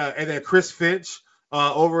and then Chris Finch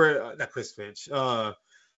not Chris Finch. The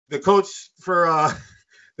coach for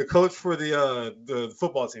the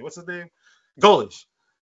football team. What's his name? Golish.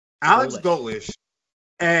 Alex Golish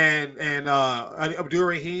and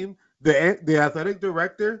Abdul-Rahim, the athletic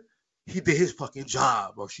director, he did his fucking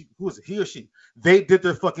job. Or who was it? He or she? They did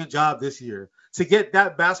their fucking job this year. To get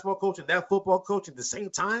that basketball coach and that football coach at the same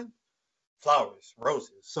time, flowers,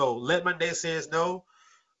 roses. So let my naysayers know.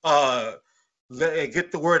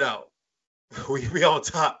 Get the word out. We on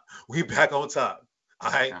top. We back on top.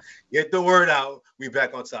 All right. Get the word out. We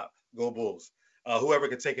back on top. Go Bulls. Whoever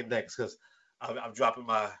can take it next, because I'm dropping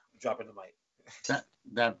the mic.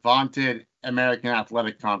 That vaunted American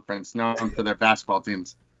Athletic Conference, known for their basketball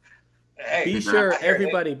teams. Hey,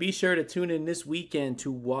 everybody, be sure to tune in this weekend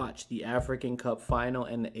to watch the African Cup final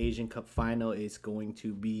and the Asian Cup final. Is going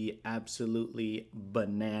to be absolutely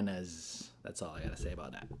bananas. That's all I gotta say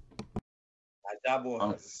about that.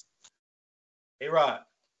 Hey, Rod.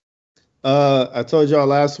 I told y'all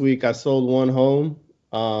last week I sold one home.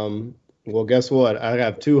 Well, guess what? I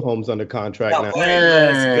have 2 homes under contract now. Let's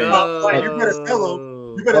go. You better sell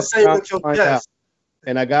them. You better say what your chest.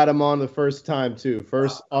 And I got them on the first time too.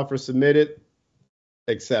 First offer submitted,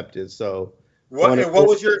 accepted. So what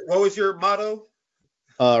was your motto?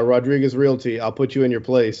 Rodriguez Realty. I'll put you in your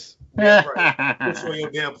place. Yeah, right. Put you in your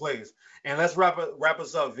damn place. And let's wrap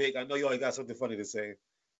us up, Vic. I know you always got something funny to say.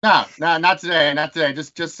 No, not today. Not today.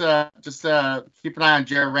 Just keep an eye on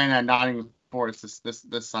Jared Reyna and Nottingham Forest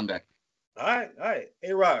this Sunday. All right.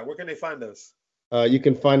 Hey, Rod, where can they find us? You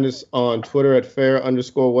can find us on Twitter at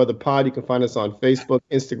fair_weatherpod. You can find us on Facebook,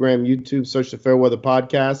 Instagram, YouTube. Search the Fairweather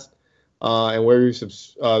Podcast. And where you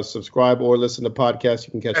subscribe or listen to podcasts,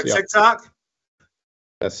 you can catch the TikTok.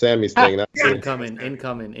 That's Sammy's thing. Incoming.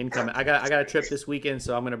 I got a trip this weekend,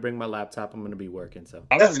 so I'm gonna bring my laptop. I'm gonna be working. So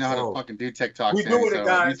I don't even know how to fucking do TikTok. We doing it,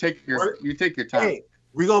 guys. You take your time. Hey,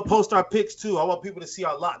 we gonna post our pics too. I want people to see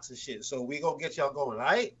our locks and shit. So we gonna get y'all going. All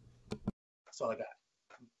right. That's all I got.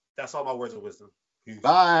 That's all my words of wisdom. Peace.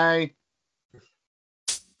 Bye.